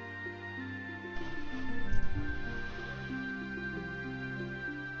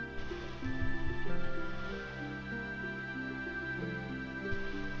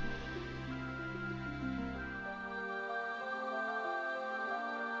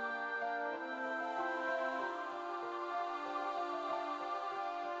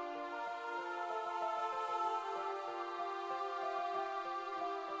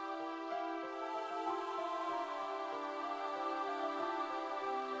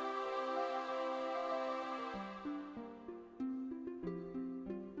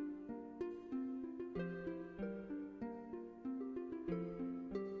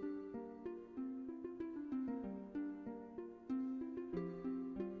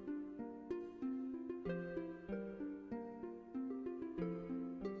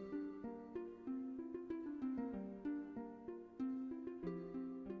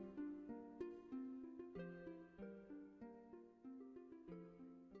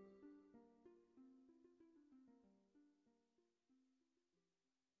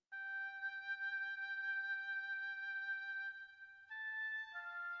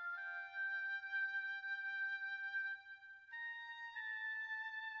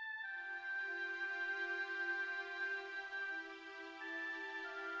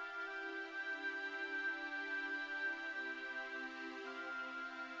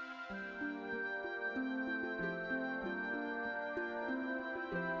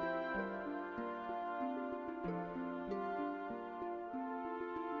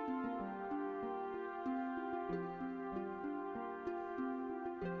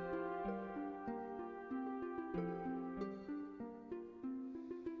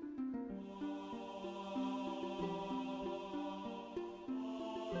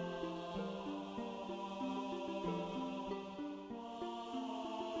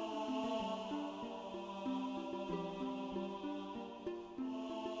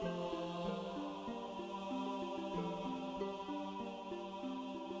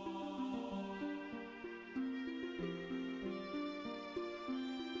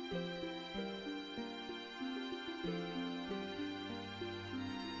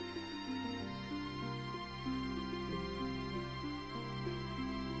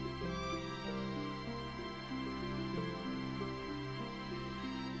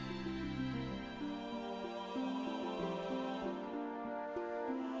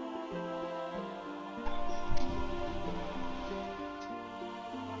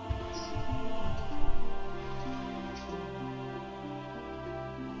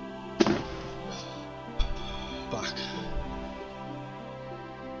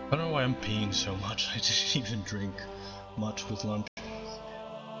 I don't know why I'm peeing so much. I didn't even drink much with lunch.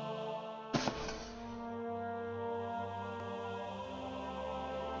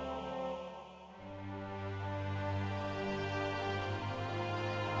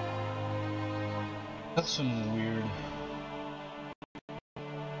 That's some weird...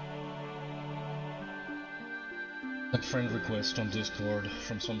 like friend request on Discord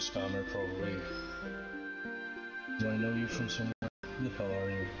from some spammer probably. Do I know you from somewhere? Who the hell are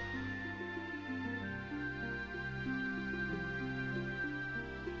you?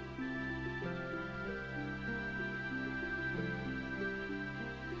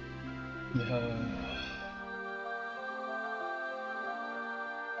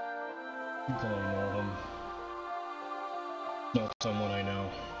 I'm gonna ignore him. Not someone I know.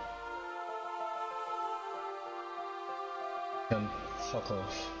 And fuck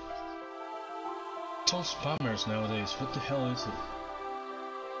off. It's all spammers nowadays, what the hell is it?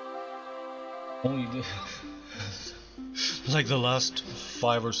 Only the... like the last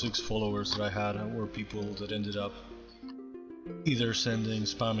 5 or 6 followers that I had were people that ended up either sending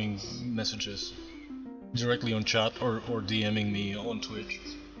spamming messages directly on chat or DMing me on Twitch.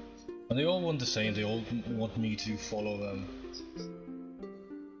 And they all want the same, they all want me to follow them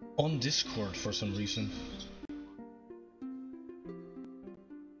on Discord for some reason.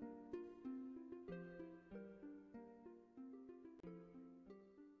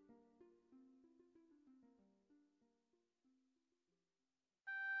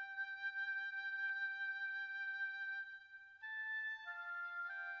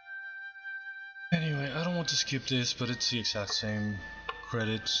 Anyway, I don't want to skip this, but it's the exact same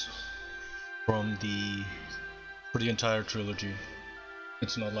credits from for the entire trilogy.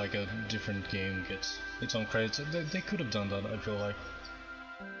 It's not like a different game gets its own credits. They could have done that, I feel like.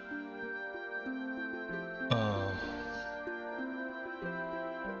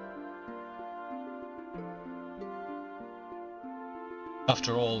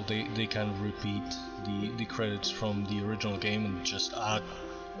 After all, they can repeat the credits from the original game and just add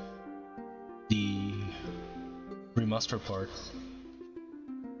the remaster part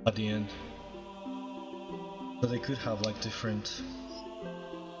at the end. But they could have like different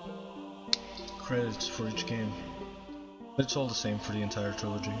credits for each game. But it's all the same for the entire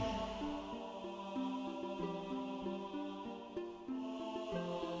trilogy.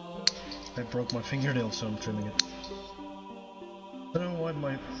 I broke my fingernail, so I'm trimming it. I don't know why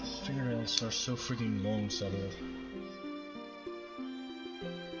my fingernails are so freaking long suddenly.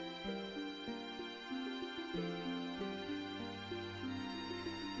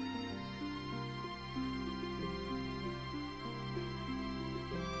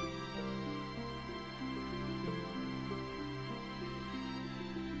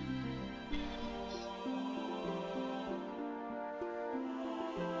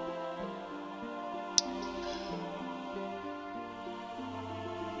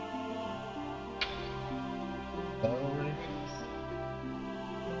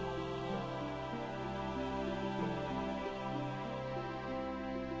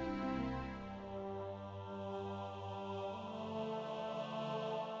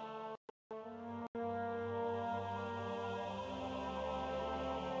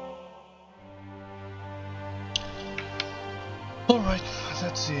 Alright,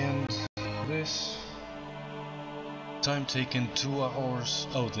 that's the end of this. Time taken 2 hours.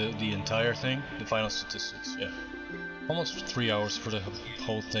 Oh, the entire thing? The final statistics, yeah. Almost 3 hours for the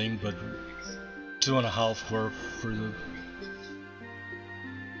whole thing, but 2.5 were for the...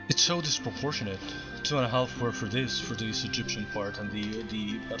 It's so disproportionate. 2.5 were for this Egyptian part, and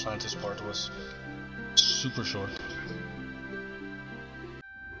the Atlantis part was super short.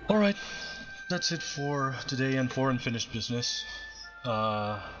 Alright, that's it for today and for Unfinished Business.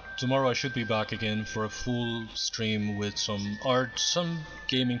 Tomorrow I should be back again for a full stream with some art, some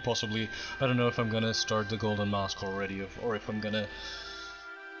gaming possibly. I don't know if I'm gonna start the Golden Mask already or if I'm gonna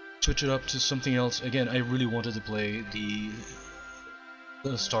switch it up to something else. Again, I really wanted to play the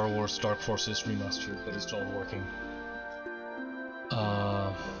Star Wars Dark Forces Remastered, but it's not working.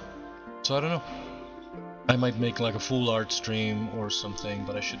 So I don't know. I might make like a full art stream or something,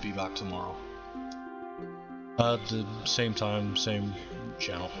 but I should be back tomorrow. At the same time, same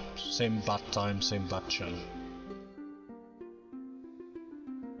channel. Same bat time, same bat channel.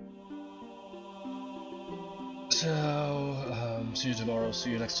 So, see you tomorrow,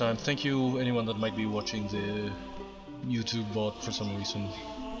 see you next time. Thank you anyone that might be watching the YouTube bot for some reason.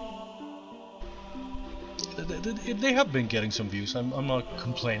 They have been getting some views, I'm not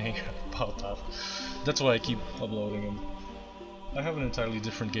complaining about that. That's why I keep uploading them. I have an entirely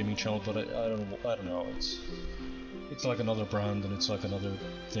different gaming channel, but I don't know, it's like another brand and it's like another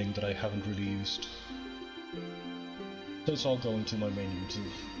thing that I haven't really used. So it's all going to my main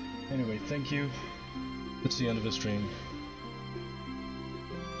YouTube. Anyway, thank you. That's the end of the stream.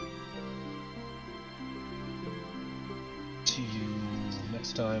 See you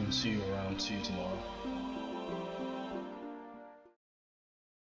next time, see you around, see you tomorrow.